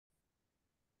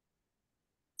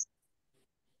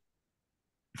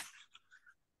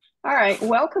All right,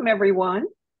 welcome everyone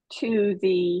to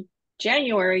the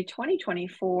January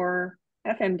 2024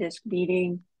 FMDiSC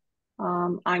meeting.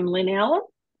 I'm Lynn Allen,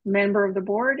 member of the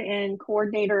board and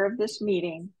coordinator of this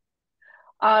meeting.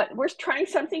 We're trying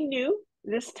something new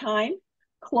this time.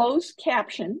 Closed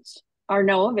captions are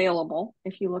now available.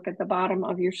 If you look at the bottom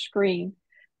of your screen,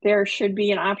 there should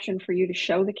be an option for you to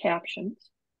show the captions.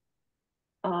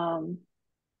 I've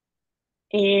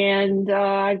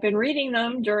been reading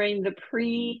them during the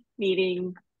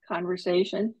pre-meeting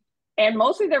conversation, and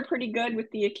mostly they're pretty good with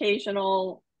the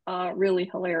occasional really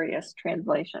hilarious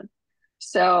translation.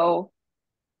 So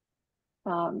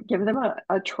give them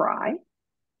a try.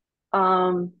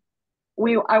 I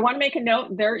want to make a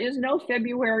note, there is no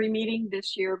February meeting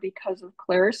this year because of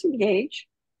Claris Engage,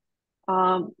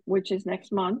 which is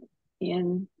next month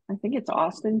in, I think it's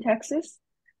Austin, Texas.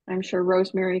 I'm sure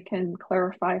Rosemary can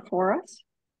clarify for us.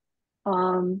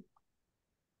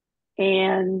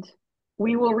 And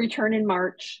we will return in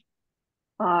March.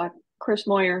 Chris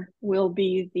Moyer will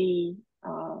be the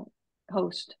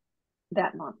host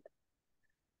that month.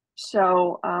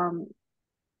 So,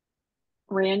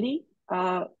 Randy,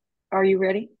 are you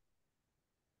ready?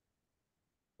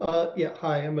 Yeah,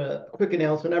 hi, I'm a quick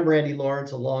announcement. I'm Randy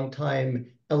Lawrence, a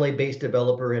longtime LA-based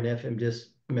developer and FMDiSC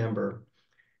member.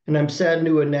 And I'm saddened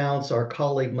to announce our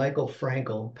colleague Michael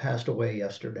Frankel passed away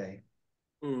yesterday.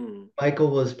 Michael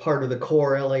was part of the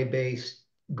core LA-based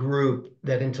group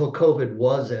that until COVID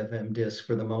was FMDiSC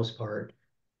for the most part.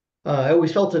 I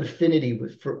always felt an affinity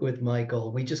with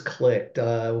Michael. We just clicked.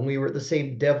 When we were at the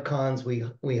same DevCons, we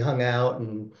hung out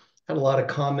and had a lot of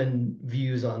common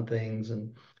views on things.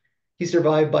 And he's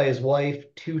survived by his wife,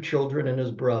 two children, and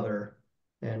his brother,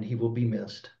 and he will be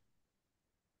missed.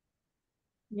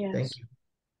 Thank Yes. you.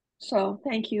 So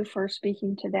thank you for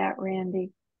speaking to that, Randy.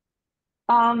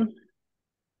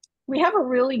 We have a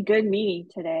really good meeting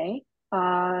today.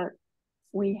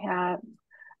 We have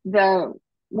the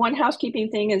one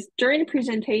housekeeping thing is during the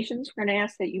presentations, we're going to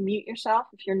ask that you mute yourself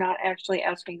if you're not actually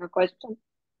asking a question,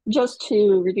 just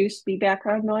to reduce the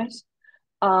background noise.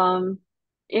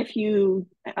 If you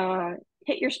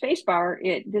hit your space bar,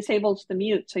 it disables the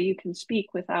mute so you can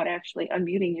speak without actually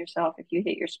unmuting yourself if you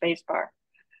hit your space bar.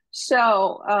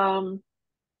 So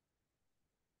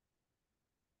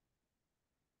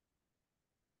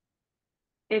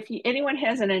if anyone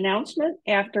has an announcement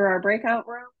after our breakout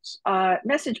rooms,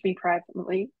 message me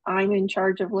privately. I'm in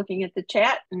charge of looking at the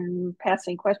chat and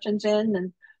passing questions in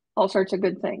and all sorts of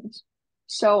good things.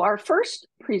 So our first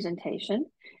presentation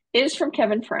is from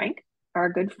Kevin Frank, our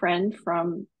good friend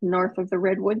from north of the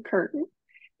Redwood Curtain.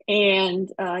 And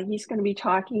he's going to be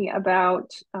talking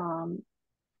about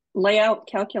layout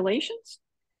calculations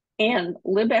and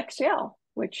LibXL,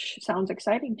 which sounds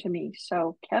exciting to me.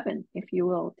 So Kevin, if you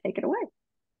will take it away.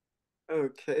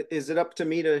 Okay, is it up to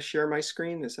me to share my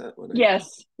screen? Is that what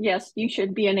Yes, yes, you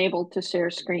should be enabled to share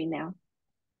screen now.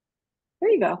 There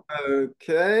you go.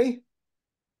 Okay.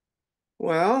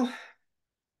 Well,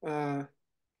 uh,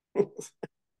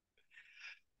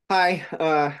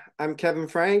 hi, I'm Kevin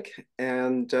Frank,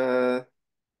 and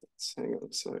let's hang on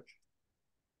a sec.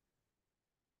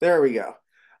 There we go.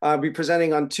 I'll be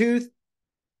presenting on two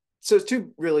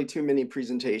mini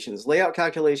presentations, layout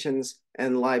calculations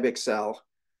and LibXL.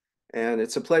 And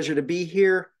it's a pleasure to be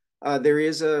here. There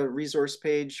is a resource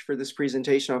page for this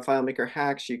presentation on FileMaker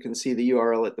Hacks. You can see the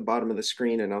URL at the bottom of the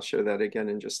screen, and I'll show that again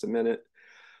in just a minute.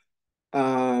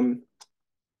 So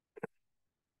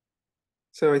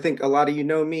I think a lot of you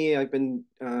know me. I've been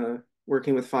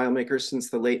working with FileMaker since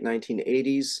the late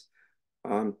 1980s.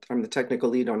 I'm the technical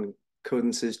lead on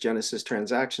Cadence's Genesis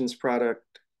Transactions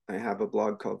product. I have a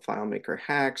blog called FileMaker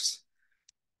Hacks.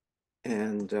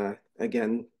 And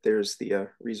again, there's the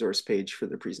resource page for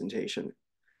the presentation.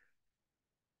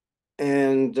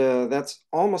 And that's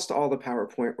almost all the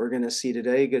PowerPoint we're going to see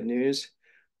today. Good news.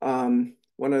 One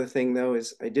other thing, though,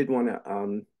 is I did want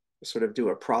to sort of do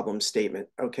a problem statement.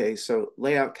 Okay, so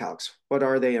layout calcs, what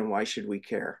are they and why should we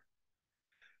care?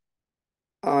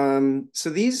 So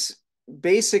these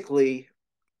basically,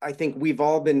 I think we've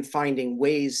all been finding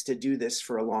ways to do this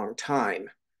for a long time.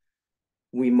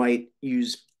 We might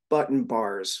use button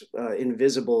bars,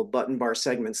 invisible button bar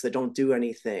segments that don't do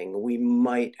anything. We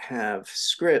might have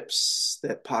scripts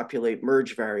that populate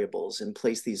merge variables and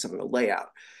place these on the layout.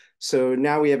 So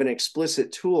now we have an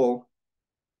explicit tool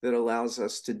that allows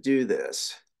us to do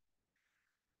this.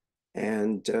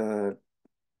 And I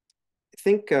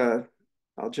think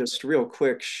I'll just real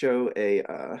quick show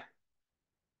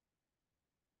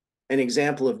an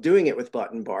example of doing it with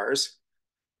button bars.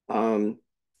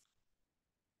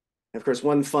 Of course,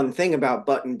 one fun thing about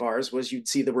button bars was you'd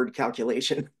see the word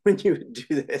calculation when you would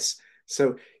do this.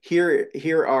 So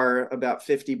here are about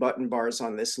 50 button bars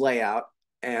on this layout,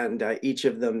 and each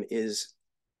of them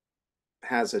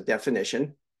has a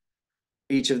definition.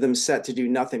 Each of them set to do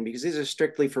nothing because these are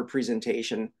strictly for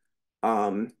presentation.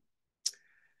 And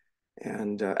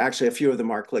actually, a few of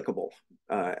them are clickable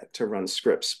to run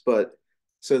scripts. But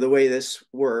so the way this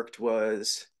worked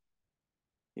was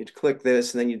you'd click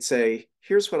this, and then you'd say,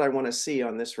 here's what I want to see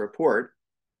on this report.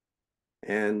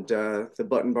 And the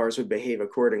button bars would behave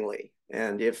accordingly.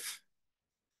 And if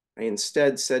I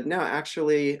instead said, no,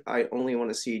 actually, I only want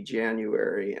to see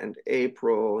January and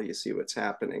April, you see what's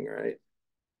happening, right?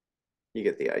 You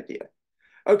get the idea.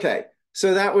 Okay,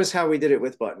 so that was how we did it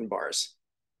with button bars.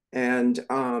 And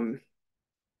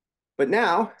but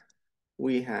now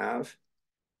we have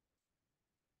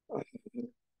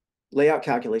layout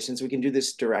calculations. We can do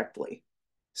this directly.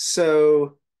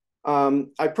 So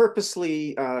I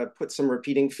purposely put some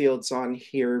repeating fields on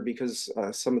here because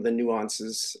some of the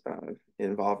nuances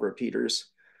involve repeaters.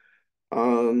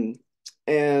 But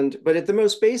at the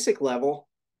most basic level,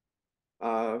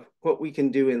 what we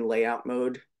can do in layout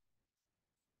mode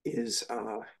is,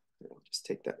 I'll just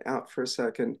take that out for a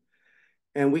second.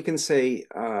 And we can say,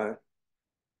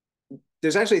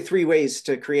 there's actually 3 ways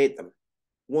to create them.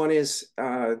 One is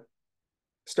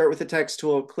start with the text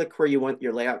tool, click where you want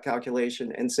your layout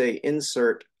calculation, and say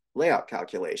insert layout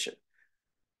calculation.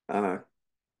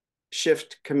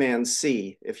 Shift Command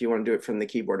C if you want to do it from the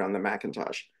keyboard on the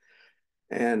Macintosh.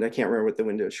 And I can't remember what the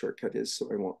Windows shortcut is, so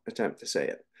I won't attempt to say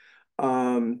it.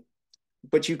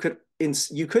 But you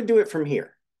could do it from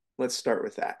here. Let's start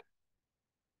with that.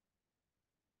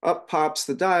 Up pops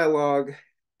the dialog,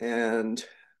 and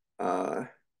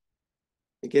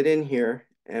we get in here,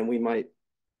 and we might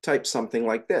type something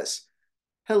like this.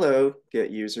 Hello,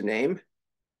 get username.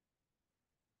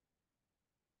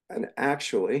 And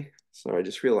actually, so I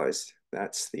just realized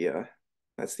that's the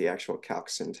actual calc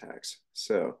syntax.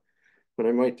 So what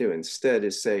I might do instead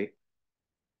is say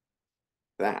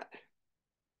that.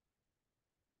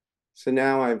 So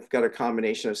now I've got a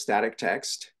combination of static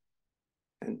text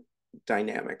and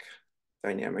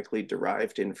dynamically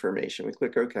derived information. We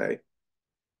click OK.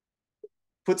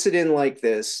 Puts it in like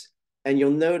this, and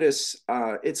you'll notice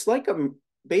it's like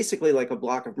basically like a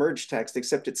block of merge text,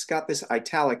 except it's got this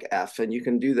italic F, and you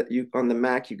can do that. On the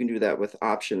Mac, you can do that with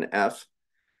Option F.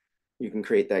 You can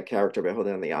create that character by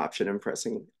holding on the Option and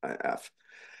pressing F.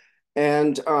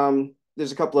 And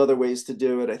there's a couple other ways to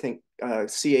do it. I think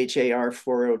CHAR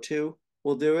 402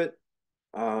 will do it.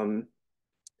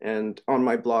 And on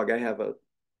my blog, I have a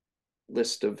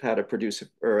list of how to produce it,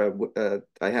 or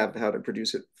I have how to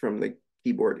produce it from the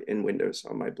keyboard in Windows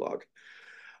on my blog.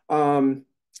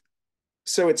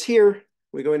 So it's here.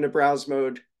 We go into browse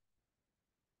mode,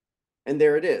 and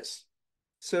there it is.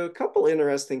 So a couple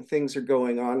interesting things are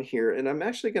going on here, and I'm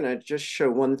actually going to just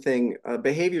show one thing,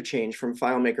 behavior change from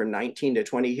FileMaker 19 to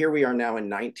 20. Here we are now in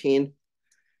 19,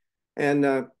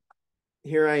 and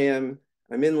here I am.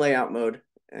 I'm in layout mode,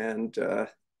 and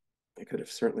I could have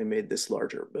certainly made this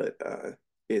larger, but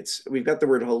we've got the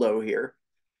word hello here.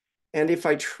 And if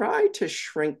I try to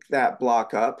shrink that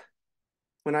block up,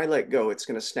 when I let go, it's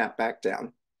going to snap back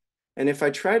down. And if I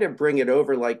try to bring it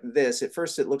over like this, at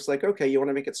first it looks like, okay, you want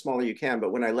to make it smaller, you can.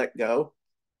 But when I let go,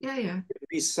 it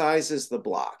resizes the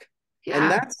block. Yeah.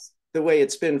 And that's the way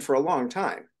it's been for a long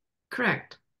time.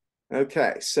 Correct.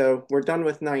 Okay, so we're done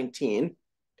with 19.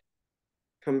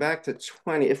 Come back to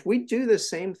 20. If we do the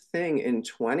same thing in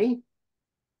 20,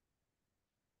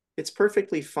 it's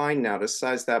perfectly fine now to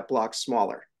size that block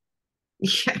smaller.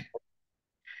 Yeah.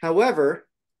 However,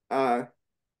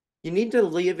 you need to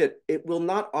leave it, it will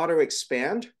not auto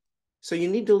expand. So you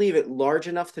need to leave it large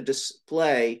enough to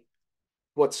display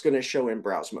what's going to show in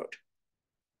browse mode.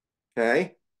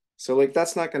 Okay, so like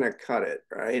that's not going to cut it,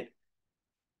 right?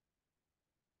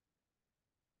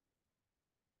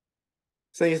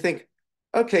 So you think,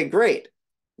 okay, great.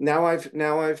 Now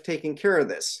I've taken care of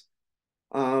this.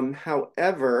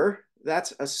 However,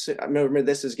 remember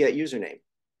this is get username.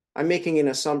 I'm making an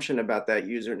assumption about that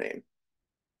username,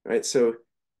 right? So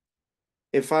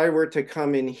if I were to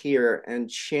come in here and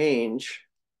change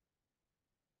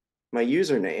my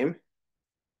username,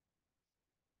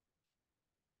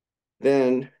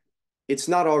 then it's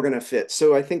not all going to fit.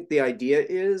 So I think the idea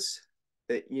is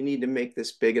that you need to make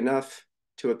this big enough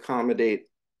to accommodate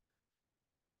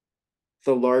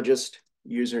the largest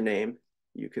username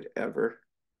you could ever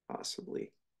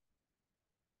possibly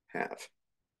have.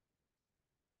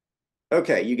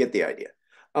 Okay, you get the idea.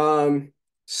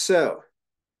 So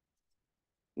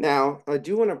now I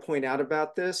do want to point out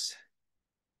about this.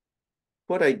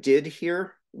 what I did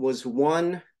here was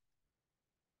one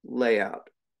layout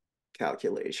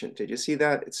calculation. Did you see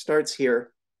that? It starts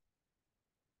here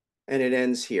and it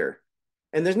ends here.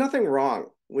 And there's nothing wrong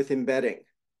with embedding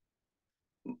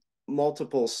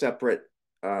multiple separate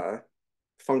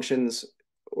functions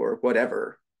or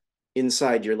whatever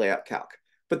inside your layout calc.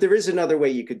 But there is another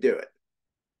way you could do it.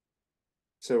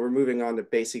 So we're moving on to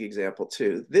basic example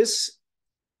 2. This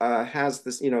has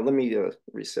this, let me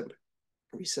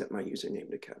reset my username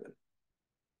to Kevin.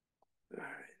 All right.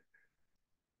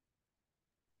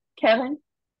 Kevin?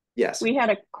 Yes. We had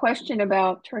a question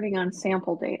about turning on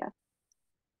sample data.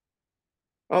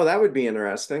 Oh, that would be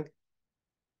interesting.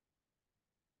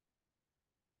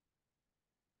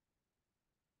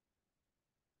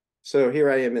 So here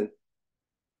I am in,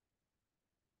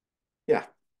 yeah,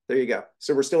 there you go.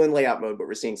 So we're still in layout mode, but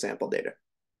we're seeing sample data.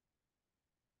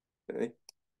 Okay.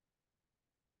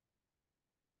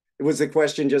 Was the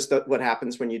question just what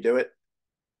happens when you do it?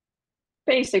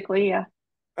 Basically, yeah.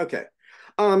 Okay.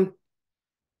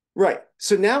 Right.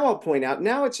 So now I'll point out,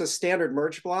 now it's a standard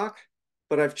merge block,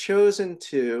 but I've chosen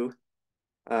to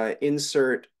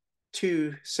insert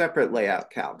 2 separate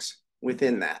layout calcs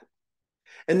within that.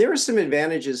 And there are some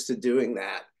advantages to doing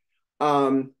that.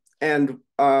 But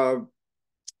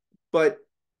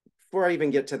before I even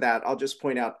get to that, I'll just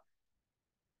point out,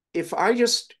 if I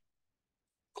just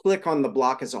click on the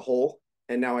block as a whole,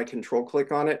 and now I control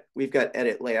click on it, we've got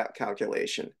edit layout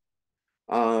calculation.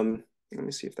 Let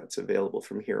me see if that's available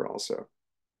from here also.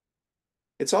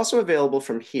 It's also available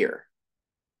from here.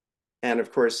 And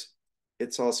of course,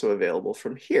 it's also available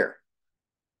from here.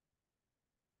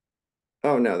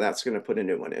 Oh no, that's going to put a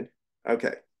new one in.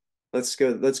 Okay. Let's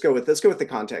go with the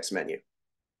context menu.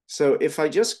 So if I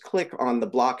just click on the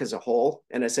block as a whole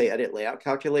and I say edit layout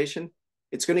calculation,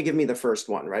 it's going to give me the first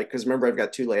one, right? Because remember, I've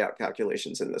got 2 layout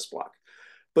calculations in this block.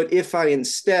 But if I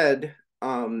instead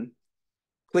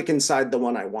click inside the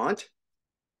one I want,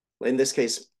 in this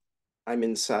case, I'm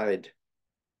inside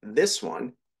this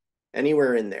one,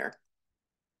 anywhere in there,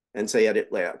 and say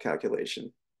edit layout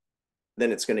calculation,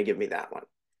 then it's going to give me that one.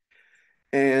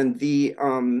 And the,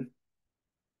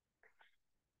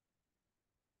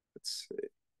 let's see.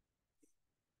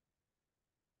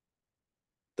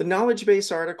 The knowledge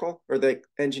base article, or the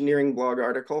engineering blog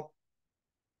article,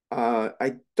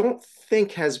 I don't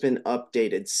think has been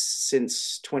updated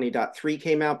since 20.3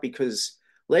 came out, because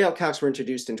layout calcs were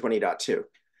introduced in 20.2.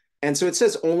 And so it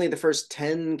says only the first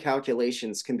 10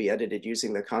 calculations can be edited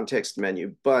using the context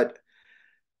menu. But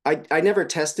I never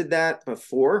tested that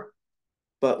before.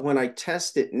 But when I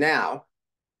test it now,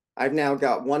 I've now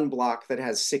got one block that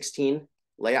has 16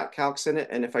 layout calcs in it.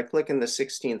 And if I click in the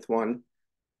 16th one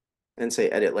and say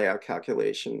edit layout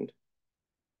calculation,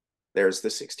 there's the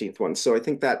 16th one. So I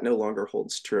think that no longer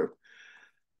holds true.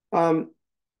 Let's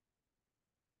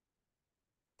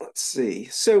see.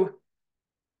 So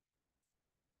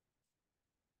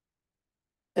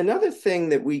another thing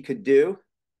that we could do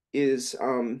is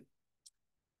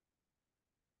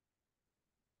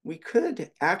we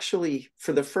could actually,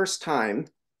 for the first time,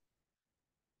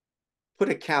 put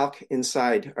a calc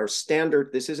inside our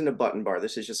standard. This isn't a button bar.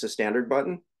 This is just a standard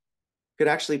button. Could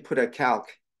actually put a calc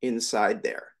inside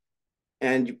there.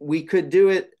 And we could do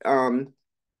it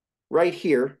right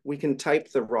here. We can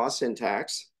type the raw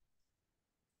syntax.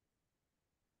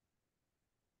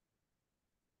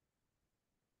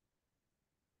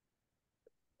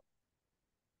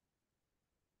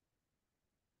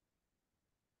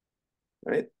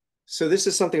 Right? So this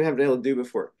is something we haven't been able to do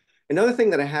before. Another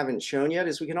thing that I haven't shown yet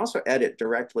is we can also edit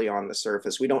directly on the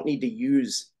surface. We don't need to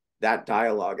use that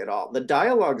dialogue at all. The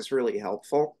dialogue is really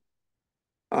helpful.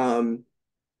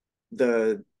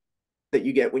 That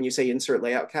you get when you say insert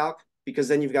layout calc, because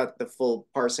then you've got the full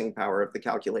parsing power of the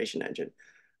calculation engine.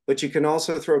 But you can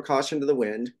also throw caution to the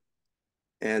wind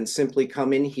and simply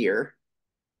come in here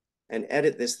and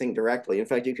edit this thing directly. In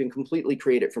fact, you can completely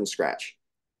create it from scratch.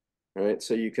 All right,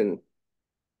 so you can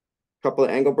couple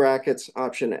of angle brackets,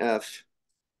 Option F,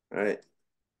 right?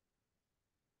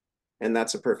 And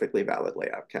that's a perfectly valid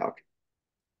layout calc.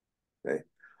 Okay.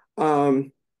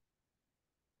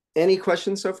 Any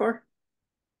questions so far?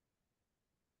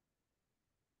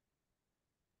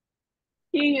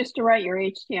 You used to write your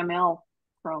HTML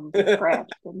from scratch,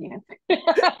 didn't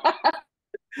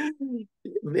you?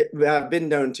 Been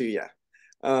known to, yeah.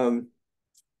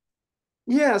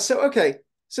 Yeah, so okay.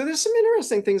 So there's some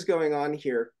interesting things going on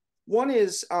here. One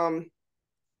is, one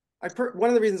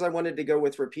of the reasons I wanted to go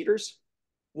with repeaters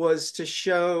was to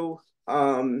show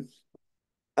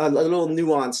a little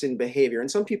nuance in behavior. And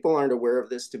some people aren't aware of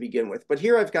this to begin with. But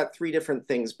here I've got 3 different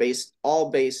things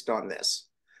all based on this.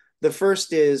 The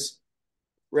first is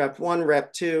rep 1,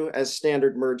 rep 2 as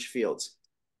standard merge fields.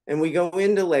 And we go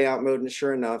into layout mode, and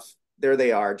sure enough, there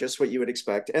they are, just what you would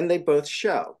expect. And they both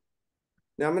show.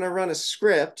 Now I'm going to run a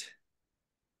script.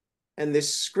 And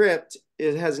this script,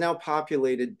 it has now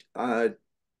populated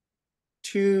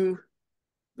 2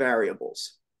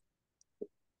 variables.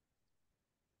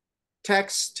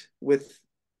 Text with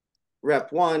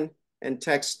rep 1 and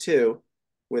text 2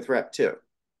 with rep 2.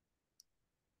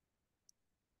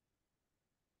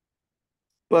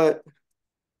 But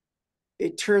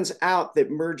it turns out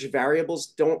that merge variables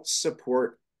don't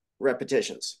support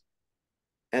repetitions.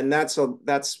 And that's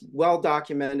well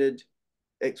documented.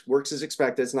 It works as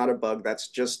expected. It's not a bug. That's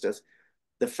just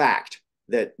the fact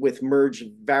that with merge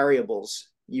variables,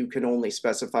 you can only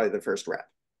specify the first rep.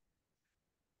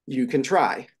 You can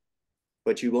try,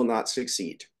 but you will not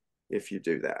succeed if you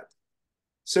do that.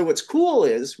 So what's cool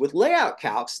is with layout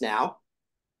calcs now,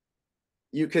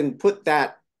 you can put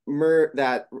that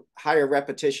higher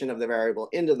repetition of the variable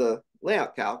into the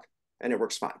layout calc, and it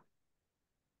works fine.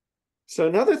 So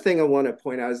another thing I want to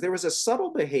point out is there was a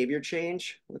subtle behavior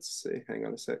change. Let's see, hang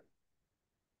on a sec.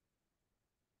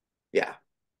 Yeah,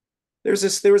 there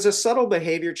was a subtle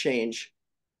behavior change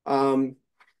in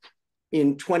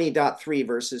 20.3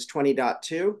 versus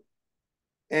 20.2.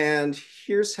 And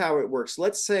here's how it works.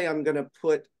 Let's say I'm going to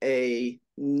put a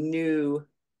new,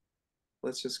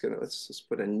 let's just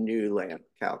put a new layout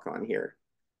calc on here.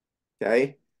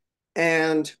 Okay.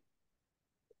 And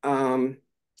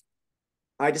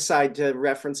I decide to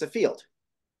reference a field.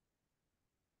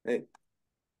 Okay.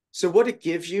 So what it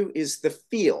gives you is the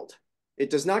field. It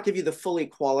does not give you the fully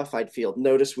qualified field.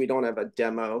 Notice we don't have a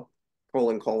demo :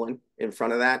 in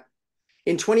front of that.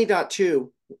 In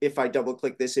 20.2, if I double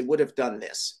click this, it would have done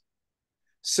this.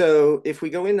 So if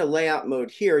we go into layout mode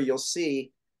here, you'll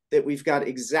see that we've got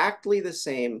exactly the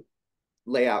same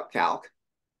layout calc,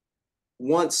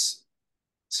 once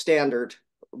standard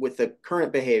with the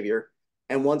current behavior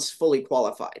and once fully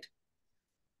qualified.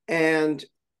 And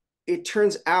it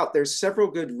turns out there's several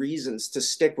good reasons to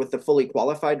stick with the fully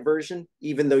qualified version,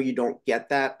 even though you don't get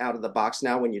that out of the box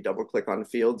now when you double click on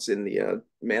fields in the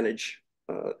manage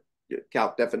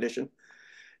calc definition.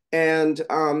 And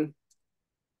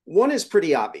one is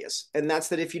pretty obvious, and that's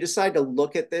that if you decide to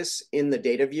look at this in the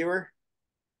data viewer,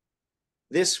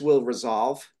 this will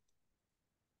resolve.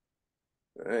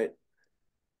 All right.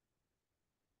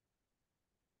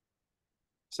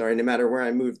 Sorry, no matter where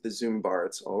I move the zoom bar,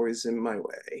 it's always in my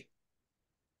way.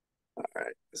 All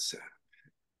right. So,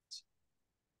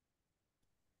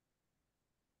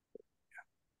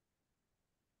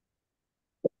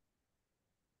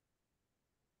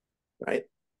 right.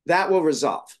 That will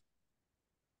resolve.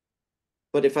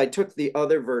 But if I took the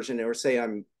other version, or say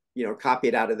I'm, copy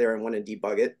it out of there and want to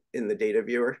debug it in the data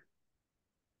viewer,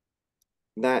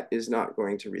 that is not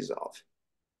going to resolve.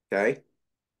 Okay.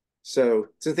 So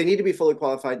since they need to be fully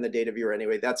qualified in the data viewer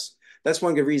anyway, that's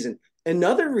one good reason.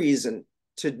 Another reason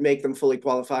to make them fully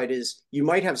qualified is you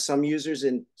might have some users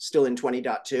still in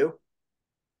 20.2,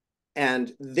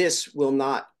 and this will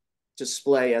not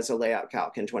display as a layout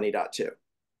calc in 20.2.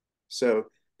 So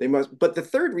they must, but the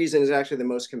third reason is actually the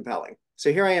most compelling.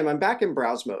 So here I am, I'm back in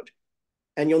browse mode,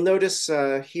 and you'll notice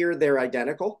here they're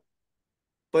identical.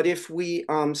 But if we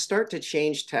start to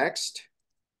change text,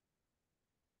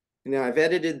 now I've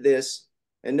edited this,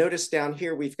 and notice down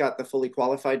here we've got the fully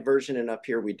qualified version, and up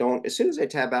here we don't. As soon as I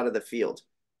tab out of the field,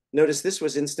 notice this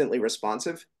was instantly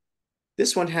responsive.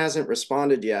 This one hasn't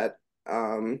responded yet.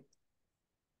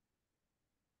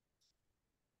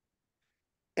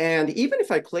 And even if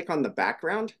I click on the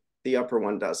background, the upper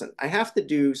one doesn't. I have to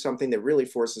do something that really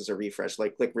forces a refresh,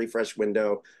 like click refresh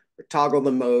window or toggle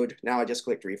the mode. Now I just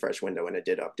clicked refresh window and it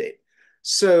did update.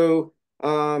 So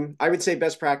I would say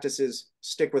best practice is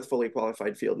stick with fully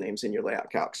qualified field names in your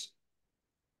layout calcs.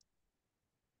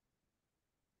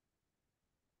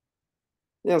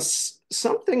 Now,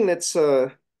 something that's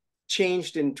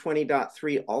changed in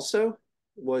 20.3 also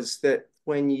was that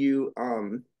when you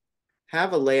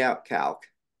have a layout calc,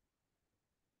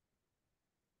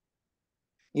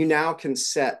 you now can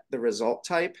set the result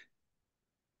type.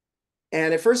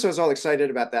 And at first I was all excited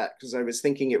about that because I was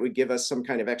thinking it would give us some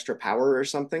kind of extra power or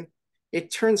something.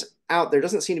 It turns out there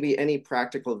doesn't seem to be any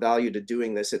practical value to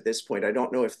doing this at this point. I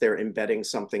don't know if they're embedding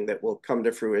something that will come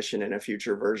to fruition in a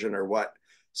future version or what.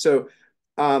 So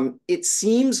it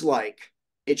seems like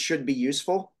it should be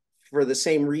useful for the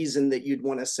same reason that you'd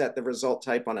want to set the result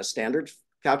type on a standard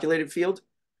calculated field.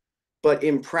 But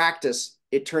in practice,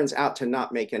 it turns out to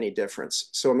not make any difference.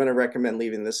 So I'm going to recommend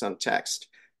leaving this on text.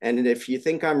 And if you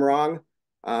think I'm wrong,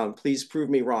 please prove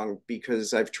me wrong,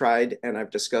 because I've tried and I've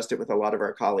discussed it with a lot of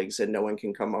our colleagues and no one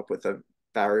can come up with a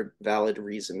valid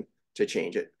reason to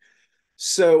change it.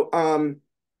 So,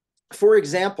 for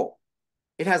example,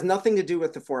 it has nothing to do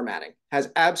with the formatting.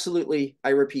 Has absolutely, I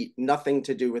repeat, nothing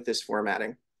to do with this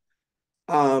formatting.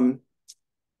 So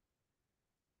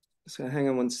hang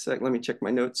on one sec. Let me check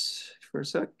my notes for a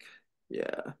sec.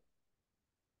 Yeah.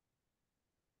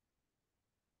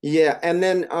 Yeah, and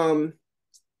then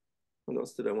what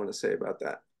else did I want to say about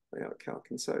that? Layout calc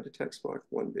inside a text block,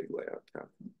 one big layout calc.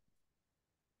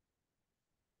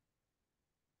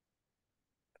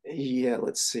 Yeah,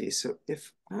 let's see. So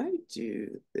if I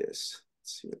do this,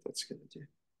 let's see what that's going to do.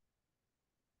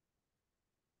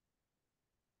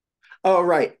 Oh,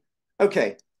 right.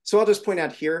 Okay. So I'll just point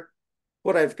out here,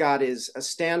 what I've got is a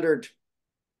standard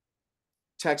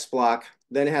text block,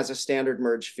 then it has a standard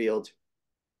merge field.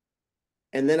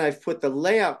 And then I've put the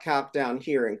layout calc down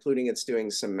here, including it's doing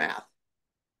some math,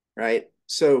 right?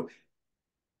 So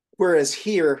whereas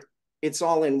here, it's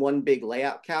all in one big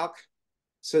layout calc.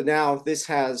 So now this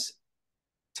has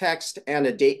text and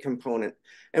a date component.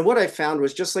 And what I found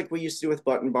was just like we used to do with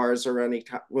button bars or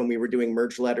when we were doing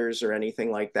merge letters or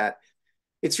anything like that,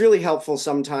 it's really helpful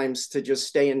sometimes to just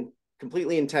stay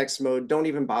completely in text mode. Don't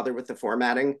even bother with the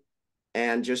formatting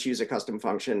and just use a custom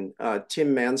function.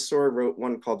 Tim Mansour wrote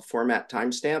one called Format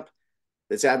Timestamp.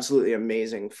 That's absolutely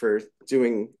amazing for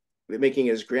making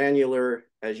it as granular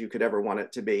as you could ever want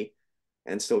it to be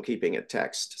and still keeping it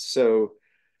text. So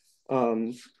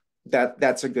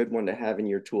that's a good one to have in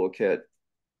your toolkit.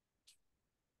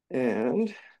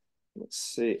 And let's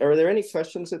see, are there any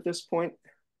questions at this point?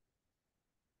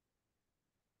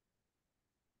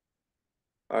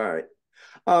 All right.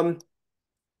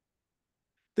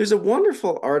 There's a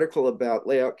wonderful article about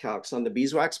layout calcs on the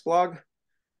Beeswax blog.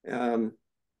 And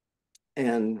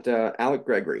Alec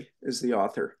Gregory is the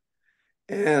author.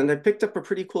 And I picked up a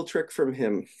pretty cool trick from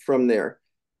him from there.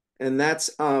 And that's,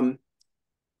 so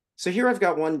here I've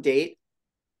got one date.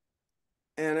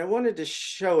 And I wanted to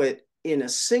show it in a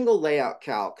single layout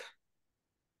calc,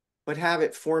 but have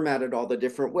it formatted all the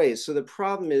different ways. So the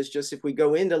problem is just if we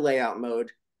go into layout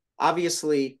mode,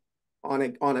 obviously on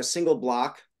a single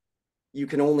block, you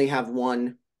can only have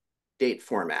one date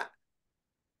format.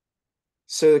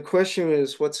 So the question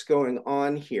is, what's going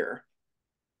on here?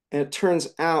 And it turns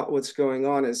out what's going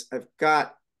on is I've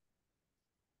got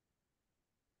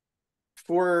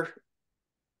 4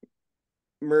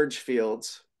 merge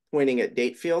fields pointing at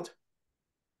date field.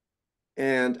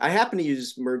 And I happen to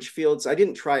use merge fields. I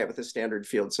didn't try it with a standard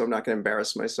field, so I'm not going to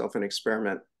embarrass myself and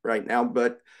experiment right now.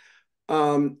 But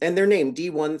and they're named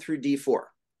D1 through D4.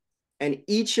 And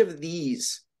each of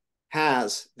these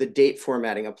has the date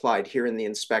formatting applied here in the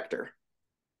inspector.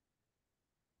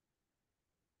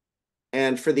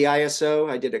 And for the ISO,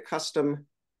 I did a custom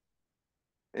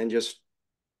and just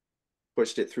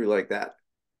pushed it through like that.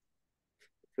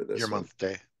 For this Your one. month,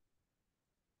 day.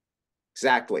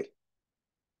 Exactly.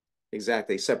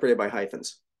 Exactly. Separated by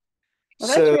hyphens. Well,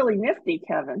 that's really nifty,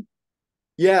 Kevin.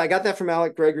 Yeah, I got that from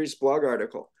Alec Gregory's blog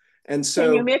article. And so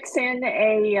can you mix in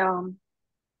a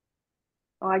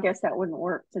oh, I guess that wouldn't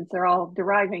work since they're all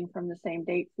deriving from the same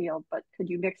date field, but could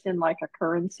you mix in like a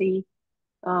currency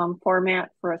format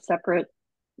for a separate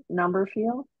number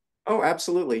field? Oh,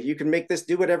 absolutely. You can make this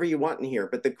do whatever you want in here.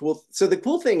 But the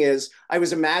cool thing is I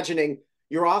was imagining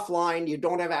you're offline, you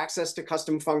don't have access to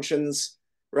custom functions,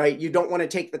 right? You don't want to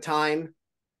take the time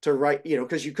to write,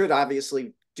 because you could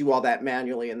obviously do all that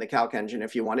manually in the calc engine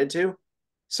if you wanted to.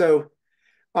 So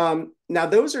now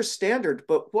those are standard,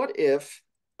 but what if,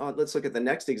 let's look at the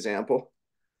next example.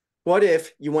 What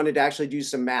if you wanted to actually do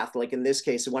some math? Like in this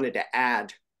case, I wanted to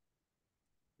add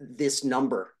this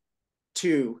number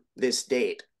to this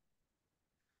date.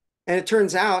 And it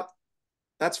turns out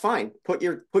that's fine. Put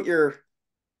your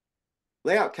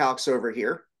layout calcs over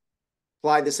here,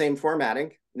 apply the same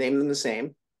formatting, name them the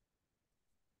same.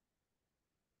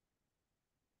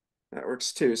 That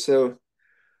works too. So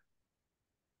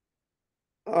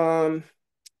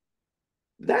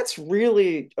that's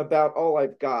really about all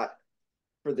I've got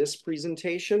for this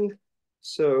presentation.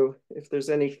 So if there's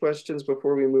any questions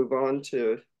before we move on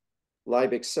to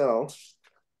LibXL.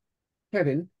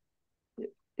 Kevin?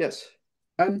 Yes.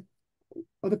 On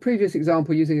the previous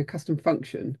example using a custom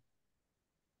function,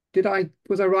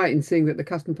 was I right in seeing that the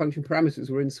custom function parameters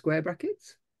were in square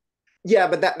brackets? Yeah,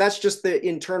 but that's just the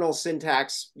internal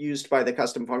syntax used by the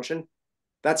custom function.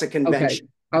 That's a convention. Okay.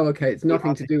 Oh, okay. It's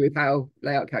nothing to do with how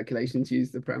layout calculations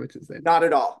use the parameters then. Not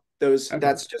at all. Okay.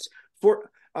 That's just for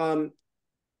file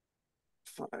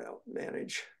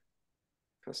manage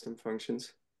custom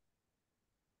functions.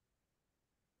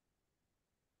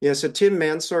 Yeah, so Tim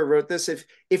Mansour wrote this.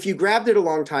 If you grabbed it a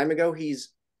long time ago, he's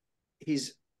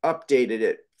updated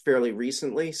it fairly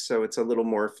recently, so it's a little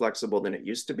more flexible than it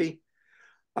used to be.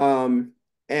 And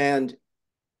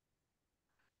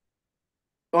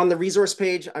on the resource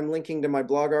page, I'm linking to my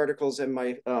blog articles, and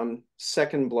my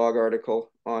second blog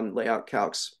article on layout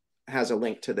calcs has a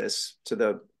link to this,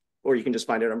 or you can just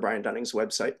find it on Brian Dunning's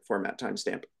website, format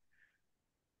timestamp.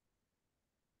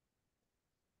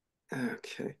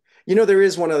 Okay. You know, there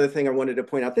is one other thing I wanted to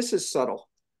point out. This is subtle.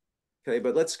 Okay,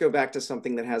 but let's go back to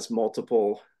something that has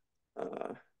multiple.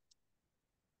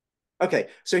 Okay,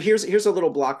 so here's a little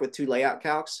block with 2 layout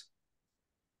calcs.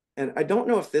 And I don't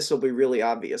know if this will be really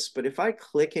obvious, but if I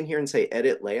click in here and say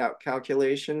edit layout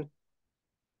calculation,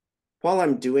 while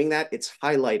I'm doing that, it's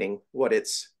highlighting what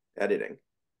it's editing.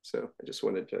 So I just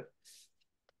wanted to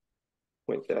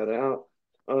point that out.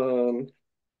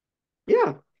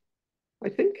 Yeah, I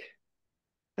think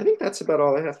that's about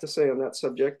all I have to say on that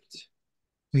subject.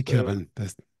 Hey, Kevin,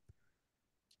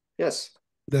 Yes.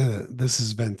 this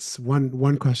is Vince.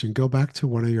 One question. Go back to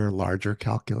one of your larger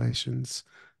calculations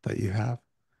that you have.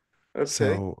 Okay.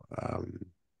 So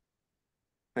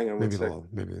hang on maybe one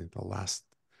maybe the last,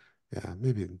 yeah,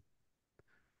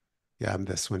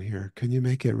 this one here. Can you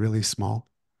make it really small?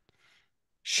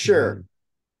 Sure.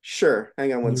 Sure.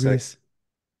 Hang on one sec.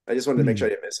 I just wanted to make sure I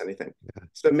didn't miss anything. Yeah.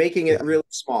 So making it really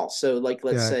small. So like,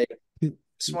 let's say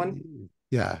this one.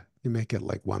 Yeah, you make it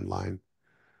like 1 line.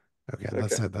 Okay,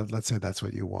 let's say that's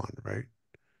what you want, right?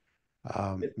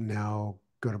 Now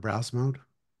go to browse mode.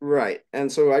 Right.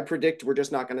 And so I predict we're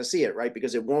just not going to see it, right?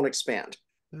 Because it won't expand.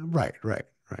 Right.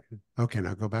 Okay,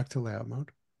 now go back to layout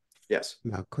mode. Yes.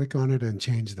 Now click on it and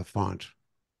change the font.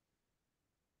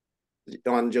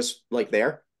 On just like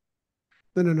there?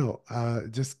 No.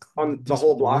 Just on the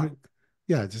whole block?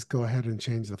 Yeah, just go ahead and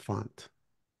change the font.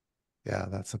 Yeah,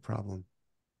 that's the problem.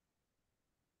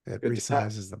 It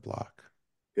resizes the block.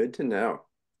 Good to know.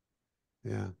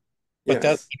 Yeah. But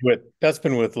that's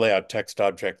been with layout text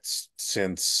objects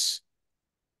since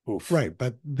Right,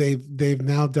 but they've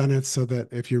now done it so that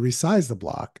if you resize the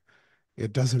block,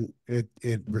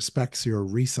 it respects your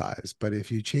resize. But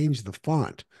if you change the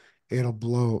font, it'll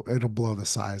blow the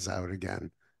size out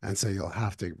again. And so you'll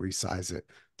have to resize it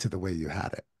to the way you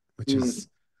had it, which is,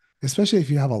 especially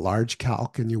if you have a large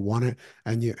calc and you want it,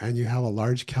 and you have a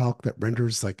large calc that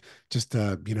renders like just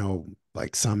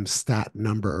like some stat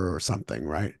number or something,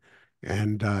 right?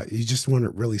 And you just want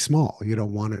it really small. You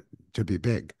don't want it to be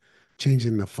big.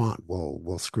 Changing the font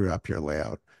will screw up your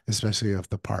layout, especially if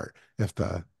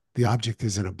the object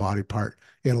is in a body part.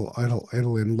 It'll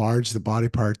enlarge the body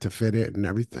part to fit it and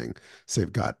everything. So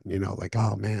you've got, like,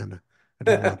 oh man, I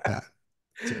don't want that.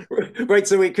 Right.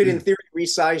 So it could, in theory,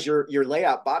 resize your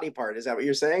layout body part. Is that what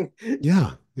you're saying?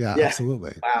 Yeah,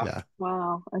 absolutely. Wow. Yeah.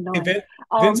 Wow. Annoying.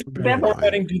 Vince,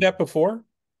 Beverly do that before?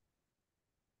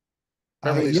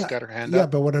 Beverly's got her hand yeah,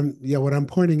 up. but what I'm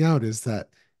pointing out is that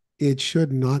it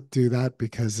should not do that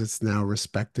because it's now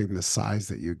respecting the size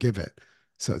that you give it.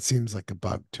 So it seems like a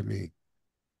bug to me.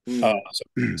 So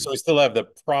we still have the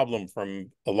problem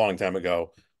from a long time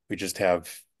ago. We just have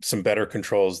some better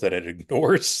controls that it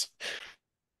ignores.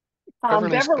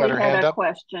 Beverly had a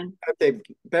question. Okay,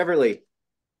 Beverly.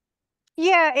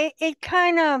 Yeah, it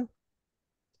kind of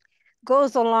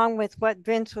goes along with what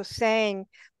Vince was saying,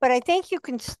 but I think you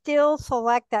can still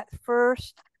select that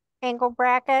first angle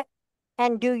bracket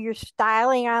and do your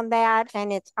styling on that,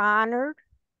 and it's honored.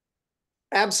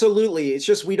 Absolutely. It's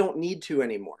just we don't need to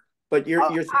anymore. But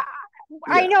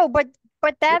I know, but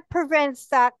that prevents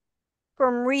that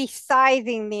from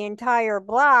resizing the entire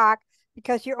block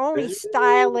because you're only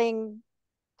styling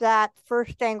that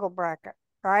first angle bracket,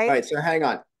 right? All right, so hang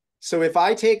on. So if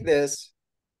I take this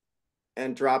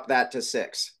and drop that to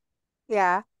 6,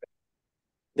 yeah,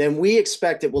 then we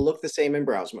expect it will look the same in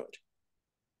browse mode,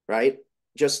 right?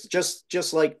 Just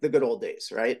like the good old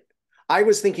days, right? I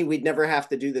was thinking we'd never have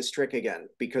to do this trick again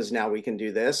because now we can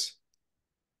do this,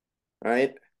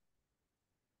 right?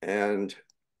 And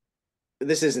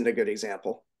this isn't a good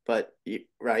example, but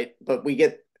right, but we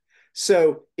get.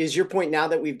 So is your point now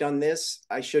that we've done this,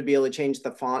 I should be able to change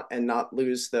the font and not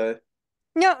lose the.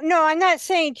 No, I'm not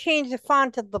saying change the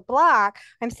font of the block.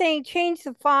 I'm saying change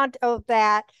the font of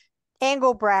that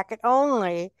angle bracket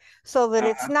only so that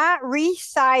it's not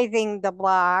resizing the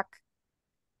block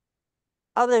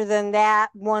other than that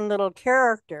one little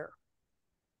character.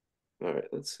 All right,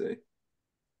 let's see.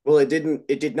 Well, it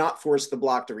did not force the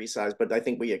block to resize, but I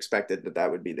think we expected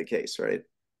that would be the case, right?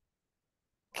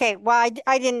 Okay, well,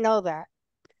 I didn't know that.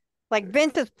 Like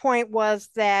Vince's point was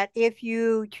that if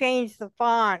you change the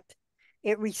font,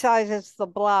 it resizes the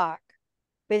block.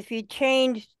 But if you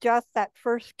change just that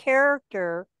first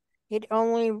character, it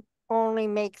only only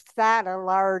makes that a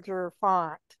larger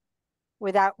font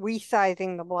without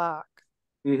resizing the block.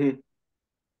 Mm-hmm.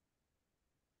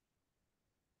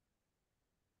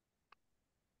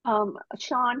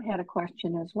 Sean had a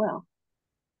question as well.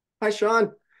 Hi,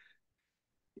 Sean.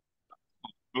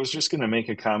 I was just going to make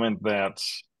a comment that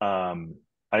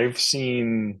I've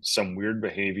seen some weird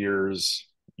behaviors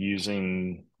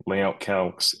using layout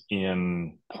calcs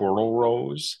in portal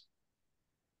rows,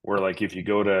 where like if you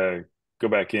go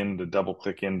back in to double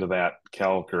click into that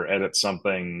calc or edit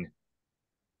something,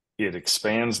 it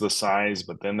expands the size,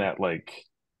 but then that like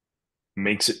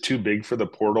makes it too big for the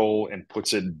portal and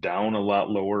puts it down a lot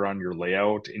lower on your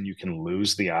layout, and you can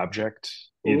lose the object.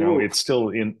 You know, Ooh. it's still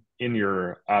in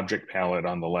your object palette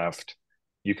on the left.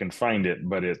 You can find it,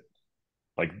 but it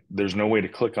like there's no way to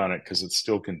click on it because it's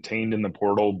still contained in the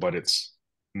portal, but it's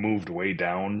moved way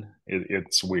down.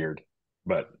 It's weird,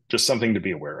 but just something to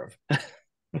be aware of.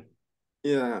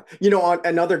 Yeah. You know, on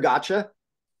another gotcha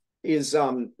is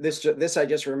this I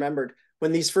just remembered.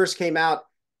 When these first came out,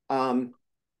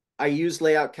 I used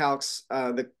layout calcs.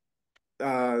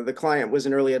 The client was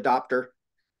an early adopter,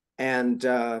 and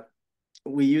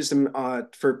we used them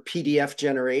for PDF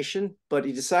generation, but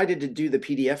he decided to do the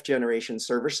PDF generation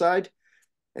server side.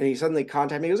 And he suddenly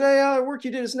contacted me. He goes, "Hey, the work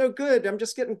you did is no good. I'm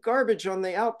just getting garbage on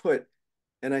the output."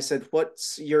 And I said,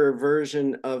 "What's your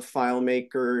version of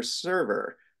FileMaker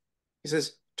server?" He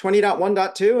says,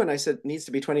 20.1.2. And I said, needs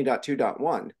to be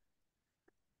 20.2.1.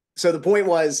 So the point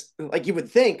was, like, you would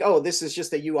think, oh, this is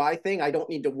just a UI thing. I don't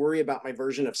need to worry about my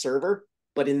version of server.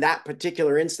 But in that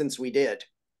particular instance, we did.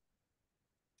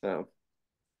 So,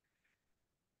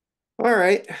 all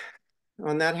right.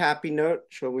 On that happy note,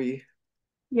 shall we?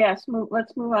 Yes,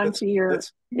 let's move on to your,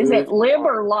 Let's is it move lib on.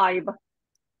 or lib?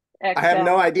 I have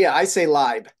no XL? idea. I say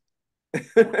lib.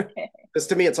 Okay. Because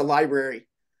to me, it's a library.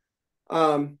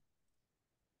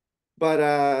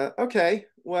 Okay.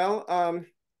 Well,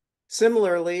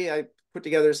 similarly, I put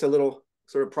together just a little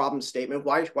sort of problem statement.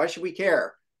 Why should we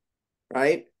care?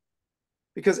 Right?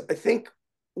 Because I think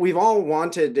we've all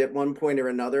wanted at one point or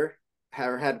another,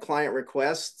 or had client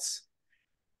requests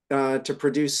to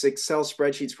produce Excel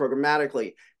spreadsheets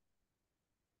programmatically.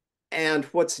 And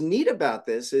what's neat about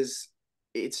this is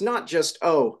it's not just,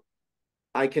 oh,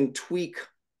 I can tweak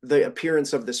the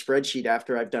appearance of the spreadsheet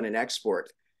after I've done an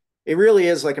export. It really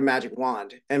is like a magic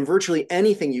wand. And virtually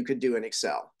anything you could do in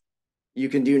Excel, you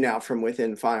can do now from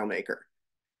within FileMaker.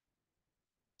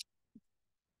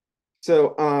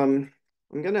 So I'm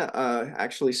going to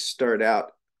actually start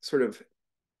out sort of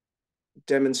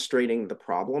demonstrating the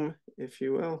problem, if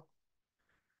you will.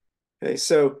 Okay,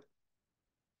 so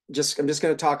I'm just going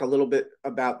to talk a little bit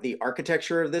about the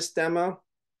architecture of this demo.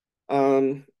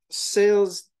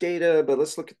 Sales data, but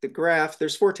let's look at the graph.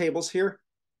 There's 4 tables here.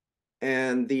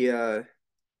 And we've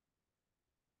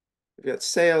got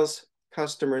sales,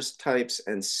 customers, types,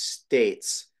 and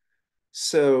states.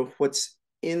 So what's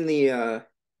in the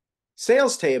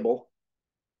sales table,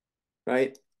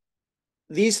 right?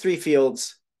 These 3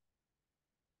 fields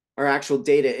are actual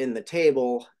data in the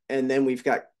table. And then we've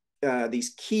got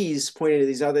these keys pointing to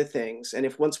these other things. And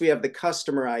if once we have the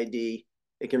customer ID,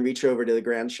 it can reach over to the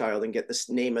grandchild and get the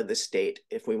name of the state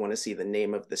if we want to see the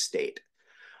name of the state.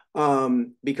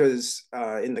 Because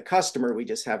in the customer, we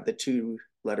just have the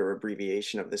 2-letter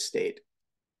abbreviation of the state.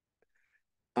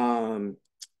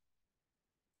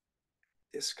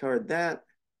 Discard that.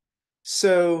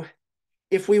 So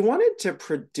if we wanted to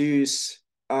produce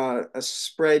a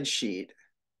spreadsheet,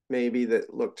 maybe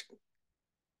that looked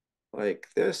like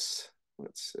this,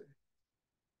 let's see.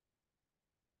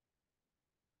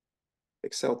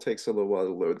 Excel takes a little while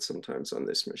to load sometimes on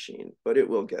this machine, but it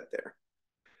will get there.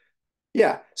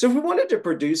 Yeah, so if we wanted to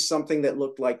produce something that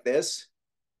looked like this,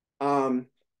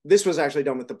 this was actually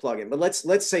done with the plugin, but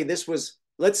let's say this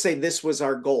was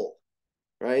our goal,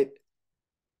 right?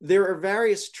 There are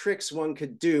various tricks one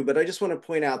could do, but I just want to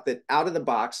point out that out of the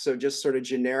box, so just sort of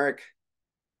generic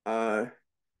raw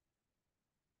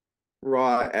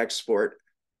export.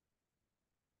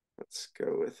 Let's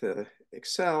go with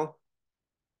Excel.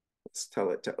 Let's tell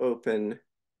it to open.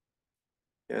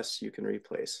 Yes, you can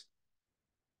replace.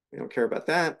 We don't care about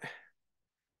that.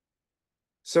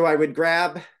 So I would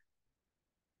grab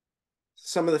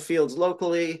some of the fields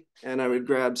locally, and I would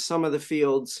grab some of the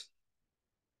fields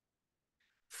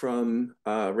from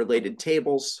related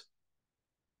tables,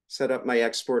 set up my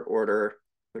export order,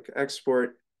 click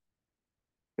export.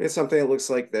 It's something that looks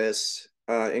like this,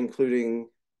 including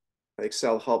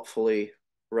Excel helpfully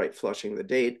right flushing the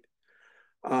date,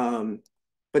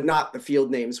 but not the field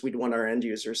names we'd want our end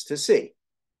users to see.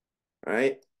 All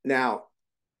right. Now,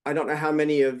 I don't know how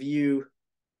many of you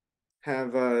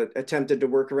have attempted to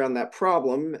work around that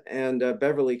problem, and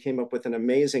Beverly came up with an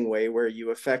amazing way where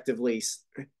you effectively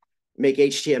make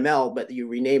HTML, but you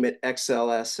rename it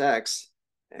XLSX,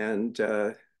 and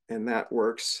that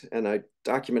works. And I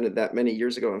documented that many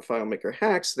years ago in FileMaker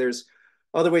Hacks. There's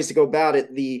other ways to go about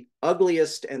it. The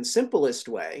ugliest and simplest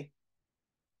way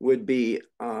would be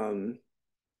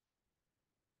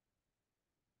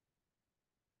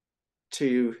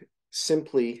to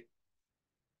simply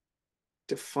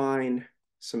define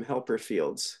some helper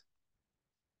fields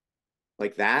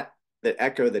like that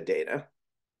echo the data.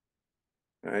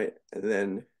 All right, and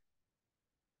then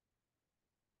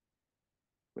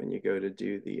when you go to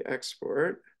do the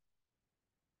export,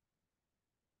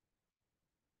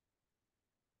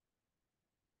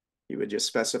 you would just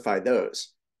specify those.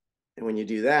 And when you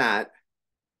do that,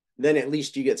 then at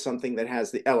least you get something that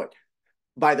has the, oh,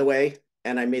 by the way,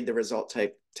 and I made the result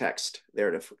type text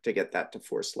there to get that to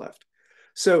force left.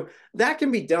 So that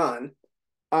can be done.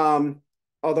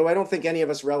 Although I don't think any of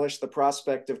us relish the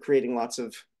prospect of creating lots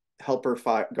of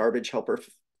garbage helper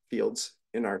fields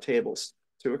in our tables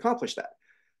to accomplish that.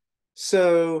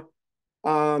 So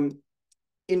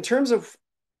in terms of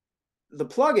the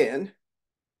plugin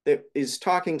that is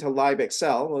talking to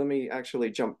LibXL, well, let me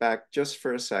actually jump back just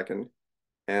for a second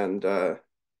and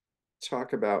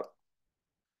talk about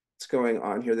what's going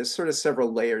on here. There's sort of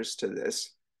several layers to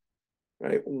this,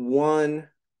 right? One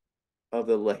of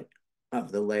the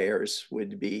layers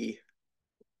would be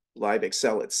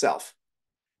LibXL itself.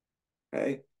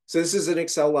 Okay, so this is an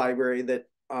Excel library that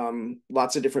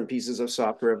lots of different pieces of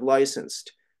software have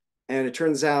licensed, and it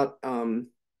turns out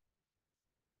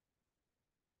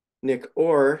Nick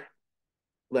Orr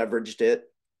leveraged it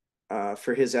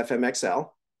for his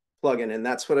FMXL plugin, and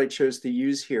that's what I chose to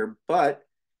use here. But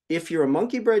if you're a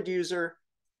Monkey Bread user,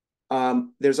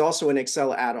 there's also an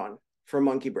Excel add-on for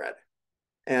Monkey Bread,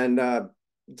 and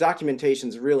documentation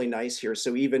is really nice here.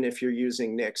 So even if you're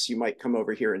using Nix, you might come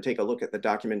over here and take a look at the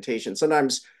documentation.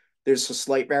 Sometimes there's a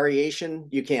slight variation.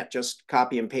 You can't just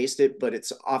copy and paste it, but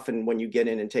it's often when you get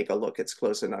in and take a look, it's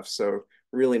close enough. So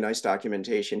really nice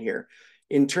documentation here.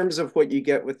 In terms of what you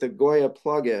get with the Goya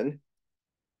plugin,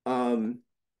 actually,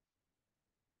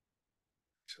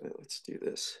 let's do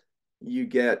this. You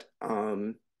get,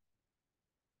 well,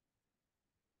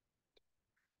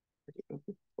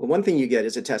 one thing you get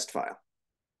is a test file.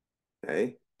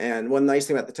 Okay, and one nice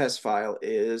thing about the test file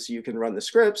is you can run the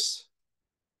scripts,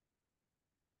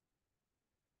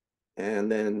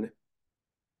 and then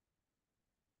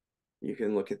you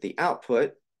can look at the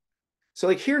output. So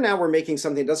like here now we're making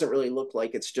something that doesn't really look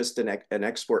like it's just an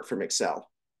export from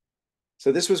Excel.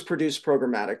 So this was produced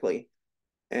programmatically,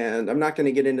 and I'm not going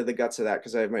to get into the guts of that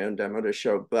because I have my own demo to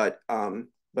show, but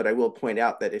I will point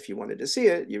out that if you wanted to see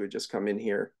it, you would just come in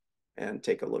here and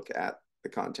take a look at the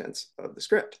contents of the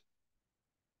script.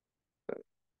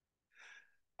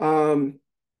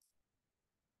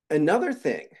 Another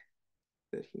thing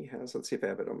that he has, let's see if I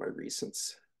have it on my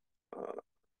recents.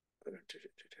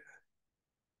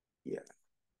 Yeah,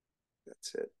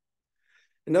 that's it.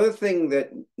 Another thing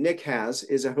that Nick has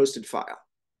is a hosted file.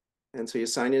 And so you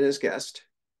sign in as guest.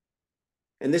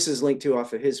 And this is linked to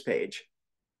off of his page.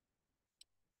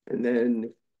 And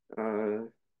then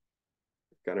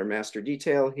got our master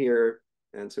detail here.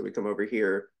 And so we come over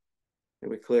here and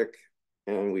we click,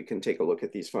 and we can take a look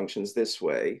at these functions this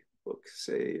way. Book,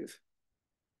 save,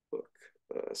 book,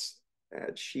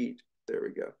 add sheet. There we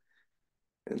go.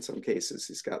 In some cases,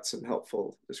 he's got some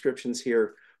helpful descriptions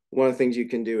here. One of the things you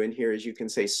can do in here is you can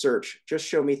say search. Just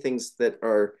show me things that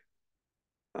are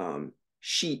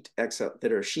sheet Excel,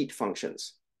 that are sheet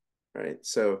functions, right?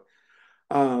 So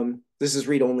this is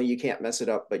read only. You can't mess it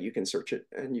up, but you can search it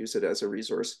and use it as a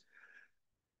resource.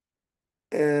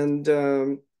 And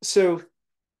so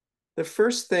the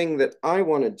first thing that I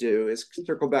want to do is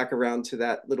circle back around to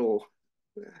that little,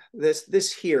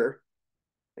 this here,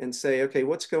 and say, okay,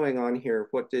 what's going on here?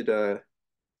 What did,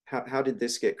 how did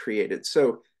this get created?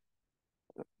 So,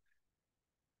 let's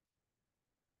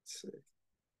see.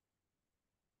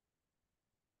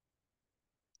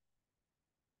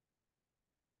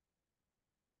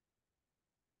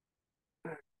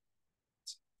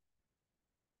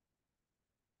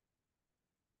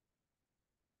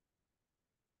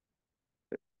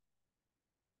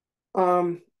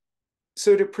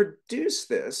 So to produce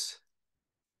this,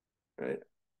 right,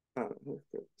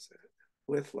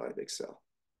 with LibXL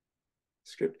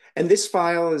script, and this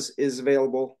file is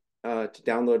available to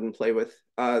download and play with.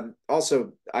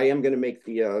 Also, I am going to make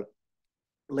the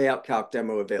layout calc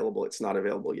demo available. It's not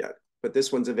available yet, but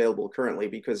this one's available currently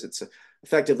because it's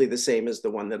effectively the same as the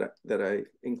one that I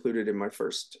included in my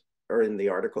first, or in the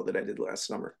article that I did last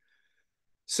summer.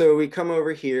 So we come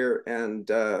over here and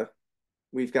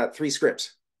we've got 3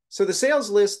 scripts. So the sales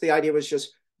list, the idea was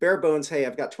just bare bones. Hey,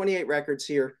 I've got 28 records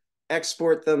here,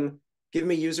 export them, give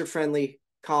me user-friendly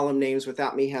column names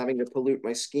without me having to pollute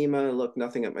my schema. Look,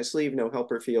 nothing up my sleeve, no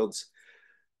helper fields,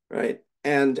 right?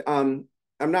 And I'm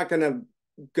not going to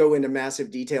go into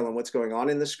massive detail on what's going on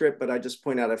in the script, but I just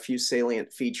point out a few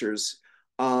salient features.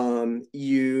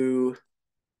 You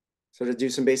sort of do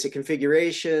some basic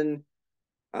configuration.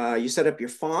 You set up your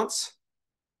fonts,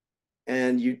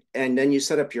 and then you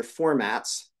set up your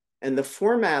formats, and the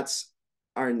formats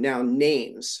are now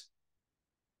names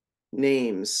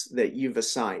that you've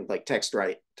assigned, like text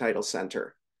right, title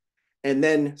center. And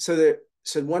then so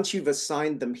once you've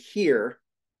assigned them here,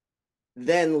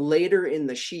 then later in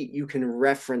the sheet you can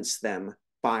reference them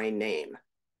by name.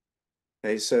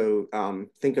 Okay, so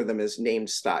think of them as named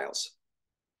styles.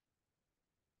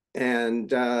 And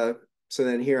so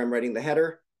then here I'm writing the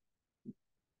header,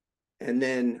 and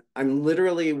then I'm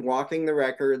literally walking the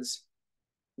records,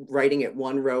 writing it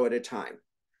 1 row at a time.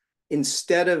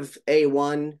 Instead of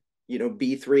A1,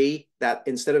 B3, that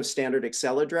instead of standard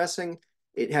Excel addressing,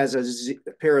 it has a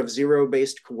pair of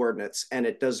 0-based coordinates, and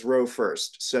it does row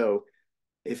first. So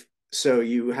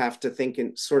you have to think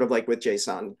in sort of like with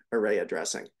JSON array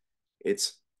addressing.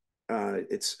 It's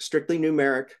strictly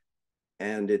numeric,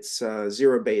 and it's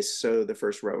 0-based. So the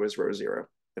first row is row 0.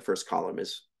 The first column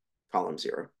is column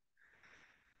 0.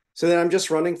 So then I'm just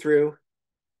running through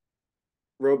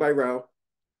row by row.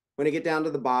 When I get down to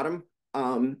the bottom,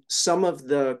 some of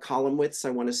the column widths I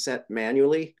want to set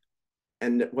manually.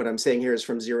 And what I'm saying here is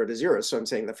from 0 to 0. So I'm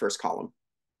saying the first column,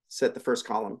 set the first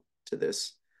column to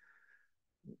this.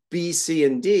 B, C,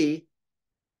 and D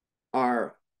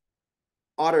are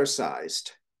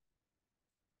auto-sized.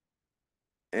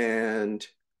 And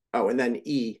then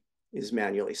E is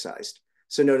manually sized.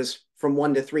 So notice from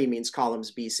 1 to 3 means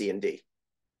columns B, C, and D.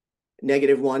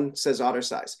 -1 says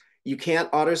auto-size. You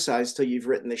can't auto-size till you've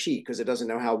written the sheet because it doesn't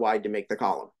know how wide to make the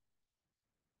column.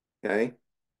 Okay.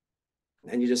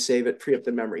 And you just save it, free up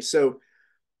the memory. So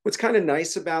what's kind of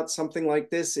nice about something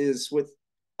like this is with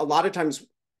a lot of times,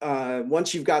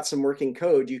 once you've got some working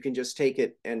code, you can just take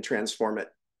it and transform it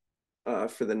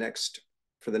for the next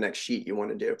sheet you want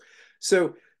to do.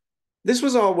 So this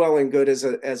was all well and good as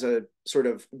a sort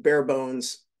of bare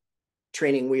bones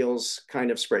training wheels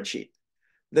kind of spreadsheet.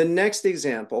 The next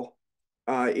example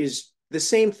is the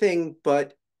same thing,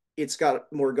 but it's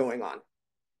got more going on.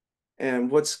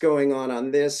 And what's going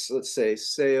on this? Let's say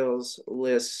sales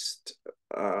list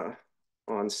on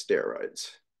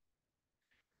steroids.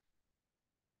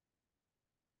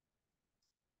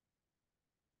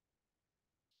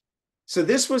 So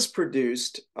this was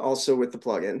produced also with the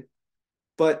plugin,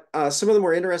 but some of the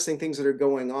more interesting things that are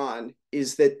going on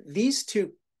is that these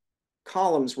 2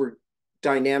 columns were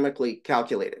dynamically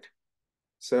calculated.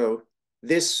 So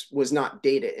this was not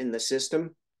data in the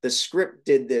system. The script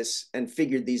did this and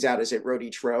figured these out as it wrote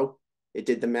each row. It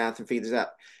did the math and figured this out.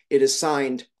 It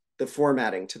assigned the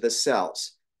formatting to the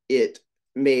cells. It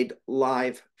made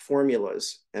live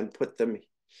formulas and put them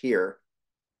here.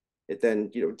 It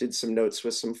then, did some notes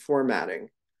with some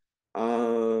formatting.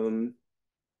 And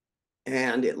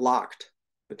it locked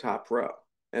the top row.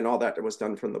 And all that was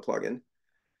done from the plugin.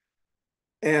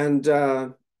 And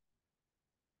the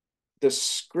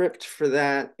script for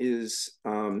that is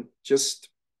just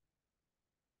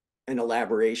an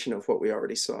elaboration of what we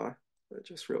already saw. But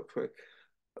just real quick.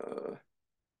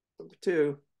 Number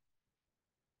 2.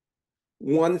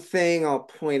 One thing I'll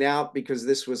point out, because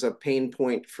this was a pain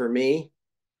point for me,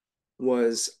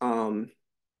 was that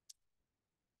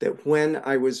when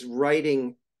I was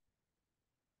writing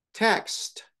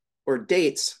text or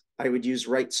dates, I would use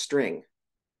write string.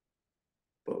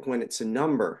 But when it's a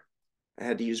number, I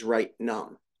had to use write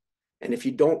num. And if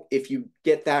you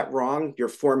get that wrong, your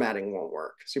formatting won't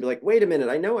work. So you'll be like, wait a minute,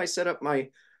 I know I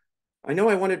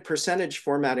wanted percentage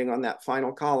formatting on that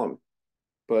final column,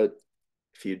 but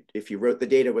if you wrote the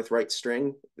data with write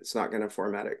string, it's not going to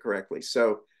format it correctly.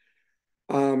 So,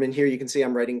 and here you can see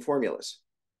I'm writing formulas.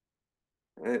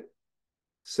 Right.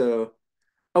 So,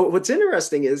 what's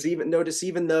interesting is even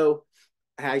though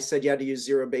I said you had to use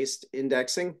 0-based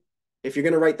indexing, if you're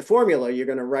going to write the formula, you're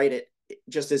going to write it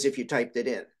just as if you typed it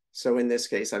in. So in this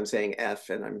case, I'm saying F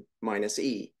and I'm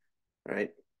 -E,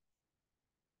 right?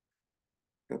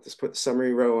 Let's put the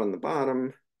summary row on the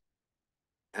bottom,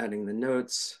 adding the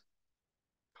notes,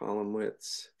 column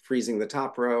widths, freezing the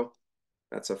top row.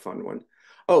 That's a fun one.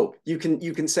 Oh, you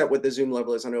can set what the zoom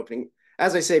level is on opening.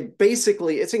 As I say,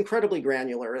 basically, it's incredibly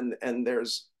granular, and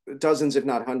there's dozens, if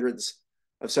not hundreds,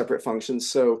 of separate functions.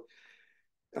 So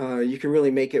you can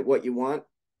really make it what you want.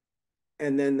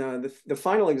 And then the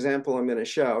final example I'm going to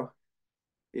show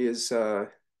is, let's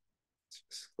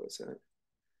close that,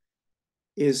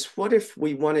 is what if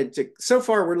we wanted to, so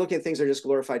far we're looking at things that are just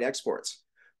glorified exports.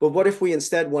 But what if we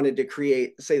instead wanted to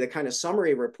create, say, the kind of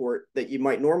summary report that you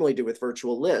might normally do with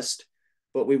virtual list,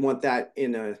 but we want that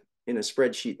in a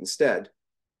spreadsheet instead.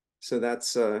 So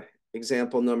that's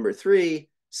example number 3,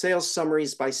 sales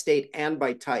summaries by state and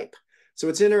by type. So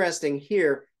what's interesting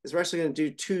here is we're actually going to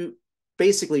do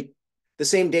basically the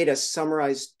same data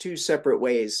summarized 2 separate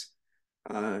ways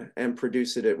and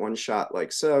produce it at one shot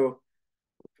like so.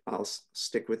 I'll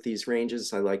stick with these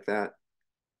ranges. I like that.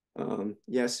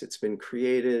 Yes, it's been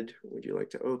created. Would you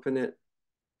like to open it?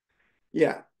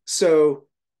 Yeah. So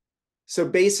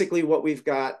basically what we've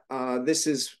got, this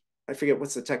is, I forget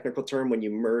what's the technical term when you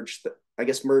merge I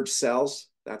guess merge cells.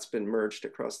 That's been merged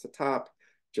across the top,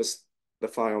 just the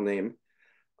file name.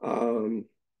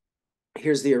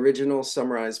 Here's the original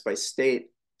summarized by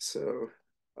state. So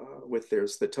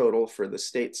there's the total for the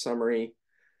state summary,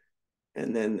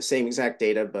 and then the same exact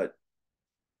data, but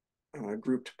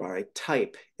grouped by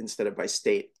type instead of by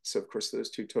state. So of course those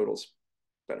 2 totals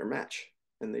better match,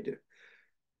 and they do.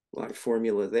 A lot of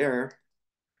formula there.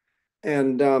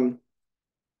 And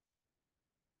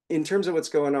in terms of what's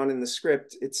going on in the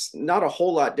script, it's not a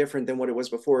whole lot different than what it was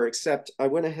before, except I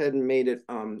went ahead and made it,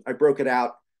 I broke it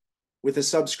out with a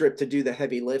subscript to do the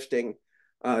heavy lifting,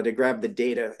 to grab the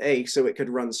data, A, so it could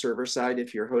run server side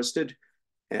if you're hosted,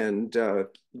 and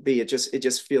B, it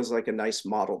just feels like a nice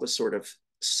model to sort of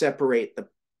separate the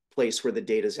place where the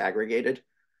data is aggregated.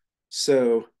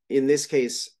 So in this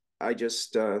case, I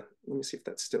just, let me see if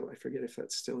that's still, I forget if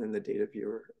that's still in the data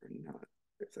viewer or not,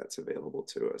 if that's available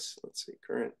to us. Let's see,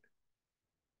 current.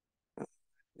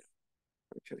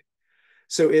 Okay.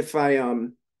 So if I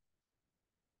don't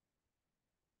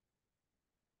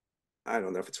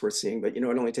know if it's worth seeing, but it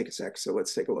only take a sec. So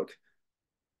let's take a look.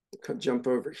 Jump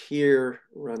over here,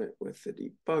 run it with the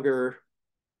debugger,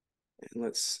 and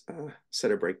let's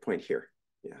set a breakpoint here.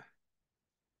 Yeah.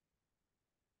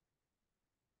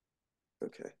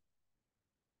 Okay.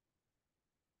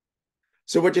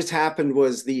 So what just happened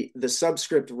was the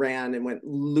subscript ran and went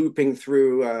looping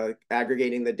through,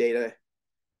 aggregating the data,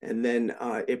 and then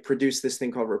it produced this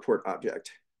thing called report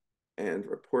object. And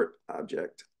report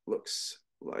object looks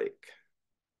like,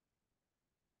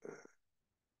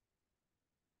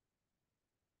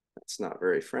 that's not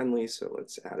very friendly, so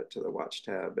let's add it to the watch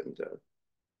tab and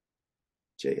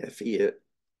JFE it.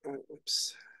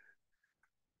 Whoops.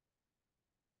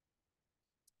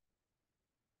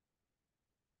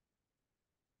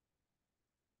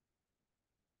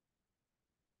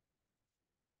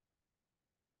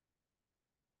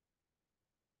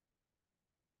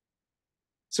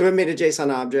 So it made a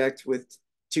JSON object with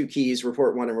 2 keys,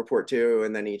 report 1 and report 2,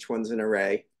 and then each one's an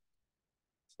array.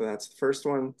 So that's the first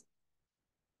one.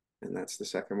 And that's the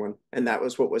second one. And that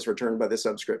was what was returned by the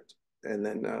subscript, and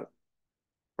then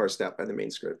parsed out by the main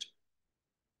script.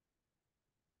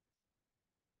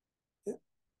 Yeah.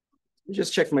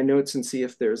 Just check my notes and see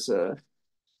if there's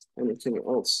anything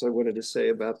else I wanted to say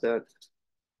about that.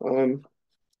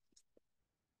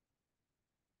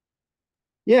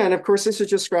 Yeah, and of course, this is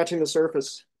just scratching the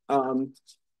surface.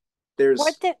 There's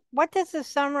what does the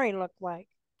summary look like?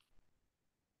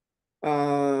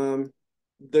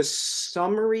 The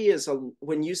summary is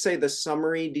when you say the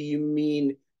summary, do you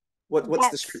mean what's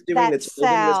the script doing that's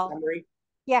building the summary?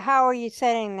 Yeah, how are you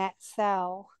setting that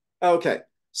cell? Okay,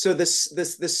 so the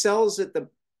cells at the,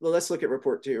 well, let's look at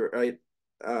report 2, right?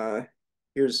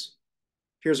 Here's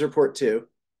report 2,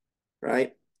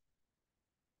 right?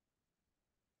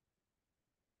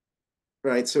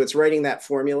 Right, so it's writing that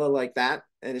formula like that,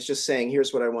 and it's just saying,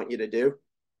 here's what I want you to do.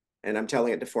 And I'm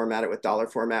telling it to format it with dollar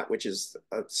format, which is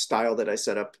a style that I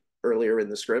set up earlier in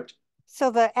the script. So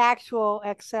the actual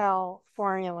Excel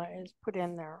formula is put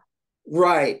in there.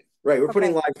 Right. We're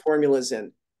putting live formulas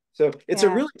in. So it's a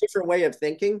really different way of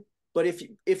thinking. But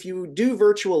if you do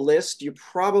virtual list, you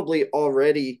probably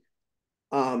already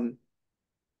are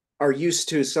used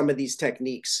to some of these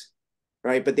techniques,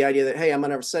 right? But the idea that, hey, I'm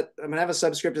gonna have a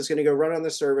subscript that's gonna go run on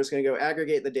the server, it's gonna go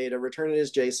aggregate the data, return it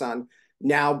as JSON.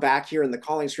 Now back here in the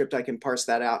calling script, I can parse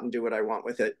that out and do what I want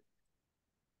with it.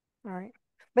 All right.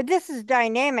 But this is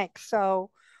dynamic,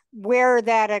 so where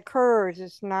that occurs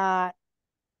is not,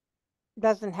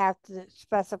 doesn't have to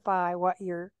specify what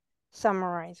you're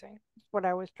summarizing. That's what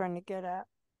I was trying to get at.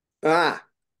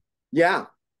 Yeah.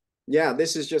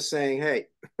 This is just saying, hey,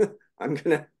 I'm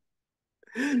gonna,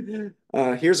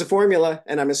 here's a formula,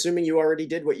 and I'm assuming you already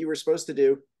did what you were supposed to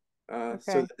do. So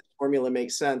that the formula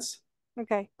makes sense.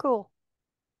 Okay, cool.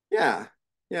 Yeah.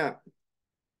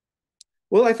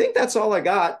 Well, I think that's all I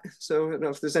got. So I don't know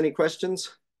if there's any questions.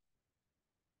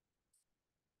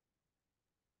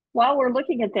 While we're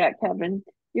looking at that, Kevin,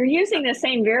 you're using the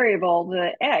same variable,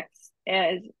 the X,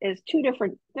 as two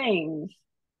different things.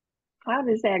 How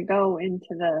does that go into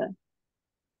the?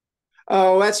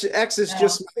 Oh, that's X is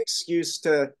just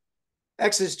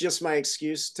my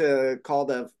excuse to call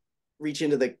the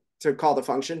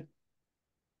function.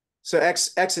 So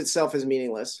X itself is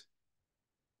meaningless,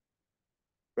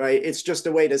 right? It's just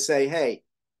a way to say, hey,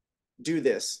 do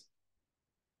this,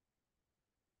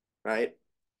 right?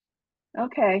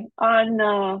 Okay.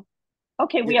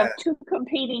 We have two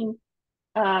competing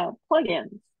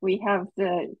plugins. We have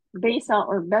the base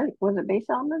was it base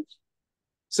elements?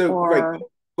 So or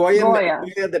Goya,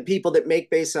 the people that make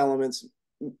base elements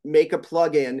make a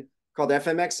plugin called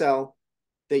FMXL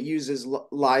that uses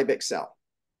LibXL.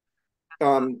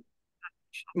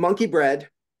 Monkey Bread,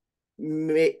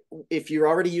 if you're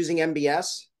already using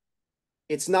MBS,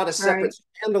 it's not a separate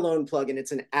standalone plugin.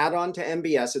 It's an add-on to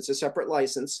MBS. It's a separate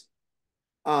license.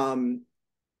 And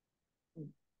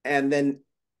then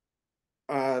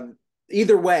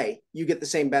either way, you get the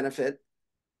same benefit.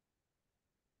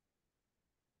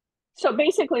 So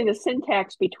basically the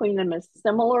syntax between them is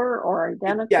similar or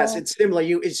identical? Yes, it's similar.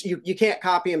 You can't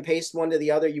copy and paste one to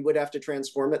the other. You would have to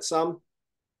transform it some.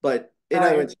 But in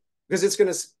other words,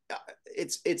 because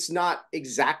it's not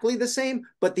exactly the same,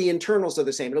 but the internals are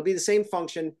the same. It'll be the same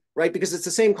function, right? Because it's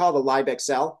the same call, the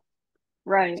LibXL.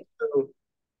 Right. So,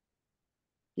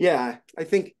 yeah, I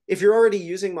think if you're already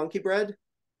using Monkey Bread,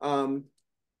 getting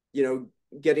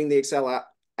the Excel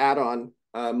add-on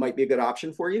might be a good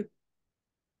option for you.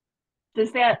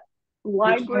 Does that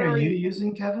library? Which one are you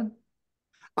using, Kevin?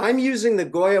 I'm using the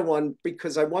Goya one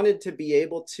because I wanted to be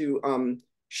able to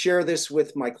share this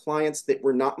with my clients that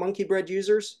were not Monkey Bread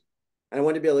users. And I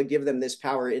wanted to be able to give them this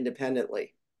power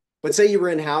independently. But say you were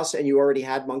in-house and you already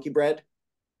had Monkey Bread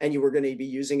and you were going to be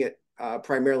using it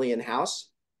primarily in-house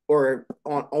or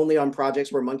only on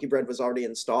projects where Monkey Bread was already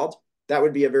installed, that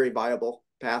would be a very viable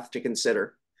path to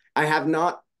consider. I have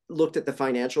not looked at the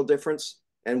financial difference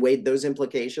and weighed those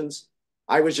implications.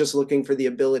 I was just looking for the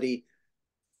ability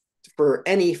for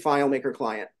any FileMaker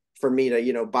client for me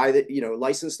to, buy the,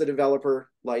 license the developer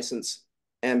license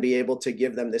and be able to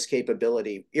give them this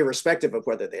capability, irrespective of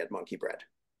whether they had Monkey Bread.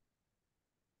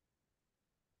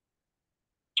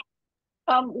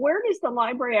 Where does the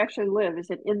library actually live? Is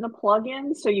it in the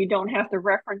plugin so you don't have to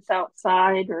reference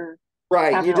outside or?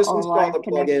 Right, you just install the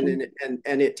plugin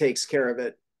and it takes care of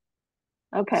it.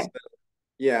 Okay. So,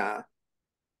 yeah.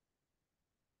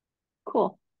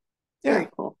 Cool. Yeah. Very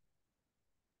cool.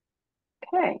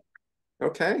 Okay.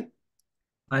 Okay.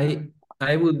 I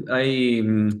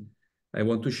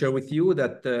want to share with you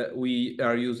that we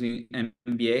are using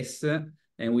MBS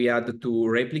and we had to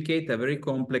replicate a very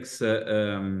complex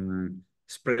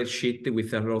spreadsheet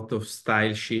with a lot of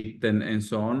style sheet and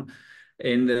so on.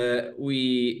 And the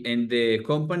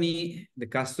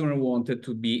customer wanted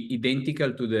to be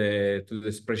identical to the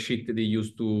spreadsheet they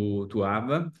used to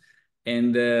have.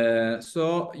 And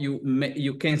so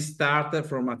you can start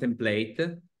from a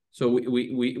template. So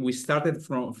we started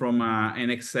from an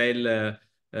Excel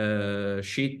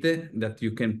sheet that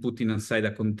you can put inside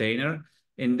a container,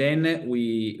 and then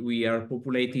we are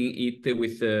populating it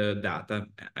with data,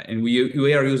 and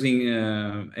we are using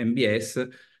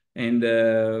MBS, and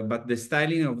but the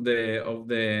styling of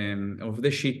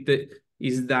the sheet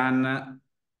is done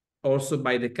also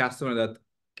by the customer that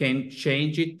can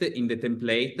change it in the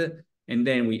template. And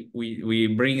then we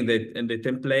bring the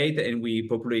template and we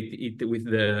populate it with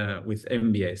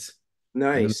MBS.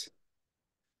 Nice.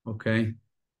 Okay,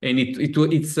 and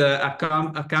it's a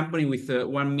company with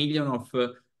 1 million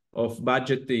of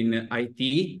budget in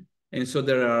IT, and so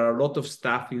there are a lot of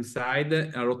stuff inside,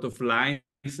 a lot of lines.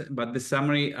 But the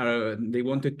summary they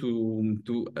wanted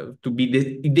to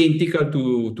be identical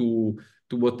to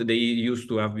what they used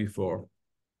to have before.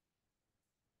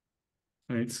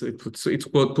 It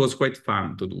was quite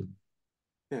fun to do.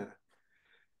 Yeah.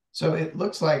 So it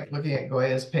looks like, looking at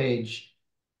Goya's page,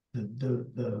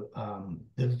 the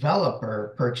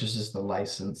developer purchases the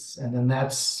license, and then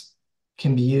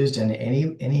can be used in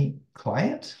any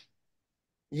client.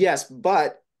 Yes,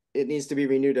 but it needs to be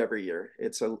renewed every year.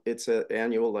 It's an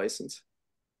annual license.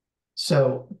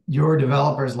 So your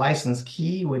developer's license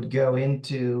key would go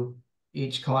into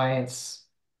each client's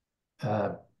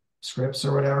scripts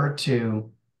or whatever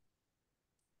to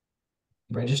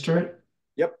register it?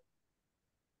 Yep.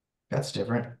 That's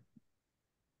different.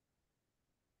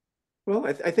 Well,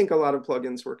 I think a lot of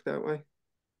plugins work that way.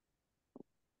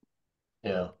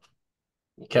 Yeah.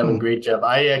 Kevin, great job.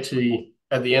 I actually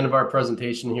at the end of our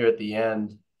presentation here at the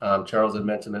end, Charles had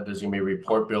mentioned that there's going to be a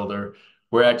report builder.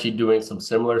 We're actually doing some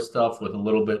similar stuff with a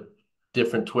little bit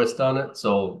different twist on it.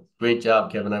 So great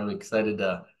job, Kevin. I'm excited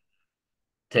to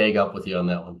tag up with you on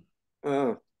that one.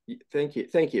 Oh, thank you.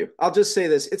 Thank you. I'll just say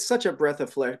this. It's such a breath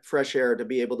of fresh air to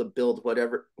be able to build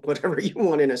whatever you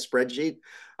want in a spreadsheet.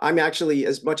 I'm actually,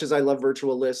 as much as I love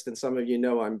virtual list, and some of you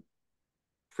know I'm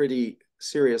pretty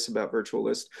serious about virtual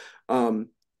list.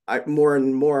 More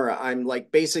and more, I'm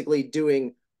like basically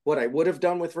doing what I would have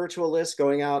done with virtual list,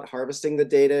 going out, harvesting the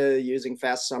data, using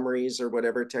fast summaries or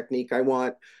whatever technique I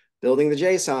want, building the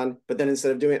JSON, but then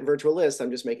instead of doing it in virtual list,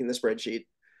 I'm just making the spreadsheet.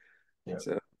 Yeah.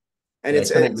 So, and it's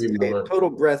a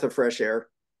total breath of fresh air.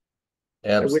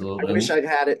 Absolutely. I wish I'd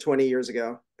had it 20 years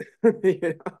ago. You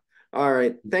know? All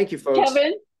right. Thank you, folks.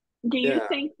 Kevin, do you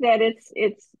think that it's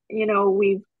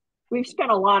we've spent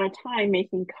a lot of time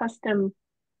making custom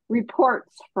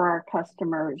reports for our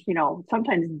customers,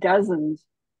 sometimes dozens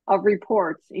of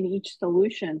reports in each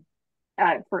solution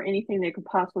for anything they could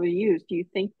possibly use. Do you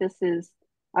think this is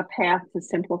a path to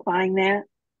simplifying that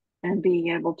and being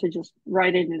able to just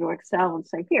write it into Excel and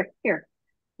say, here,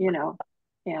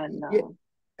 and yeah.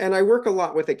 And I work a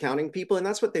lot with accounting people, and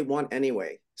that's what they want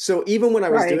anyway. So even when I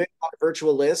was doing a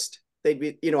virtual list, they'd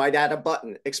be, I'd add a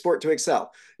button, export to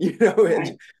Excel,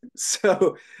 and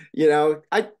so,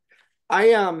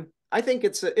 I think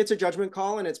it's a judgment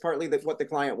call, and it's partly what the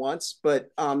client wants.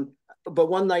 But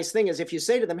one nice thing is if you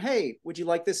say to them, hey, would you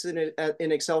like this in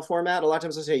Excel format? A lot of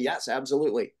times they'll say, yes,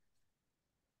 absolutely.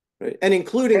 Right. And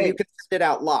including you can send it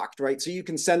out locked, right? So you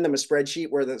can send them a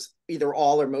spreadsheet where there's either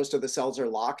all or most of the cells are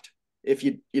locked. If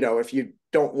you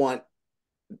don't want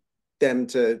them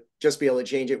to just be able to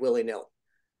change it willy-nilly.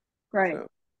 Right. So.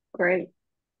 Great.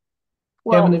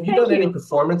 Well, Kevin, have you done any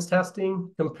performance testing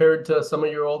compared to some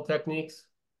of your old techniques?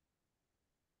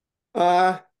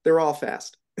 They're all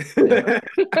fast. Yeah.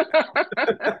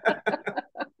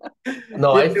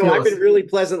 No, I've been really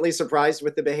pleasantly surprised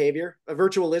with the behavior. A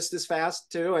virtual list is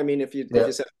fast too. I mean, if you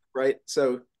set it right.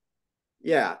 So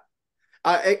yeah.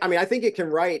 I think it can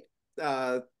write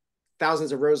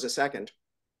thousands of rows a second.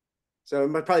 So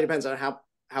it probably depends on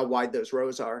how wide those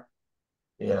rows are.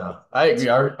 Yeah, I agree.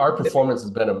 Our performance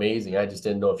has been amazing. I just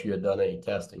didn't know if you had done any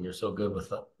testing. You're so good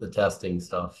with the testing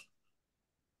stuff.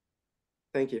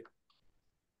 Thank you.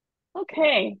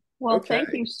 Okay. Well,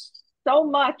 thank you so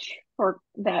much for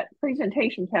that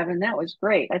presentation, Kevin. That was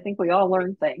great. I think we all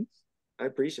learned things. I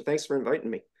appreciate it. Thanks for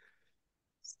inviting me.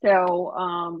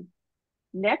 So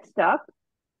next up,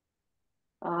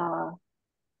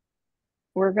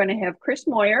 we're going to have Chris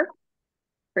Moyer.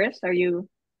 Chris, are you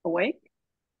awake?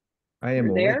 I am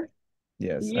awake. There?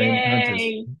 Yes, Yay. I am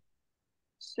conscious.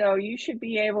 So you should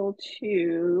be able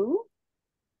to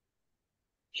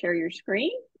share your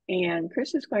screen. And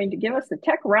Chris is going to give us the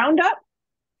tech roundup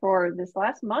for this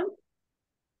last month.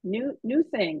 New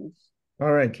things.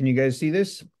 All right. Can you guys see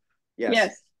this?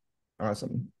 Yes.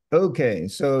 Awesome. Okay.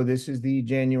 So this is the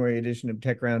January edition of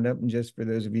Tech Roundup. And just for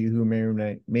those of you who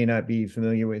may not be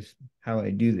familiar with how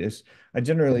I do this, I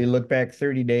generally look back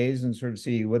 30 days and sort of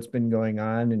see what's been going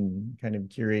on and kind of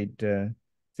curate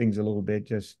things a little bit.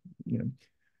 Just,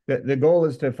 the goal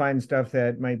is to find stuff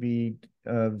that might be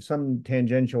of some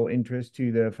tangential interest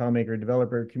to the FileMaker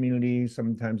developer community.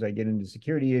 Sometimes I get into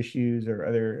security issues or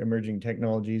other emerging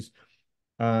technologies.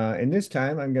 And this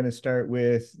time I'm going to start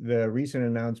with the recent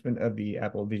announcement of the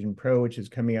Apple Vision Pro, which is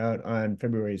coming out on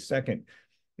February 2nd.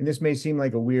 And this may seem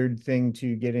like a weird thing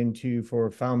to get into for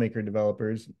FileMaker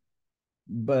developers,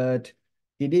 but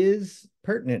it is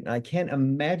pertinent. I can't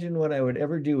imagine what I would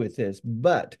ever do with this.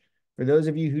 But for those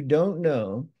of you who don't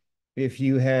know, if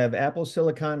you have Apple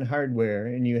Silicon hardware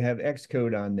and you have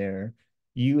Xcode on there,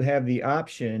 you have the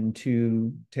option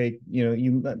to take,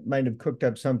 you might have cooked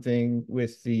up something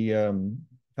with the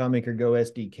FileMaker Go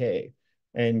SDK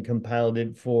and compiled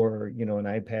it for, an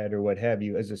iPad or what have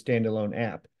you as a standalone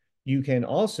app. You can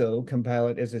also compile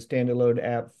it as a standalone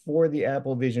app for the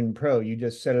Apple Vision Pro. You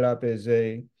just set it up as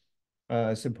a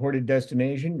supported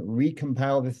destination,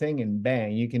 recompile the thing, and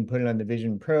bang, you can put it on the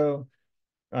Vision Pro.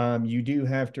 You do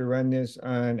have to run this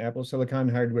on Apple Silicon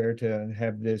hardware to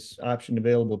have this option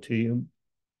available to you.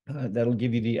 That'll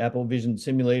give you the Apple Vision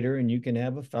Simulator, and you can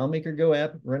have a FileMaker Go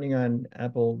app running on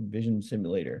Apple Vision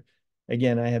Simulator.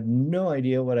 Again, I have no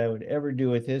idea what I would ever do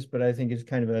with this, but I think it's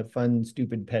kind of a fun,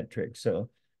 stupid pet trick. So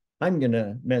I'm going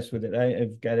to mess with it.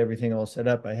 I've got everything all set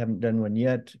up. I haven't done one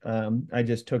yet. I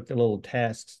just took the little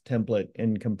tasks template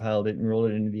and compiled it and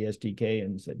rolled it into the SDK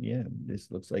and said, yeah,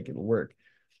 this looks like it'll work.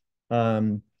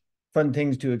 fun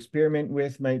things to experiment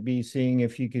with might be seeing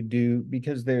if you could do,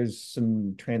 because there's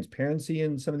some transparency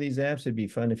in some of these apps, it'd be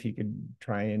fun if you could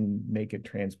try and make it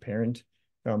transparent.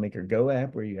 FileMaker Go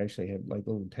app where you actually have like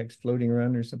little text floating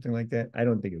around or something like that. I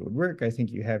don't think it would work. I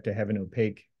think you have to have an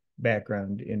opaque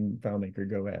background in FileMaker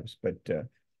Go apps. But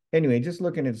anyway, just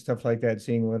looking at stuff like that,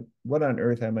 seeing what on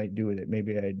earth I might do with it.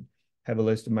 Maybe I'd have a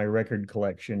list of my record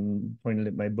collection pointed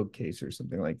at my bookcase or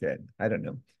something like that. I don't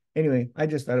know. Anyway, I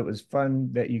just thought it was fun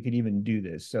that you could even do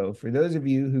this. So for those of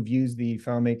you who've used the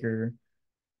FileMaker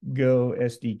Go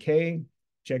SDK,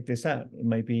 check this out. It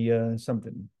might be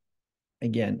something.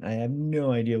 Again, I have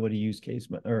no idea what a use case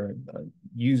or a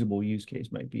usable use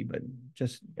case might be, but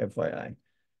just FYI.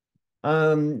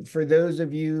 For those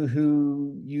of you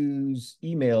who use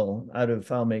email out of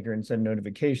FileMaker and send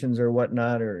notifications or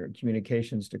whatnot, or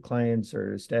communications to clients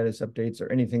or status updates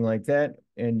or anything like that,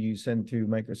 and you send through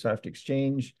Microsoft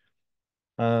Exchange,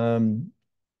 sometimes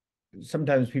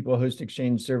people host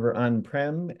Exchange Server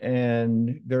on-prem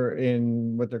and they're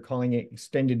in what they're calling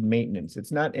extended maintenance.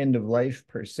 It's not end of life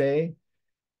per se,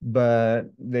 but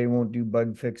they won't do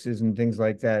bug fixes and things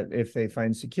like that. If they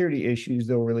find security issues,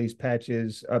 they'll release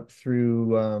patches up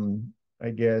through, I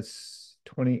guess,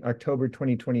 October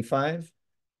 2025.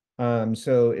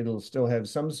 So it'll still have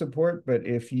some support, but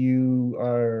if you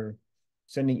are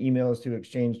sending emails to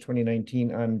Exchange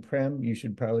 2019 on-prem, you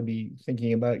should probably be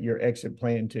thinking about your exit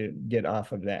plan to get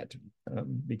off of that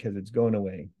because it's going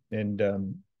away.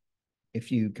 And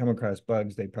if you come across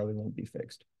bugs, they probably won't be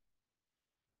fixed.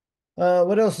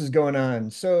 What else is going on?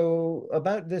 So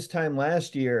about this time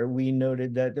last year, we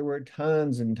noted that there were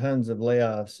tons and tons of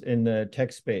layoffs in the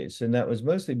tech space. And that was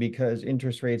mostly because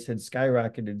interest rates had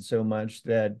skyrocketed so much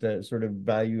that the sort of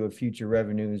value of future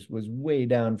revenues was way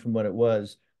down from what it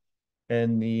was.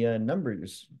 And the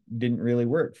numbers didn't really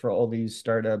work for all these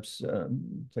startups,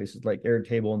 places like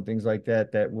Airtable and things like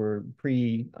that, that were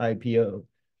pre-IPO.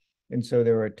 And so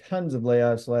there were tons of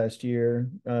layoffs last year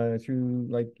through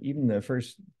like even the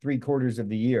first 3 quarters of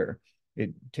the year.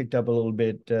 It ticked up a little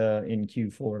bit in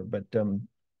Q4. But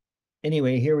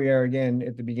anyway, here we are again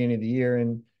at the beginning of the year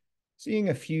and seeing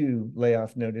a few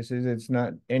layoff notices. It's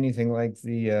not anything like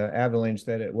the avalanche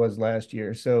that it was last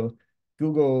year. So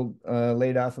Google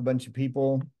laid off a bunch of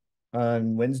people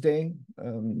on Wednesday.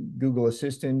 Google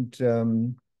Assistant,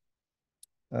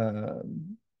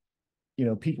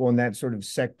 people in that sort of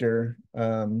sector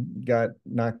got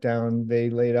knocked down. They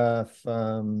laid off,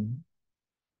 I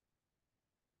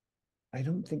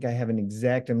don't think I have an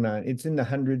exact amount. It's in the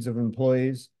hundreds of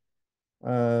employees.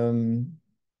 Amazon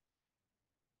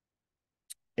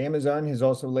has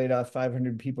also laid off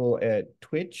 500 people at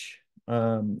Twitch,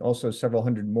 also several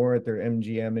hundred more at their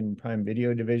MGM and Prime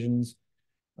Video divisions.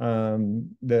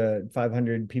 The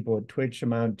 500 people at Twitch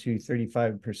amount to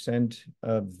 35%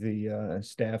 of the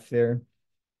staff there.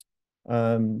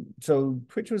 So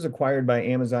Twitch was acquired by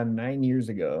Amazon 9 years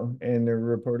ago, and they're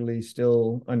reportedly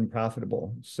still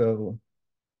unprofitable. So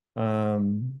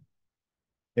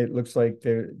it looks like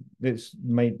this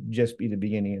might just be the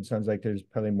beginning. It sounds like there's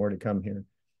probably more to come here.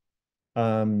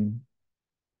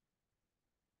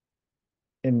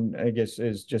 And I guess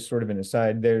as just sort of an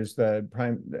aside, there's the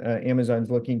Prime,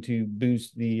 Amazon's looking to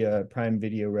boost the Prime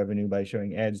Video revenue by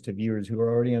showing ads to viewers who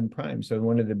are already on Prime. So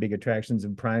one of the big attractions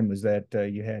of Prime was that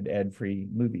you had ad-free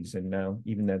movies, and now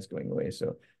even that's going away.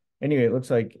 So anyway, it looks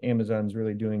like Amazon's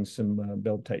really doing some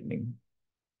belt tightening.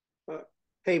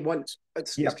 Hey, if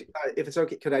it's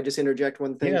okay, could I just interject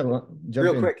one thing? Yeah,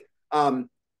 real quick.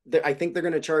 I think they're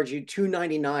going to charge you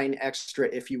 $2.99 extra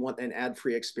if you want an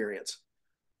ad-free experience.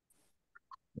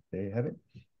 There you have it.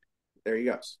 There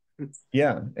you go.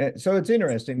 Yeah, so it's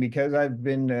interesting because I've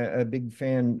been a big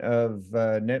fan of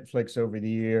Netflix over the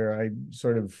year. I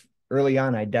sort of early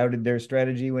on, I doubted their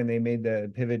strategy when they made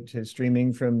the pivot to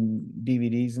streaming from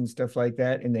DVDs and stuff like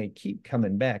that, and they keep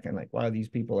coming back. I'm like, wow, these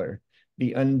people are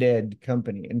the undead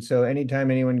company. And so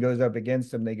anytime anyone goes up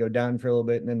against them, they go down for a little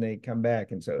bit and then they come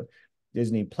back. And so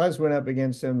Disney Plus went up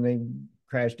against them, they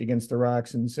crashed against the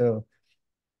rocks, and so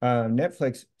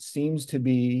Netflix seems to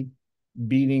be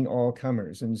beating all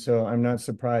comers. And so I'm not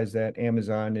surprised that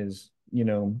Amazon is,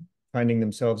 finding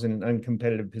themselves in an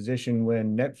uncompetitive position.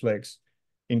 When Netflix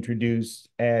introduced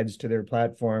ads to their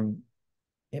platform,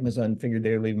 Amazon figured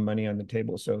they were leaving money on the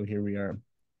table. So here we are.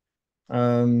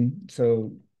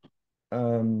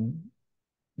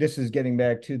 This is getting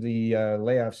back to the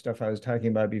layoff stuff I was talking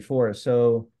about before.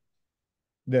 So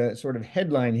the sort of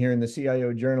headline here in the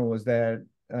CIO Journal was that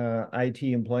IT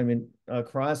employment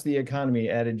across the economy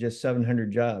added just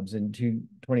 700 jobs in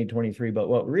 2023. But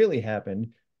what really happened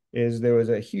is there was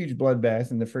a huge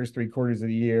bloodbath in the first 3 quarters of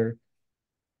the year.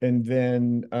 And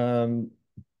then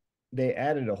they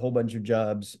added a whole bunch of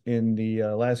jobs in the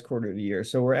last quarter of the year.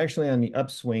 So we're actually on the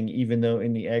upswing, even though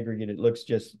in the aggregate it looks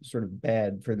just sort of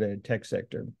bad for the tech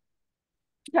sector.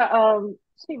 Yeah,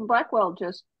 Stephen Blackwell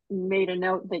just made a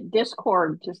note that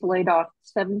Discord just laid off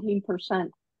 17%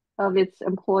 of its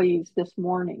employees this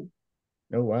morning.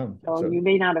 Oh, wow. So you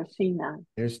may not have seen that.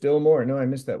 There's still more. No, I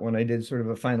missed that one. I did sort of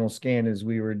a final scan as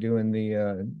we were doing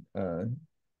the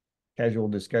casual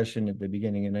discussion at the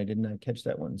beginning, and I did not catch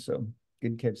that one. So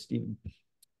good catch, Stephen.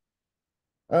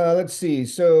 Let's see.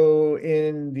 So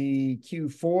in the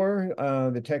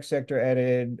Q4, the tech sector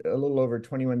added a little over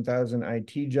 21,000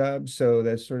 IT jobs. So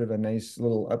that's sort of a nice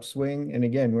little upswing. And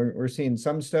again, we're seeing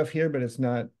some stuff here, but it's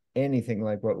not anything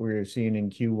like what we were seeing in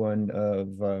Q1 of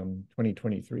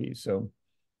 2023. So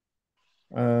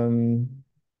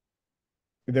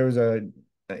there was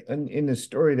in the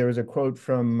story, there was a quote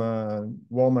from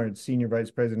Walmart's senior vice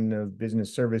president of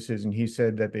business services, and he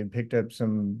said that they picked up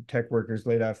some tech workers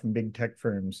laid off from big tech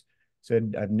firms.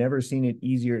 Said, I've never seen it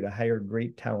easier to hire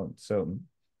great talent. So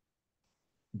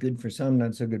good for some,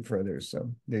 not so good for others.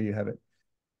 So there you have it.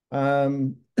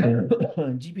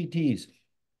 GPTs.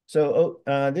 So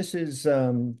this is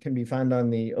can be found on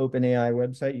the OpenAI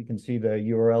website. You can see the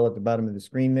URL at the bottom of the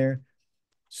screen there.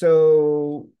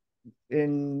 So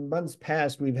in months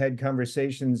past, we've had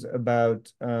conversations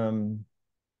about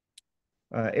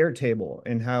Airtable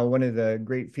and how one of the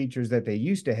great features that they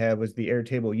used to have was the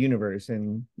Airtable universe.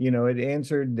 And, you know, it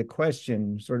answered the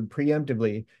question sort of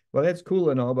preemptively, well, that's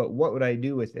cool and all, but what would I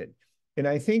do with it? And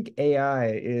I think AI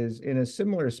is in a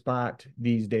similar spot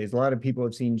these days. A lot of people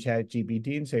have seen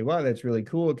ChatGPT and say, wow, that's really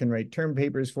cool. It can write term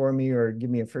papers for me or give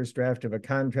me a first draft of a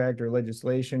contract or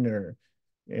legislation or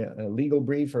a legal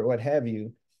brief or what have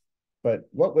you. But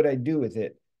what would I do with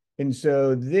it? And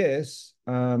so these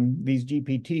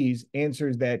GPTs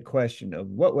answers that question of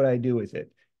what would I do with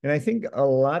it? And I think a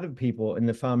lot of people in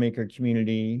the FileMaker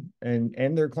community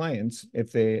and their clients,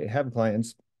 if they have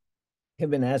clients,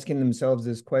 have been asking themselves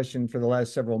this question for the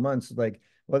last several months, like,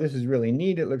 well, this is really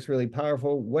neat. It looks really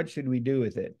powerful. What should we do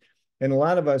with it? And a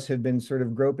lot of us have been sort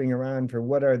of groping around for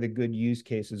what are the good use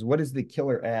cases? What is the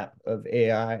killer app of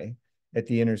AI at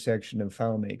the intersection of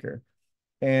FileMaker?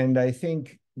 And I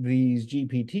think these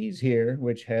GPTs here,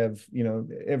 which have, you know,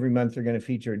 every month they're going to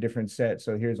feature a different set.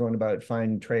 So here's one about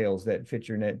find trails that fit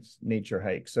your nature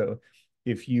hike. So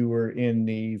if you were in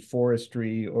the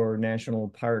forestry or national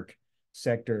park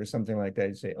sector or something like that,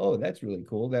 you'd say, oh, that's really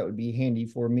cool. That would be handy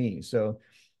for me. So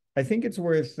I think it's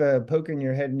worth poking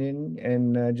your head in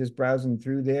and just browsing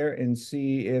through there and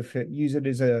see if use it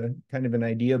as a kind of an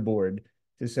idea board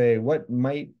to say what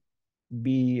might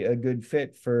be a good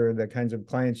fit for the kinds of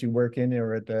clients you work in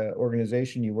or at the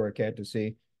organization you work at to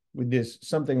see, would this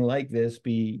something like this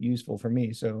be useful for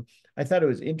me? So I thought it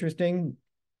was interesting.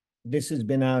 This has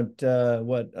been out,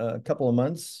 a couple of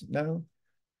months now.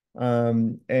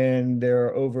 And there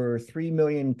are over 3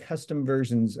 million custom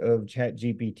versions of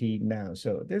ChatGPT now.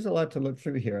 So there's a lot to look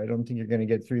through here. I don't think you're going to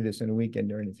get through this in a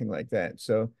weekend or anything like that.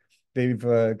 So they've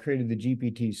created the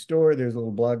GPT store. There's a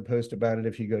little blog post about it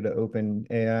if you go to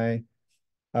OpenAI.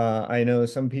 I know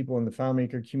some people in the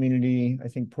FileMaker community, I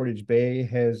think Portage Bay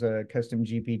has a custom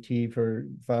GPT for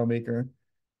FileMaker.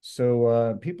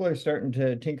 So people are starting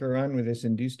to tinker around with this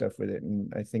and do stuff with it.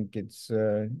 And I think it's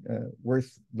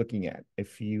worth looking at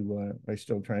if you are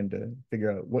still trying to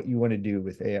figure out what you want to do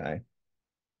with AI.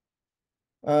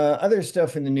 Other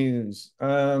stuff in the news,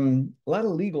 a lot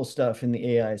of legal stuff in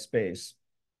the AI space.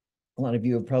 A lot of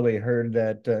you have probably heard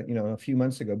that, you know, a few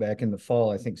months ago, back in the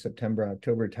fall, I think September,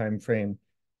 October timeframe,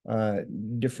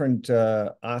 different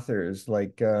authors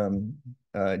like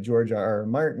George R.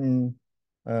 Martin,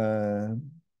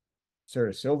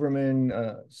 Sarah Silverman,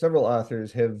 several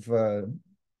authors have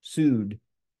sued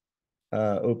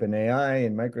OpenAI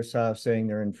and Microsoft, saying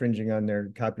they're infringing on their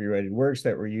copyrighted works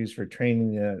that were used for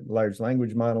training large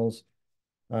language models.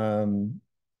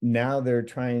 Now they're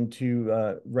trying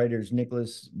to, writers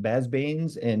Nicholas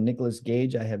Basbanes and Nicholas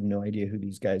Gage, I have no idea who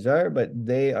these guys are, but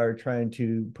they are trying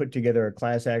to put together a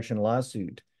class action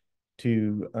lawsuit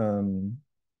to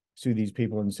sue these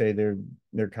people and say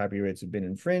their copyrights have been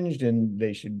infringed and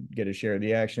they should get a share of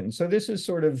the action. So this is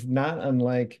sort of not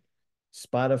unlike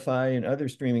Spotify and other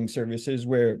streaming services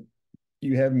where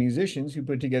you have musicians who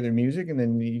put together music and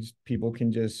then these people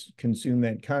can just consume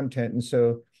that content. And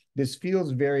so this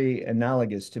feels very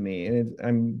analogous to me. And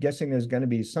I'm guessing there's going to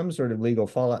be some sort of legal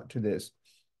fallout to this.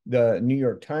 The New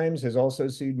York Times has also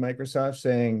sued Microsoft,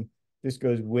 saying this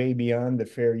goes way beyond the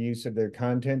fair use of their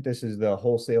content. This is the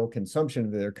wholesale consumption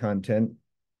of their content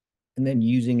and then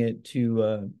using it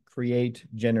to create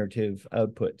generative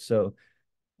output. So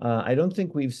I don't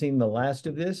think we've seen the last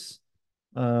of this.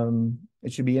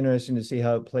 It should be interesting to see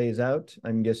how it plays out.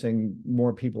 I'm guessing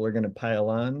more people are going to pile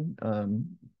on.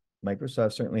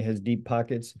 Microsoft certainly has deep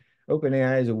pockets.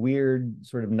 OpenAI is a weird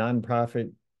sort of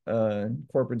nonprofit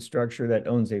corporate structure that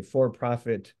owns a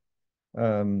for-profit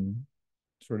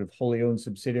sort of wholly owned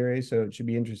subsidiary. So it should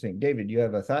be interesting. David, you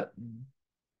have a thought?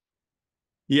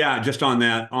 Yeah, just on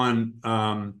that, on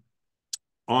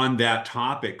that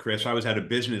topic, Chris, I was at a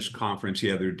business conference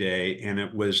the other day, and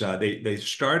it was they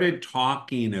started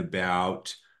talking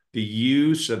about the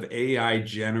use of AI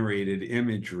generated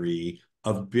imagery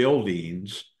of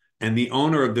buildings and the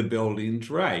owner of the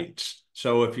building's rights.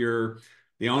 So if you're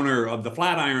the owner of the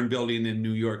Flatiron building in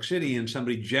New York City and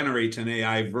somebody generates an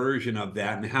AI version of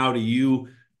that, and how do you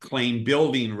claim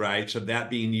building rights of that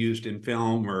being used in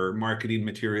film or marketing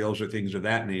materials or things of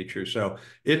that nature? So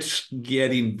it's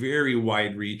getting very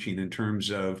wide reaching in terms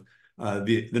of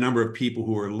the number of people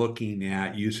who are looking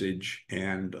at usage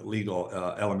and legal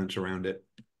elements around it.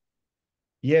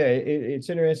 Yeah, it's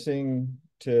interesting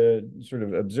to sort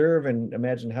of observe and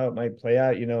imagine how it might play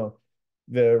out. You know,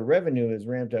 the revenue is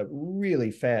ramped up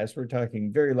really fast. We're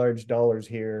talking very large dollars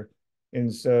here.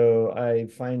 And so I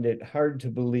find it hard to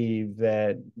believe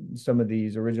that some of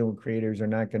these original creators are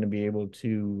not going to be able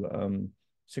to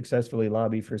successfully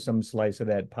lobby for some slice of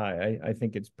that pie. I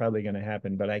think it's probably going to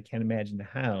happen, but I can't imagine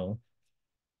how.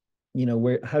 You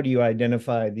know, how do you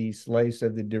identify the slice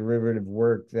of the derivative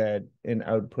work that an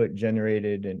output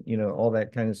generated, and, you know, all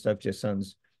that kind of stuff just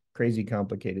sounds crazy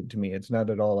complicated to me. It's not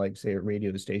at all like, say, a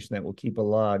radio station that will keep a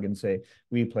log and say,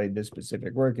 we played this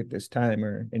specific work at this time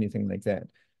or anything like that.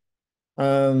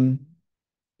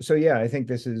 So yeah, I think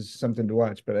this is something to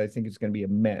watch, but I think it's going to be a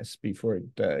mess before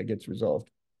it gets resolved.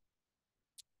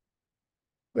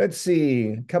 Let's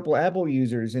see, a couple Apple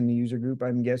users in the user group,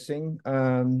 I'm guessing.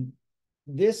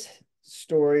 This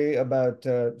story about,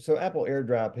 so Apple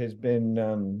AirDrop has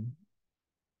been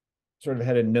sort of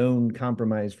had a known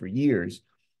compromise for years.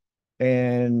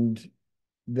 And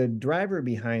the driver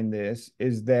behind this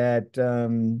is that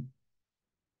there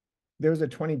was a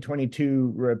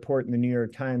 2022 report in the New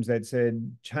York Times that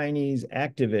said Chinese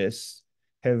activists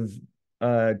have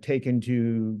taken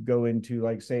to go into,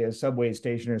 like, say, a subway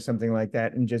station or something like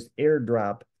that and just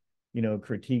airdrop, you know,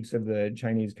 critiques of the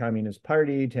Chinese Communist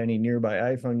Party to any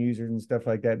nearby iPhone users and stuff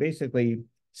like that. Basically,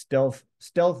 stealth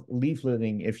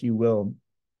leafleting, if you will,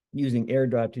 using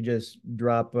airdrop to just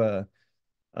drop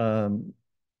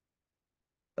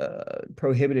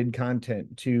prohibited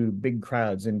content to big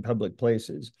crowds in public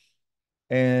places.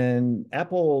 And